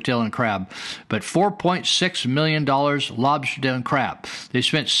lobster tail and crab. But $4.6 million lobster tail and crab. They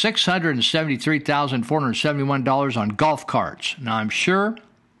spent $673,471 on golf carts. Now, I'm sure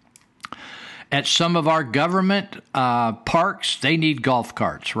at some of our government parks, they need golf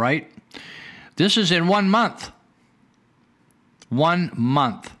carts, right? This is in 1 month. 1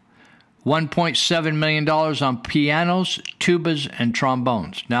 month. $1.7 million on pianos, tubas, and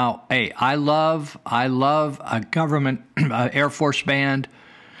trombones. Now, hey, I love a government Air Force band,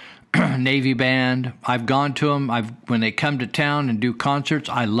 Navy band. I've gone to them. When they come to town and do concerts,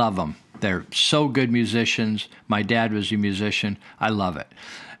 I love them. They're so good musicians. My dad was a musician. I love it.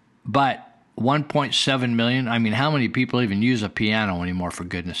 But 1.7 million, I mean, how many people even use a piano anymore, for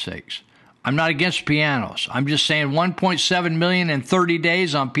goodness sakes? I'm not against pianos. I'm just saying 1.7 million in 30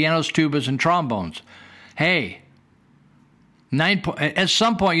 days on pianos, tubas, and trombones. Hey, at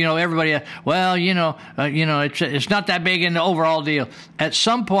some point, everybody, it's not that big in the overall deal. At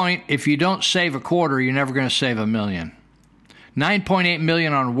some point, if you don't save a quarter, you're never going to save $1 million. 9.8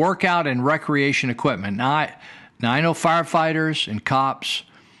 million on workout and recreation equipment. Now I know firefighters and cops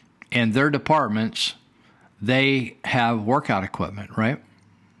and their departments, they have workout equipment, right?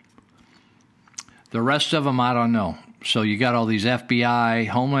 The rest of them, I don't know. So you got all these FBI,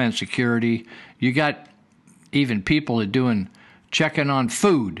 Homeland Security. You got even people that checking on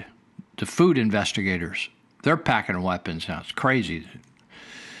food, the food investigators. They're packing weapons now. It's crazy.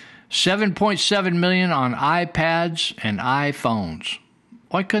 7.7 million on iPads and iPhones.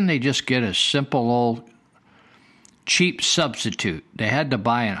 Why couldn't they just get a simple old cheap substitute? They had to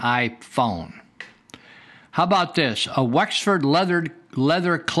buy an iPhone. How about this? A Wexford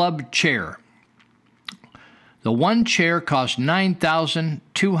leather club chair. The one chair cost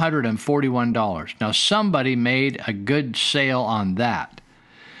 $9,241. Now, somebody made a good sale on that.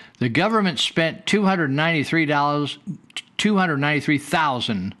 The government spent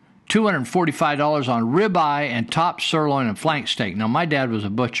 $293,245 on ribeye and top sirloin and flank steak. Now, my dad was a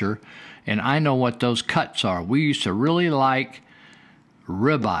butcher, and I know what those cuts are. We used to really like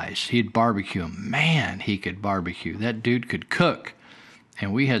ribeyes. He'd barbecue them. Man, he could barbecue. That dude could cook.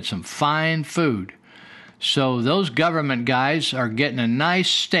 And we had some fine food. So those government guys are getting a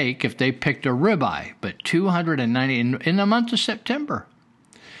nice steak if they picked a ribeye, but $290 in the month of September.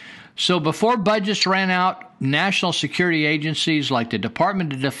 So before budgets ran out, national security agencies like the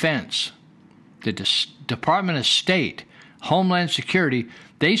Department of Defense, the Department of State, Homeland Security,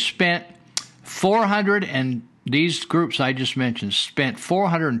 they spent these groups I just mentioned spent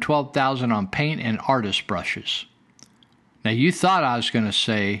 $412,000 on paint and artist brushes. Now, you thought I was going to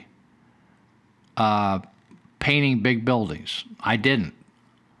say painting big buildings. I didn't.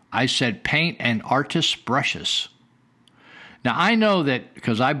 I said paint and artist brushes. Now, I know that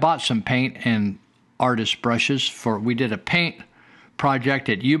because I bought some paint and artist brushes we did a paint project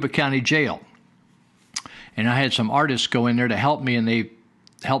at Yuba County Jail. And I had some artists go in there to help me, and they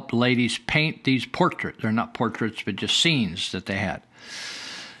helped ladies paint these portraits. They're not portraits, but just scenes that they had.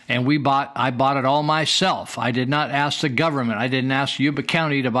 And I bought it all myself. I did not ask the government. I didn't ask Yuba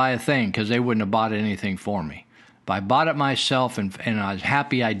County to buy a thing because they wouldn't have bought anything for me. But I bought it myself, and I was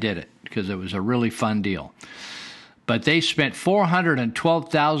happy I did it because it was a really fun deal. But they spent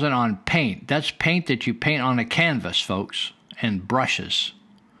 $412,000 on paint. That's paint that you paint on a canvas, folks, and brushes.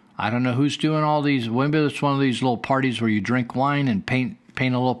 I don't know who's doing all these. Maybe it's one of these little parties where you drink wine and paint a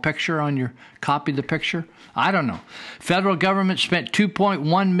little picture on your copy of the picture. I don't know. Federal government spent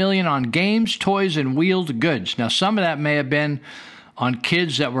 $2.1 million on games, toys, and wheeled goods. Now, some of that may have been on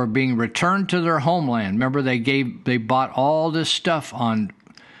kids that were being returned to their homeland. Remember, they bought all this stuff on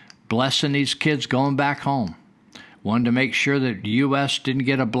blessing these kids going back home. Wanted to make sure that the U.S. didn't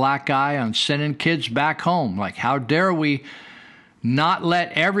get a black eye on sending kids back home. Like, how dare we not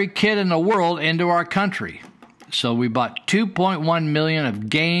let every kid in the world into our country? So we bought $2.1 million of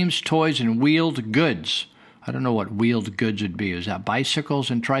games, toys, and wheeled goods. I don't know what wheeled goods would be. Is that bicycles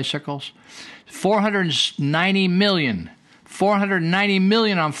and tricycles? $490 million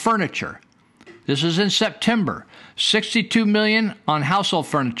on furniture. This is in September. $62 million on household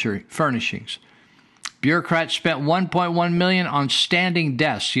furnishings. Bureaucrats spent $1.1 million on standing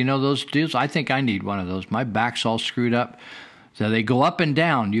desks. You know those deals? I think I need one of those. My back's all screwed up. So they go up and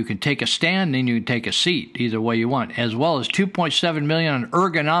down. You can take a stand, and you can take a seat, either way you want, as well as $2.7 million on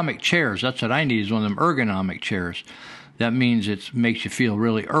ergonomic chairs. That's what I need, is one of them ergonomic chairs. That means it makes you feel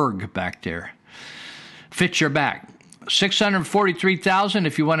really erg back there. Fits your back. $643,000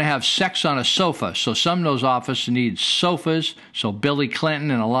 if you want to have sex on a sofa. So some of those offices need sofas. So Billy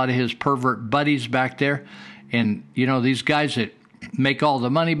Clinton and a lot of his pervert buddies back there. And, you know, these guys that make all the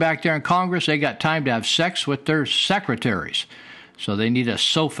money back there in Congress, they got time to have sex with their secretaries. So they need a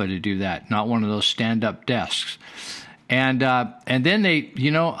sofa to do that, not one of those stand-up desks. And then they, you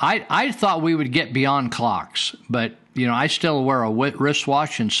know, I thought we would get beyond clocks, but, you know, I still wear a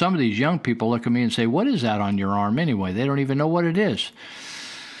wristwatch, and some of these young people look at me and say, what is that on your arm anyway? They don't even know what it is.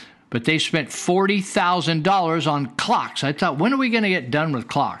 But they spent $40,000 on clocks. I thought, when are we going to get done with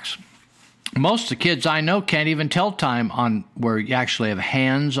clocks? Most of the kids I know can't even tell time on where you actually have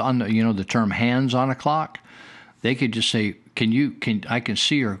hands on the, you know, the term hands on a clock. They could just say, I can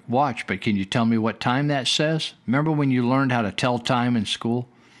see your watch, but can you tell me what time that says? Remember when you learned how to tell time in school?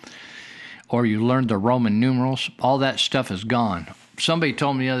 Or you learned the Roman numerals? All that stuff is gone. Somebody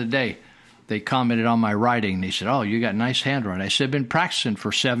told me the other day, they commented on my writing. They said, oh, you got nice handwriting. I said, I've been practicing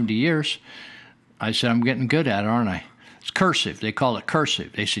for 70 years. I said, I'm getting good at it, aren't I? It's cursive. They call it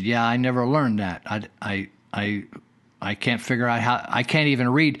cursive. They said, yeah, I never learned that. I can't figure out how. I can't even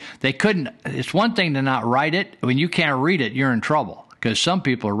read. They couldn't. It's one thing to not write it. When you can't read it, you're in trouble, because some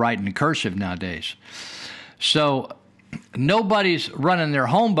people are writing in cursive nowadays. So nobody's running their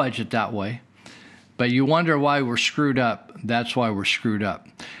home budget that way. But you wonder why we're screwed up. That's why we're screwed up.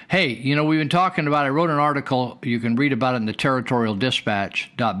 Hey, you know, we've been talking about, I wrote an article. You can read about it in the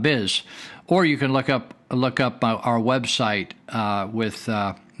territorialdispatch.biz, or you can look up our website with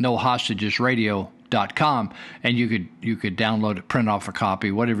nohostagesradio.com, and you could download it, print off a copy,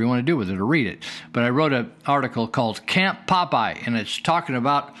 whatever you want to do with it, or read it. But I wrote an article called Camp Popeye, and it's talking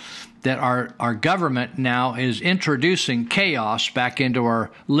about that our government now is introducing chaos back into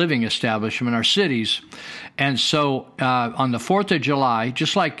our living establishment, our cities. And so on the 4th of July,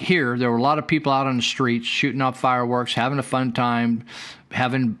 just like here, there were a lot of people out on the streets shooting off fireworks, having a fun time,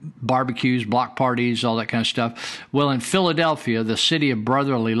 having barbecues, block parties, all that kind of stuff. Well, in Philadelphia, the city of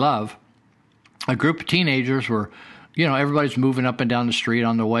brotherly love, a group of teenagers were, you know, everybody's moving up and down the street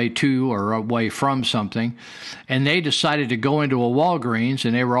on the way to or away from something, and they decided to go into a Walgreens,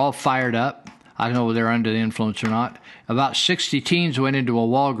 and they were all fired up. I don't know whether they're under the influence or not. About 60 teens went into a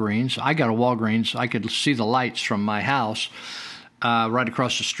Walgreens. I got a Walgreens. I could see the lights from my house right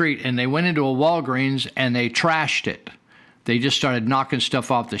across the street, and they went into a Walgreens, and they trashed it. They just started knocking stuff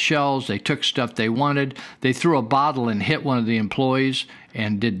off the shelves. They took stuff they wanted. They threw a bottle and hit one of the employees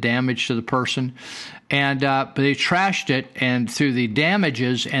and did damage to the person. And but they trashed it, and through the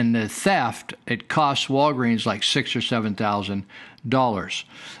damages and the theft, it cost Walgreens like $6,000 or $7,000.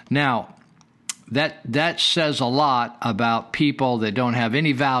 Now, that says a lot about people that don't have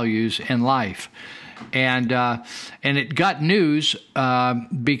any values in life. And it got news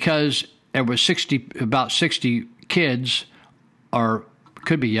because there was about 60 kids, or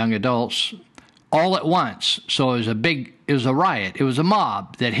could be young adults, all at once. So it was a riot. It was a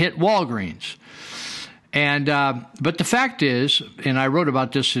mob that hit Walgreens. And but the fact is, and I wrote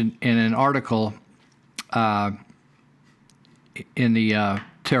about this in an article in the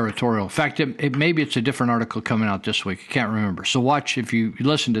territorial. In fact, maybe it's a different article coming out this week. I can't remember. So watch, if you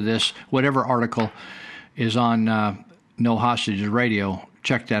listen to this, whatever article is on No Hostages Radio,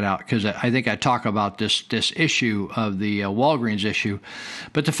 check that out, because I think I talk about this issue of the Walgreens issue.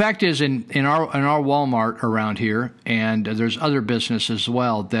 But the fact is, in our Walmart around here, and there's other businesses as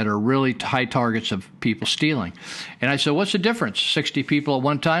well that are really high targets of people stealing. And I said, what's the difference? 60 people at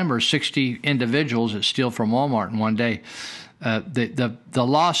one time or 60 individuals that steal from Walmart in one day? The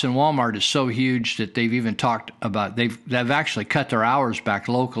loss in Walmart is so huge that they've even talked about they've actually cut their hours back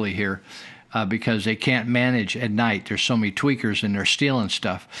locally here. Because they can't manage at night. There's so many tweakers and they're stealing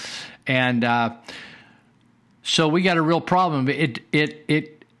stuff. And so we got a real problem. It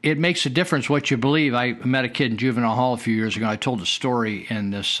makes a difference what you believe. I met a kid in juvenile hall a few years ago. I told a story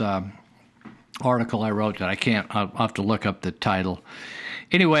in this article I wrote that I'll have to look up the title.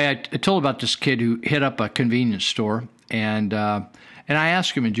 Anyway, I told about this kid who hit up a convenience store, and I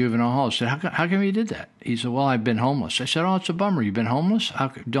asked him in juvenile hall, I said, how come you did that? He said, well, I've been homeless. I said, oh, it's a bummer. You've been homeless?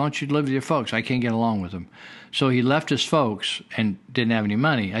 Don't you live with your folks? I can't get along with them. So he left his folks and didn't have any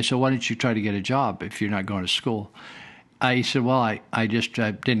money. I said, why don't you try to get a job if you're not going to school? He said, well, I just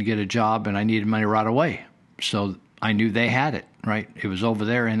didn't get a job and I needed money right away. So I knew they had it, right? It was over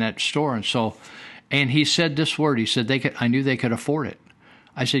there in that store. And he said this word. He said, I knew they could afford it.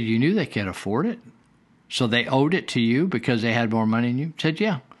 I said, you knew they could afford it? So they owed it to you because they had more money than you? He said,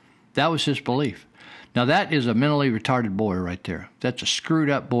 yeah. That was his belief. Now, that is a mentally retarded boy right there. That's a screwed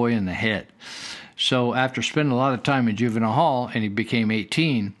up boy in the head. So after spending a lot of time in juvenile hall and he became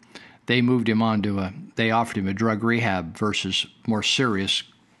 18, they moved him on to they offered him a drug rehab versus more serious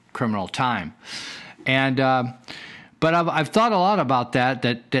criminal time. And but I've thought a lot about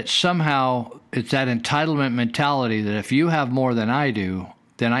that somehow it's that entitlement mentality that if you have more than I do,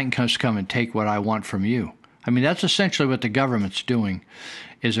 then I can just come and take what I want from you. I mean, that's essentially what the government's doing,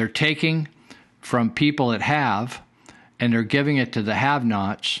 is they're taking from people that have, and they're giving it to the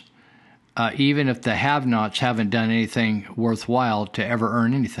have-nots, even if the have-nots haven't done anything worthwhile to ever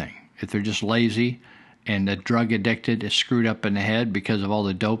earn anything. If they're just lazy and drug addicted, is screwed up in the head because of all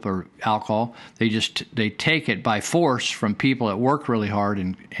the dope or alcohol, they take it by force from people that work really hard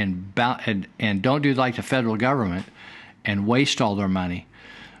and don't do like the federal government and waste all their money.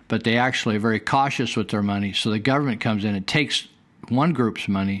 But they actually are very cautious with their money. So the government comes in and takes one group's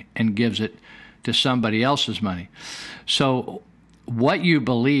money and gives it to somebody else's money. So what you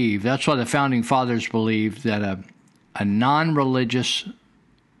believe, that's why the Founding Fathers believed that a non-religious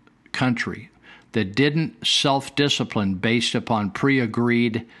country that didn't self-discipline based upon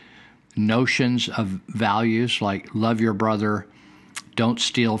pre-agreed notions of values like love your brother, don't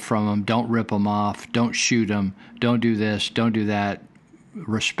steal from them, don't rip them off, don't shoot them, don't do this, don't do that,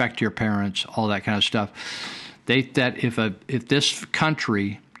 respect your parents, all that kind of stuff. That if this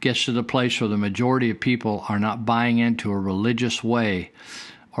country gets to the place where the majority of people are not buying into a religious way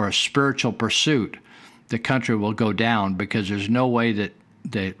or a spiritual pursuit, the country will go down, because there's no way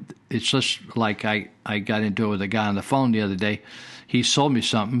that it's just like I got into it with a guy on the phone the other day. He sold me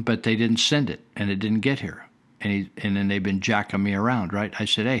something, but they didn't send it, and it didn't get here. And then they've been jacking me around, right? I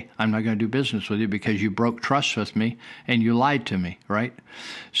said, hey, I'm not going to do business with you because you broke trust with me and you lied to me, right?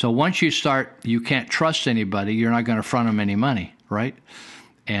 So once you can't trust anybody, you're not going to front them any money, right?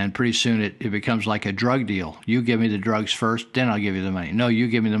 And pretty soon it becomes like a drug deal. You give me the drugs first, then I'll give you the money. No, you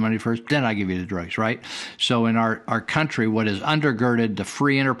give me the money first, then I'll give you the drugs, right? So in our country, what has undergirded the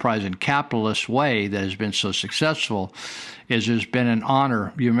free enterprise and capitalist way that has been so successful is there's been an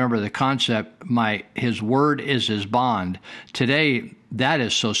honor. You remember the concept, his word is his bond. Today, that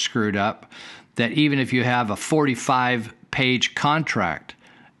is so screwed up that even if you have a 45-page contract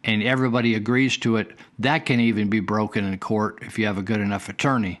and everybody agrees to it, that can even be broken in court if you have a good enough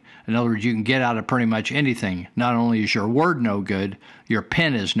attorney. In other words, you can get out of pretty much anything. Not only is your word no good, your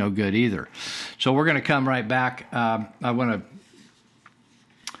pen is no good either. So we're going to come right back. I'm going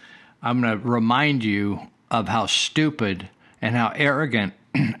to remind you of how stupid and how arrogant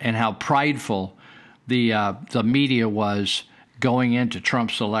and how prideful the media was going into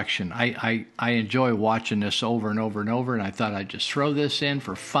Trump's election. I enjoy watching this over and over and over, and I thought I'd just throw this in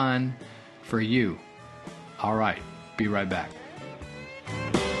for fun for you. All right, be right back.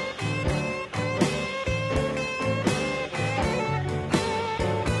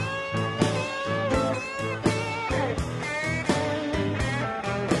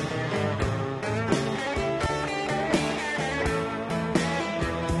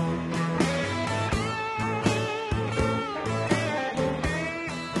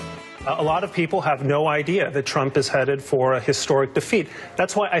 A lot of people have no idea that Trump is headed for a historic defeat.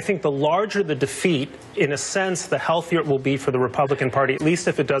 That's why I think the larger the defeat, in a sense, the healthier it will be for the Republican Party, at least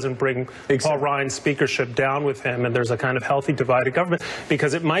if it doesn't bring Paul Ryan's speakership down with him and there's a kind of healthy divided government,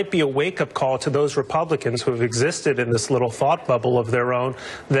 because it might be a wake-up call to those Republicans who have existed in this little thought bubble of their own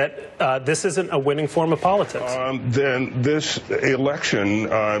that this isn't a winning form of politics. Then this election,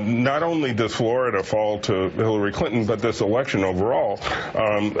 not only does Florida fall to Hillary Clinton, but this election overall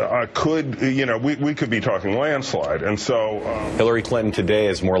we could be talking landslide. And so Hillary Clinton today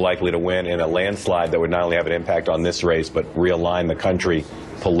is more likely to win in a landslide that would not only have an impact on this race, but realign the country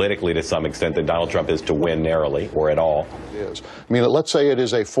politically to some extent than Donald Trump is to win narrowly or at all. I mean, let's say it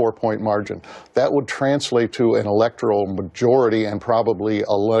is a 4-point margin. That would translate to an electoral majority and probably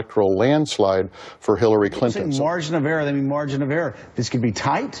electoral landslide for Hillary Clinton. Margin of error, they mean margin of error. This could be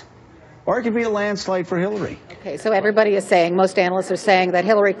tight, or it could be a landslide for Hillary. Okay, so everybody is saying, most analysts are saying that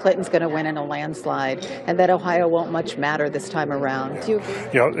Hillary Clinton's going to win in a landslide and that Ohio won't much matter this time around. Do you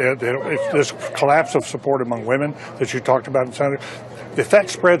agree? If this collapse of support among women that you talked about in Senator, if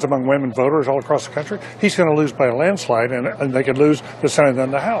that spreads among women voters all across the country, he's going to lose by a landslide, and they could lose the Senate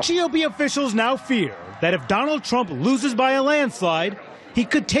and the House. GOP officials now fear that if Donald Trump loses by a landslide, he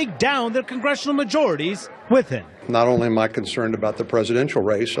could take down the congressional majorities with him. Not only am I concerned about the presidential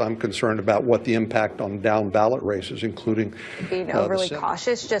race, I'm concerned about what the impact on down ballot races, including being overly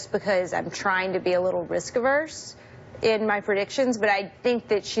cautious just because I'm trying to be a little risk averse in my predictions, but I think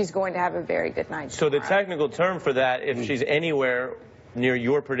that she's going to have a very good night. So the technical term for that, if she's anywhere near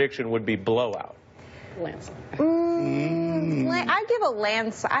your prediction, would be blowout. Landslide. I give a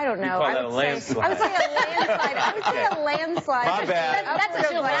landslide. I don't know. I would say a landslide. I would say a landslide. My bad. That's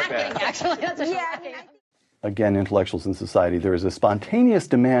a shellacking, actually. That's a shellacking. Again, intellectuals in society, there is a spontaneous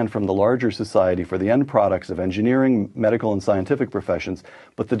demand from the larger society for the end products of engineering, medical, and scientific professions,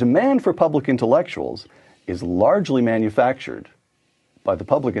 but the demand for public intellectuals is largely manufactured by the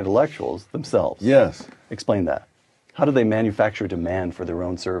public intellectuals themselves. Yes. Explain that. How do they manufacture demand for their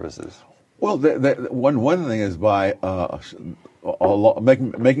own services? Well, one thing is by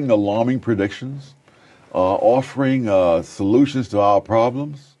making alarming predictions, offering solutions to our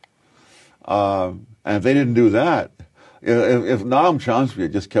problems. And if they didn't do that, if Noam Chomsky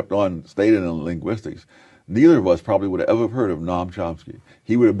had just kept on staying in linguistics, neither of us probably would have ever heard of Noam Chomsky.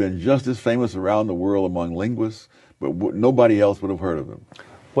 He would have been just as famous around the world among linguists, but nobody else would have heard of him.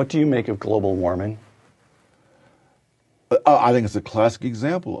 What do you make of global warming? I think it's a classic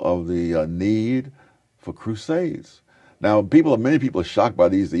example of the need for crusades. Now, many people are shocked by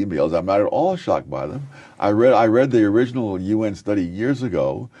these emails. I'm not at all shocked by them. I read the original UN study years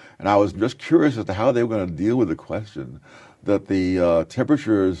ago, and I was just curious as to how they were going to deal with the question that the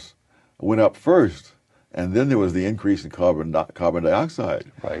temperatures went up first, and then there was the increase in carbon dioxide.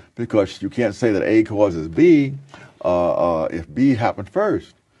 Right. Because you can't say that A causes B if B happened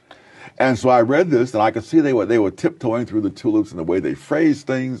first. And so I read this, and I could see they were tiptoeing through the tulips in the way they phrased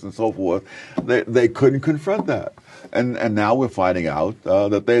things and so forth. They couldn't confront that. And now we're finding out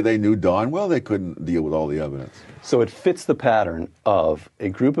that they knew darn well they couldn't deal with all the evidence. So it fits the pattern of a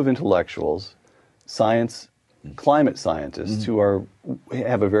group of intellectuals, climate scientists who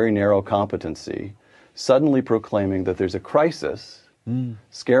have a very narrow competency, suddenly proclaiming that there's a crisis,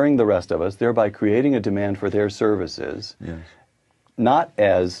 scaring the rest of us, thereby creating a demand for their services, not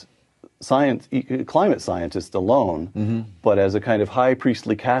as climate scientists alone, but as a kind of high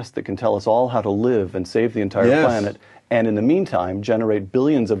priestly caste that can tell us all how to live and save the entire planet, and in the meantime generate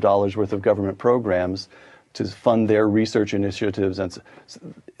billions of dollars worth of government programs to fund their research initiatives. And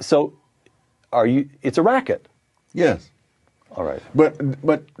so it's a racket. Yes. All right.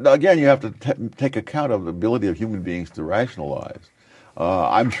 But again, you have to take account of the ability of human beings to rationalize.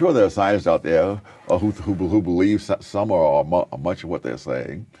 I'm sure there are scientists out there who believe some or much of what they're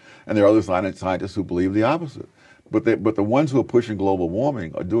saying, and there are other scientists who believe the opposite. But the ones who are pushing global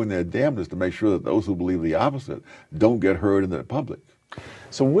warming are doing their damnedest to make sure that those who believe the opposite don't get heard in the public.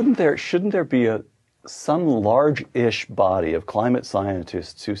 So shouldn't there be some large-ish body of climate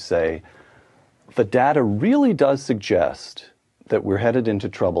scientists who say the data really does suggest that we're headed into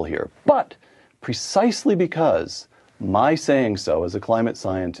trouble here, but precisely because my saying so as a climate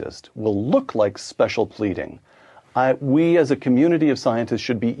scientist will look like special pleading, we as a community of scientists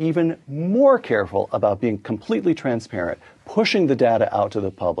should be even more careful about being completely transparent, pushing the data out to the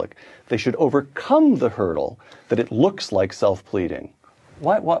public. They should overcome the hurdle that it looks like self-pleading.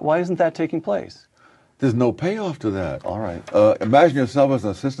 Why isn't that taking place? There's no payoff to that. All right. Imagine yourself as an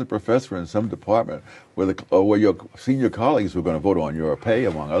assistant professor in some department where your senior colleagues were going to vote on your pay,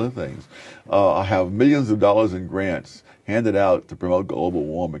 among other things. I have millions of dollars in grants handed out to promote global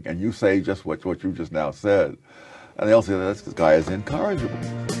warming, and you say just what you just now said. And they'll say this guy is incorrigible.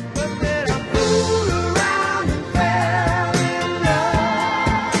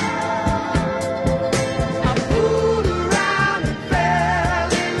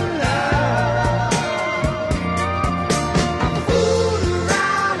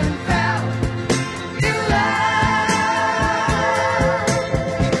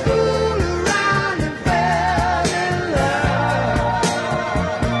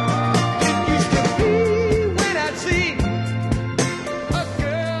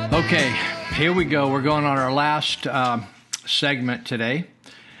 Okay, here we go. We're going on our last segment today.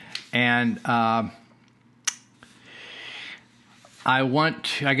 And I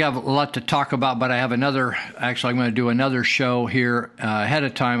got a lot to talk about, but I have I'm going to do another show here ahead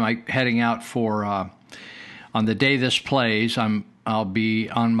of time. I'm heading out for, on the day this plays, I'll be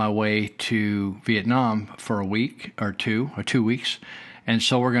on my way to Vietnam for a week or 2 weeks. And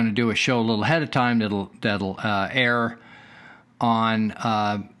so we're going to do a show a little ahead of time that'll air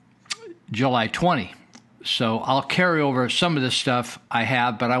on July 20. So I'll carry over some of this stuff I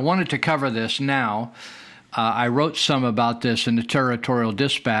have, but I wanted to cover this now. I wrote some about this in the Territorial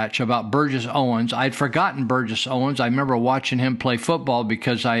Dispatch about Burgess Owens. I'd forgotten Burgess Owens. I remember watching him play football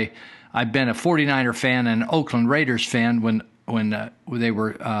because I've been a 49er fan and an Oakland Raiders fan when they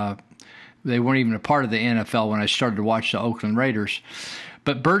weren't even a part of the NFL when I started to watch the Oakland Raiders.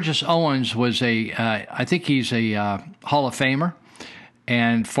 But Burgess Owens was I think he's a Hall of Famer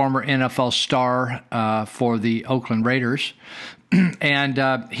and former NFL star for the Oakland Raiders.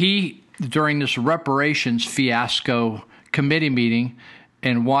 And he, during this reparations fiasco committee meeting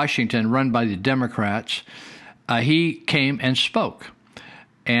in Washington run by the Democrats, he came and spoke.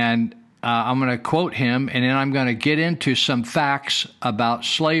 And I'm going to quote him, and then I'm going to get into some facts about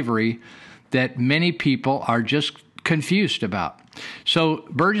slavery that many people are just confused about. So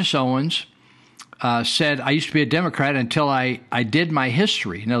Burgess Owens said, I used to be a Democrat until I did my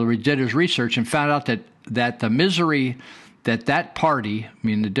history. In other words, did his research and found out that the misery that party, I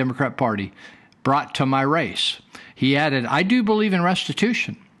mean the Democrat Party, brought to my race. He added, I do believe in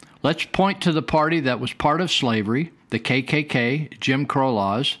restitution. Let's point to the party that was part of slavery, the KKK, Jim Crow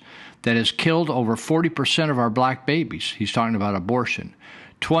laws, that has killed over 40% of our black babies. He's talking about abortion.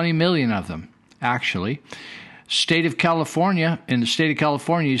 20 million of them, actually. In the state of California, he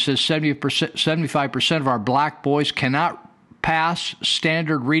says 75% of our black boys cannot pass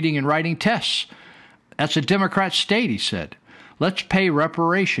standard reading and writing tests. That's a Democrat state, he said. Let's pay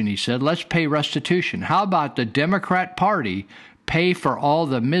reparation, he said. Let's pay restitution. How about the Democrat Party pay for all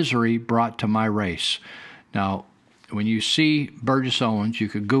the misery brought to my race? Now, when you see Burgess Owens, you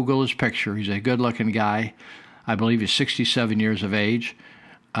could Google his picture. He's a good-looking guy. I believe he's 67 years of age.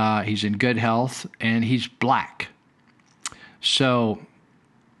 He's in good health, and he's black. So,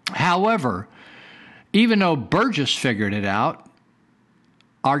 however, even though Burgess figured it out,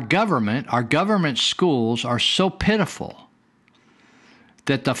 our government schools are so pitiful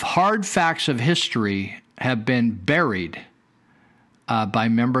that the hard facts of history have been buried by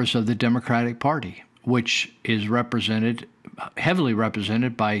members of the Democratic Party, which is heavily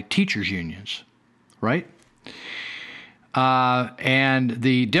represented by teachers' unions, right? And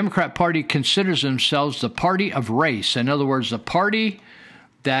the Democrat Party considers themselves the party of race. In other words, the party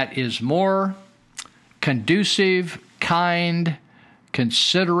that is more conducive, kind,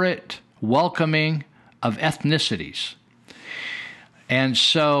 considerate, welcoming of ethnicities. And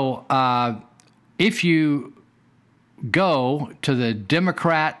so if you go to the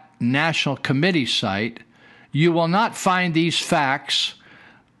Democrat National Committee site, you will not find these facts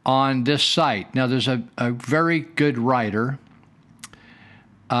on this site. Now, there's a very good writer.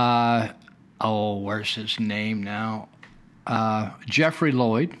 Where's his name now? Jeffrey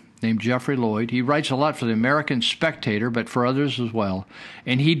Lloyd, named Jeffrey Lloyd. He writes a lot for the American Spectator, but for others as well.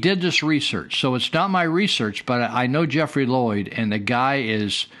 And he did this research. So it's not my research, but I know Jeffrey Lloyd, and the guy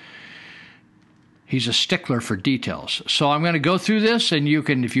he's a stickler for details. So I'm going to go through this, and you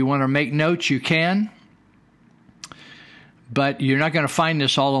can, if you want to make notes, you can. But you're not going to find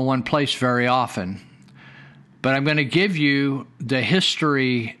this all in one place very often. But I'm going to give you the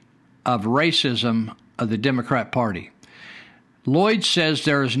history of racism of the Democrat Party. Lloyd says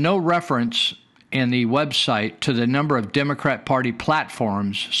there is no reference in the website to the number of Democrat Party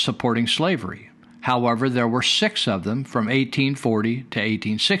platforms supporting slavery. However, there were 6 of them from 1840 to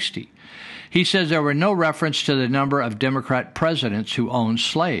 1860. He says there were no reference to the number of Democrat presidents who owned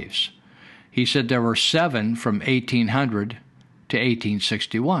slaves. He said there were 7 from 1800 to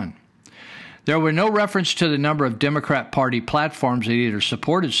 1861. There were no reference to the number of Democrat Party platforms that either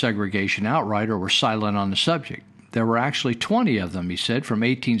supported segregation outright or were silent on the subject. There were actually 20 of them, he said, from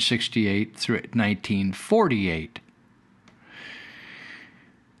 1868 through 1948.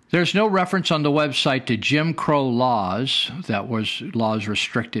 There's no reference on the website to Jim Crow laws, that was laws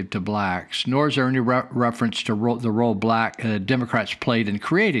restrictive to blacks, nor is there any reference to the role Democrats played in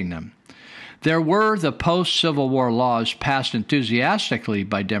creating them. There were the post-Civil War laws passed enthusiastically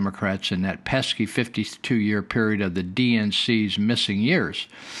by Democrats in that pesky 52-year period of the DNC's missing years.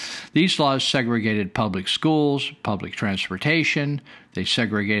 These laws segregated public schools, public transportation, they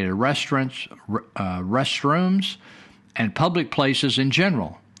segregated restaurants, restrooms, and public places in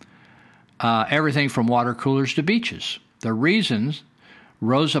general. Everything from water coolers to beaches. The reasons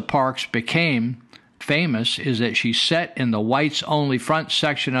Rosa Parks became famous is that she sat in the whites-only front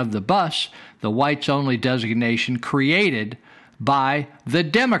section of the bus, the whites-only designation created by the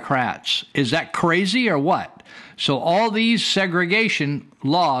Democrats. Is that crazy or what? So all these segregation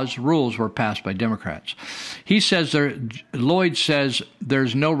laws, rules were passed by Democrats. Lloyd says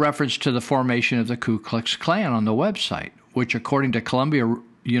there's no reference to the formation of the Ku Klux Klan on the website, which according to Columbia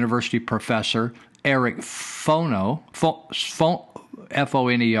University professor Eric Foner,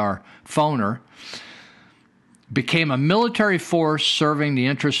 F-O-N-E-R, Foner, became a military force serving the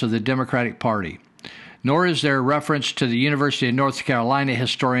interests of the Democratic Party. Nor is there reference to the University of North Carolina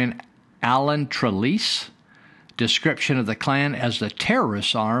historian Alan Trelease description of the Klan as the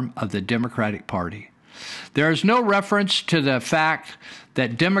terrorist arm of the Democratic Party. There is no reference to the fact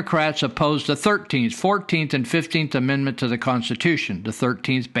that Democrats opposed the 13th, 14th, and 15th Amendment to the Constitution. The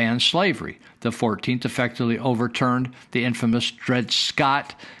 13th banned slavery. The 14th effectively overturned the infamous Dred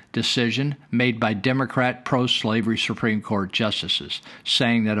Scott decision made by Democrat pro-slavery Supreme Court justices,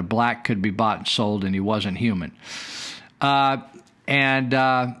 saying that a black could be bought and sold and he wasn't human. The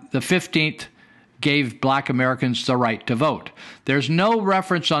 15th gave black Americans the right to vote. There's no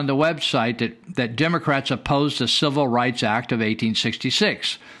reference on the website that Democrats opposed the Civil Rights Act of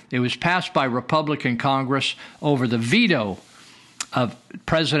 1866. It was passed by Republican Congress over the veto of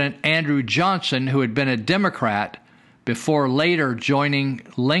President Andrew Johnson, who had been a Democrat before later joining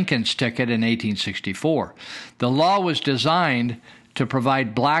Lincoln's ticket in 1864. The law was designed to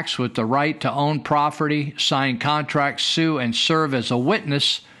provide blacks with the right to own property, sign contracts, sue, and serve as a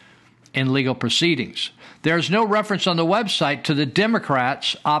witness in legal proceedings. There's no reference on the website to the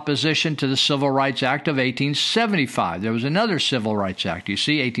Democrats' opposition to the Civil Rights Act of 1875. There was another Civil Rights Act, you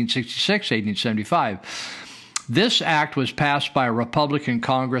see, 1866, 1875. This act was passed by a Republican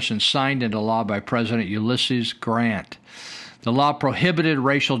Congress and signed into law by President Ulysses Grant. The law prohibited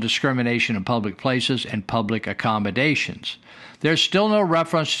racial discrimination in public places and public accommodations. There's still no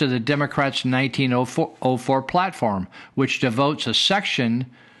reference to the Democrats' 1904 platform, which devotes a section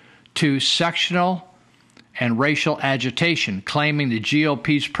to sectional and racial agitation, claiming the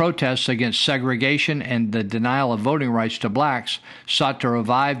GOP's protests against segregation and the denial of voting rights to blacks sought to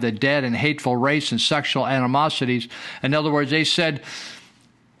revive the dead and hateful race and sexual animosities. In other words, they said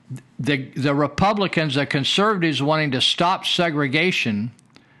the Republicans, the conservatives wanting to stop segregation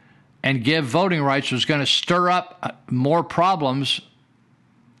and give voting rights was going to stir up more problems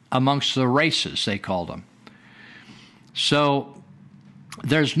amongst the races, they called them. So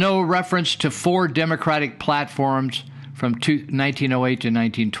there's no reference to 4 Democratic platforms from 1908 to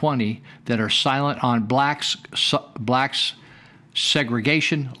 1920 that are silent on blacks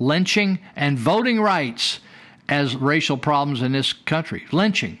segregation, lynching, and voting rights as racial problems in this country.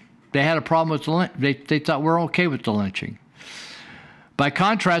 Lynching. They had a problem with the lynching. They thought we're okay with the lynching. By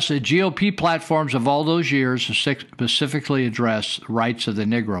contrast, the GOP platforms of all those years specifically addressed rights of the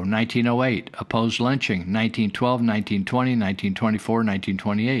Negro. 1908, opposed lynching. 1912, 1920, 1924,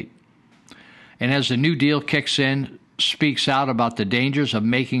 1928. And as the New Deal kicks in, speaks out about the dangers of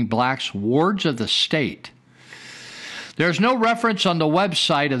making blacks wards of the state. There's no reference on the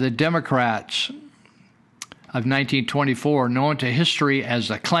website of the Democrats of 1924, known to history as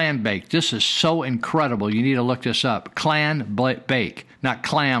the Klan Bake. This is so incredible. You need to look this up. Klan Bake, not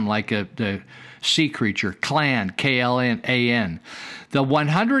clam like the sea creature. Klan, K-L-N-A-N. The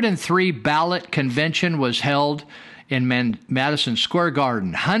 103 ballot convention was held in Madison Square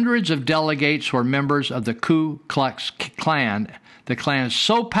Garden. Hundreds of delegates were members of the Ku Klux Klan. The Klan is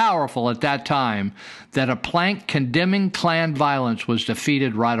so powerful at that time that a plank condemning Klan violence was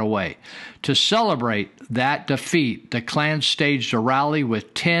defeated right away. To celebrate that defeat, the Klan staged a rally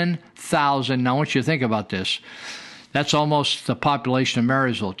with 10,000, now I want you to think about this, That's almost the population of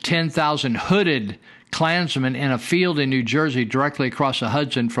Marysville. 10,000 hooded Klansmen in a field in New Jersey directly across the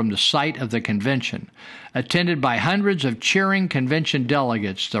Hudson from the site of the convention. Attended by hundreds of cheering convention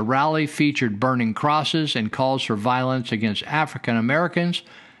delegates, the rally featured burning crosses and calls for violence against African Americans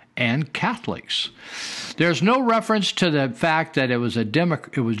and Catholics. There's no reference to the fact that it was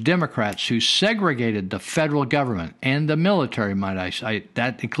Democrats who segregated the federal government and the military, might I say.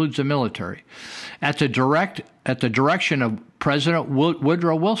 That includes the military, at the direction of President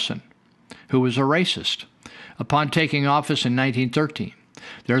Woodrow Wilson, who was a racist, upon taking office in 1913.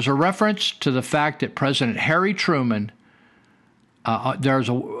 There's a reference to the fact that President Harry Truman, there's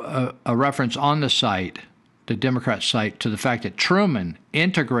a reference on the site, the Democrat site, to the fact that Truman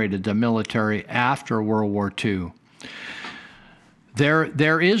integrated the military after World War II.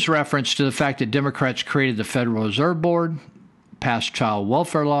 There is reference to the fact that Democrats created the Federal Reserve Board, passed child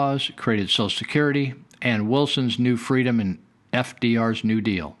welfare laws, created Social Security, and Wilson's New Freedom and FDR's New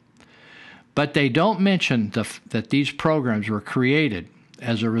Deal. But they don't mention that these programs were created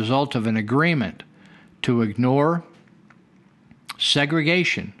as a result of an agreement to ignore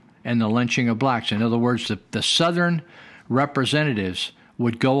segregation and the lynching of blacks. In other words, the Southern representatives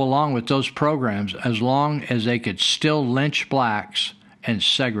would go along with those programs as long as they could still lynch blacks and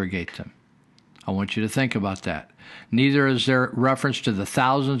segregate them. I want you to think about that. Neither is there reference to the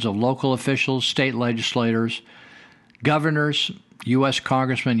thousands of local officials, state legislators, governors, U.S.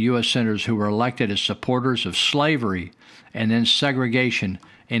 congressmen, U.S. senators who were elected as supporters of slavery and then segregation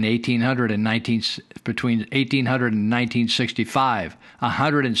in between 1800 and 1965,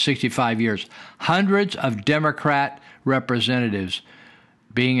 165 years. Hundreds of Democrat representatives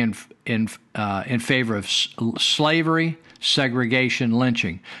being in favor of slavery, segregation,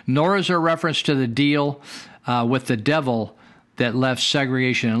 lynching. Nor is there reference to the deal with the devil that left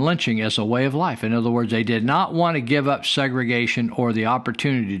segregation and lynching as a way of life. In other words, they did not want to give up segregation or the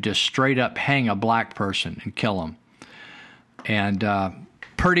opportunity to just straight up hang a black person and kill him. And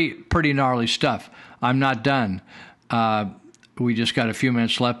pretty gnarly stuff. I'm not done. We just got a few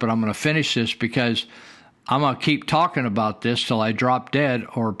minutes left, but I'm going to finish this because I'm going to keep talking about this till I drop dead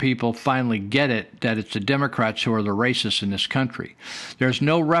or people finally get it that it's the Democrats who are the racists in this country. There's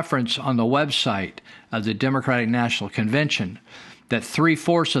no reference on the website of the Democratic National Convention that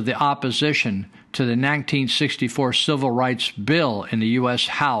 3/4 of the opposition to the 1964 Civil Rights Bill in the U.S.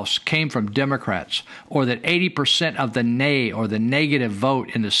 House came from Democrats, or that 80% of the nay or the negative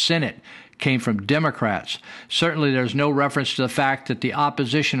vote in the Senate came from Democrats. Certainly there's no reference to the fact that the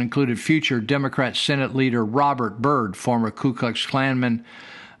opposition included future Democrat Senate leader Robert Byrd, former Ku Klux Klanman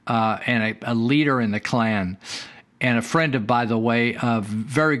and a leader in the Klan, and a friend of, by the way, a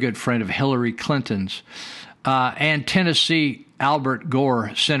very good friend of Hillary Clinton's, and Tennessee Albert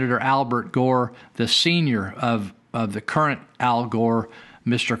Gore, Senator Albert Gore, the senior of the current Al Gore,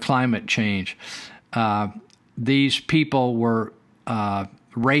 Mr. Climate Change. These people were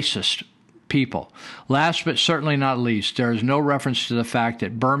racist people. Last but certainly not least, there is no reference to the fact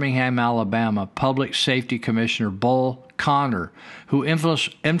that Birmingham, Alabama, Public Safety Commissioner Bull Connor, who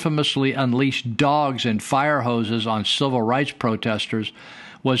infamously unleashed dogs and fire hoses on civil rights protesters,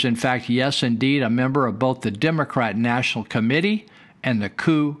 was in fact, yes, indeed, a member of both the Democrat National Committee and the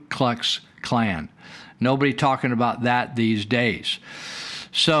Ku Klux Klan. Nobody talking about that these days.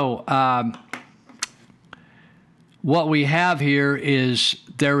 So what we have here is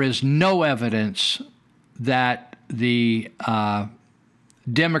there is no evidence that the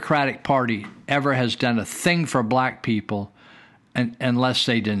Democratic Party ever has done a thing for black people unless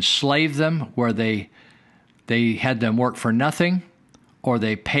they'd enslaved them, where they had them work for nothing, or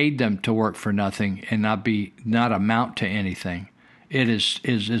they paid them to work for nothing and not amount to anything. It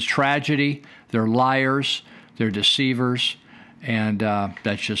is tragedy. They're liars. They're deceivers, and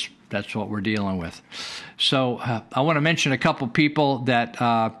that's what we're dealing with. So I want to mention a couple people that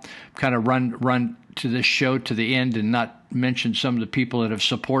kind of run to this show to the end and not mention some of the people that have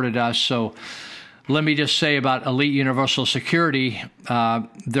supported us. So let me just say about Elite Universal Security,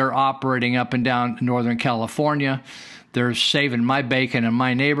 they're operating up and down Northern California. They're saving my bacon in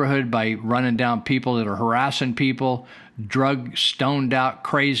my neighborhood by running down people that are harassing people, drug, stoned out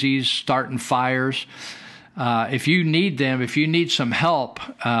crazies, starting fires. If you need them, if you need some help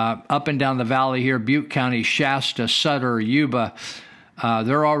up and down the valley here, Butte County, Shasta, Sutter, Yuba,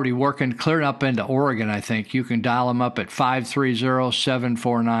 they're already working clear up into Oregon, I think. You can dial them up at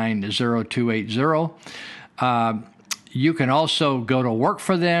 530-749-0280. You can also go to work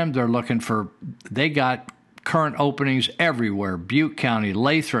for them. They got current openings everywhere. Butte County,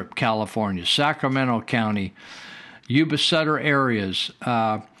 Lathrop, California, Sacramento County, Yuba, Sutter areas.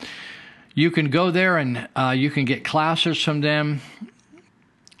 You can go there and you can get classes from them.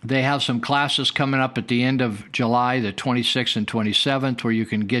 They have some classes coming up at the end of July, the 26th and 27th, where you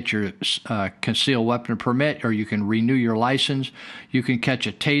can get your concealed weapon permit, or you can renew your license. You can catch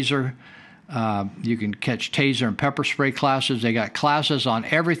a taser. You can catch taser and pepper spray classes. They got classes on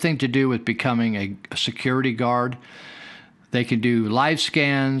everything to do with becoming a security guard. They can do live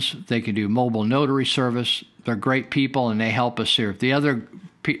scans. They can do mobile notary service. They're great people, and they help us here. The other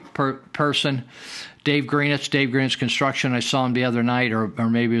person, Dave Greenitz Construction, I saw him the other night, or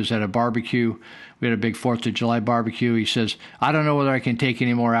maybe it was at a barbecue. We had a big 4th of July barbecue. He says, I don't know whether I can take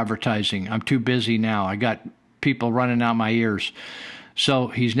any more advertising. I'm too busy now. I got people running out my ears. So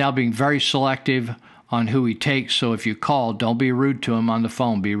he's now being very selective on who he takes. So if you call, don't be rude to him on the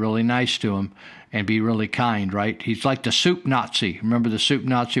phone. Be really nice to him and be really kind, right? He's like the soup Nazi. Remember the soup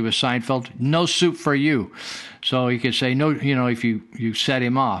Nazi with Seinfeld? No soup for you. So he could say, no, if you set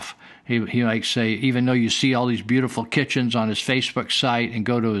him off. He might say, even though you see all these beautiful kitchens on his Facebook site, and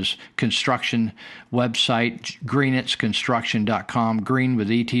go to his construction website, greenitzconstruction.com, green with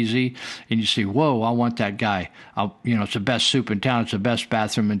ETZ, and you see, whoa, I want that guy. It's the best soup in town. It's the best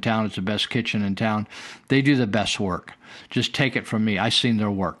bathroom in town. It's the best kitchen in town. They do the best work. Just take it from me. I've seen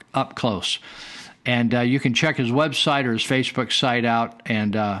their work up close. And you can check his website or his Facebook site out,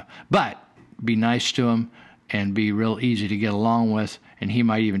 but be nice to him and be real easy to get along with. And he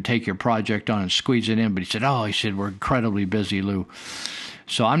might even take your project on and squeeze it in. But he said, we're incredibly busy, Lou.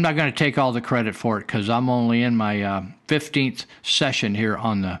 So I'm not going to take all the credit for it, because I'm only in my 15th session here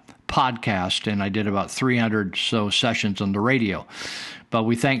on the podcast, and I did about 300 so sessions on the radio. But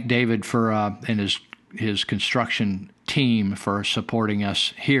we thank David for and his construction team for supporting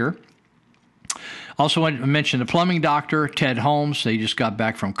us here. Also want to mention the plumbing doctor, Ted Holmes. They just got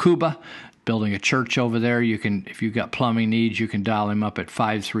back from Cuba, building a church over there. You can, if you've got plumbing needs, you can dial him up at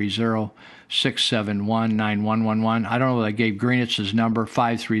 530-671-9111. I don't know whether I gave Greenitz's number,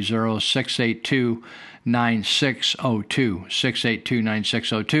 530-682-9602,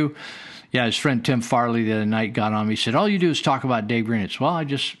 682-9602. Yeah, his friend Tim Farley the other night got on me. He said, all you do is talk about Dave Greenitz. Well, I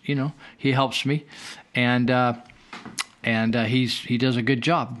just, he helps me, and he does a good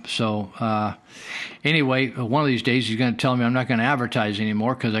job. So anyway, one of these days he's going to tell me I'm not going to advertise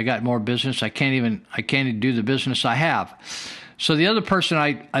anymore because I got more business. I can't even do the business I have. So the other person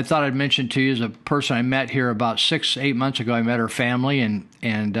I thought I'd mention to you is a person I met here about 6-8 months ago. I met her family, and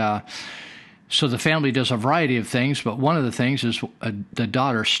so the family does a variety of things, but one of the things is the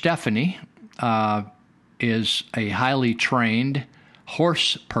daughter, Stephanie, is a highly trained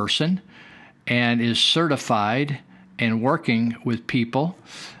horse person and is certified and working with people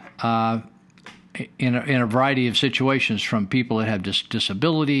in a variety of situations, from people that have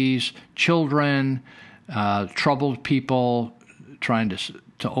disabilities, children, troubled people trying to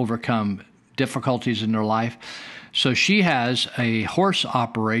overcome difficulties in their life. So she has a horse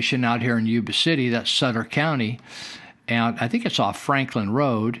operation out here in Yuba City, that's Sutter County, and I think it's off Franklin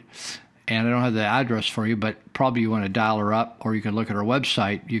Road, and I don't have the address for you, but probably you want to dial her up, or you can look at her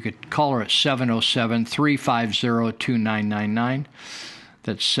website. You could call her at 707-350-2999.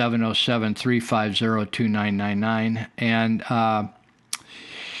 That's 707-350-2999. And her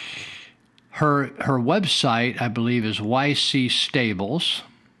website, I believe, is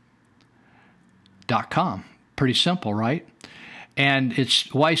ycstables.com. Pretty simple, right? And it's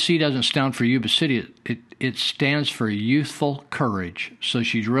YC doesn't stand for Yuba City. It stands for Youthful Courage. So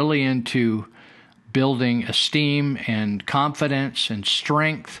she's really into building esteem and confidence and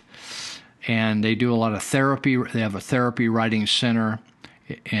strength. And they do a lot of therapy. They have a therapy writing center,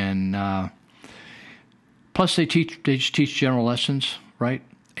 and plus they just teach general lessons, right?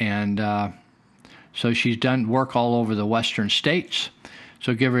 And so she's done work all over the western states.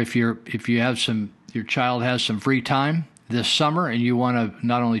 So give her, if your child has some free time this summer and you want to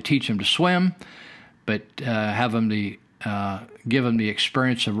not only teach them to swim, but give them the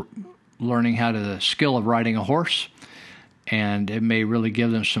experience of learning the skill of riding a horse, and it may really give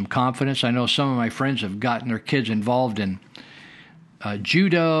them some confidence. I know some of my friends have gotten their kids involved in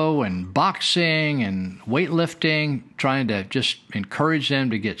judo and boxing and weightlifting, trying to just encourage them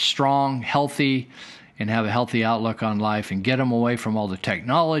to get strong, healthy, and have a healthy outlook on life, and get them away from all the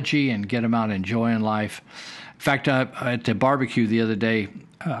technology and get them out enjoying life. In fact, at the barbecue the other day,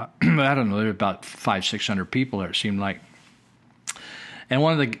 I don't know, there were about 500-600 people there, it seemed like. And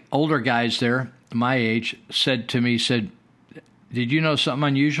one of the older guys there, my age, said to me, did you know something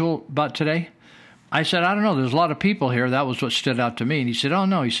unusual about today? I said, I don't know. There's a lot of people here. That was what stood out to me. And he said, oh,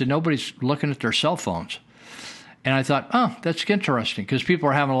 no. He said, nobody's looking at their cell phones. And I thought, oh, that's interesting, because people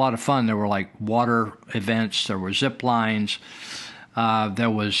are having a lot of fun. There were like water events. There were zip lines. There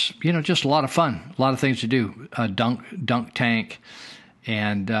was, just a lot of fun, a lot of things to do. Dunk tank,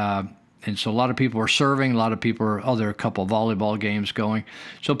 and so a lot of people were serving. A lot of people there are a couple of volleyball games going.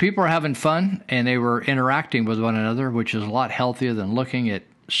 So people were having fun, and they were interacting with one another, which is a lot healthier than looking at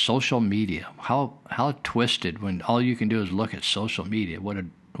social media. How twisted when all you can do is look at social media. What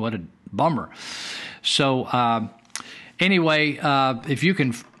a bummer. So anyway, if you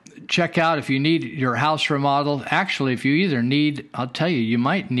can check out if you need your house remodeled. Actually, if you either need, I'll tell you, you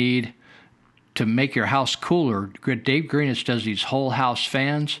might need to make your house cooler. Dave Greenitz does these whole house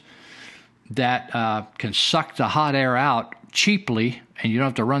fans that can suck the hot air out cheaply, and you don't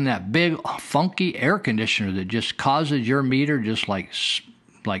have to run that big funky air conditioner that just causes your meter just like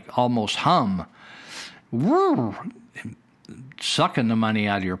almost hum. Woo! Sucking the money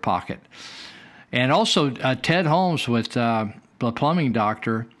out of your pocket. And also Ted Holmes with the plumbing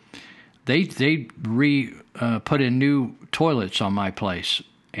doctor, they put in new toilets on my place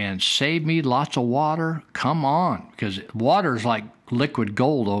and saved me lots of water. Come on, because water is like liquid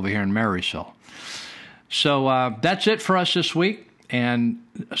gold over here in Marysville. So that's it for us this week. And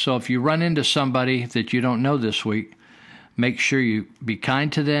so if you run into somebody that you don't know this week, make sure you be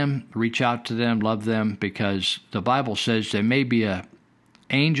kind to them, reach out to them, love them, because the Bible says there may be an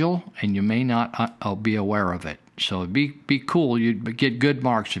angel and you may not be aware of it. So be cool. You'd get good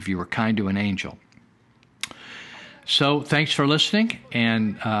marks if you were kind to an angel. So thanks for listening,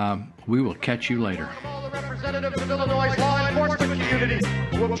 and we will catch you later. All the representatives of Illinois' law enforcement community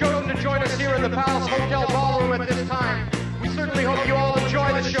who have chosen to join us here in the Palace Hotel Bar.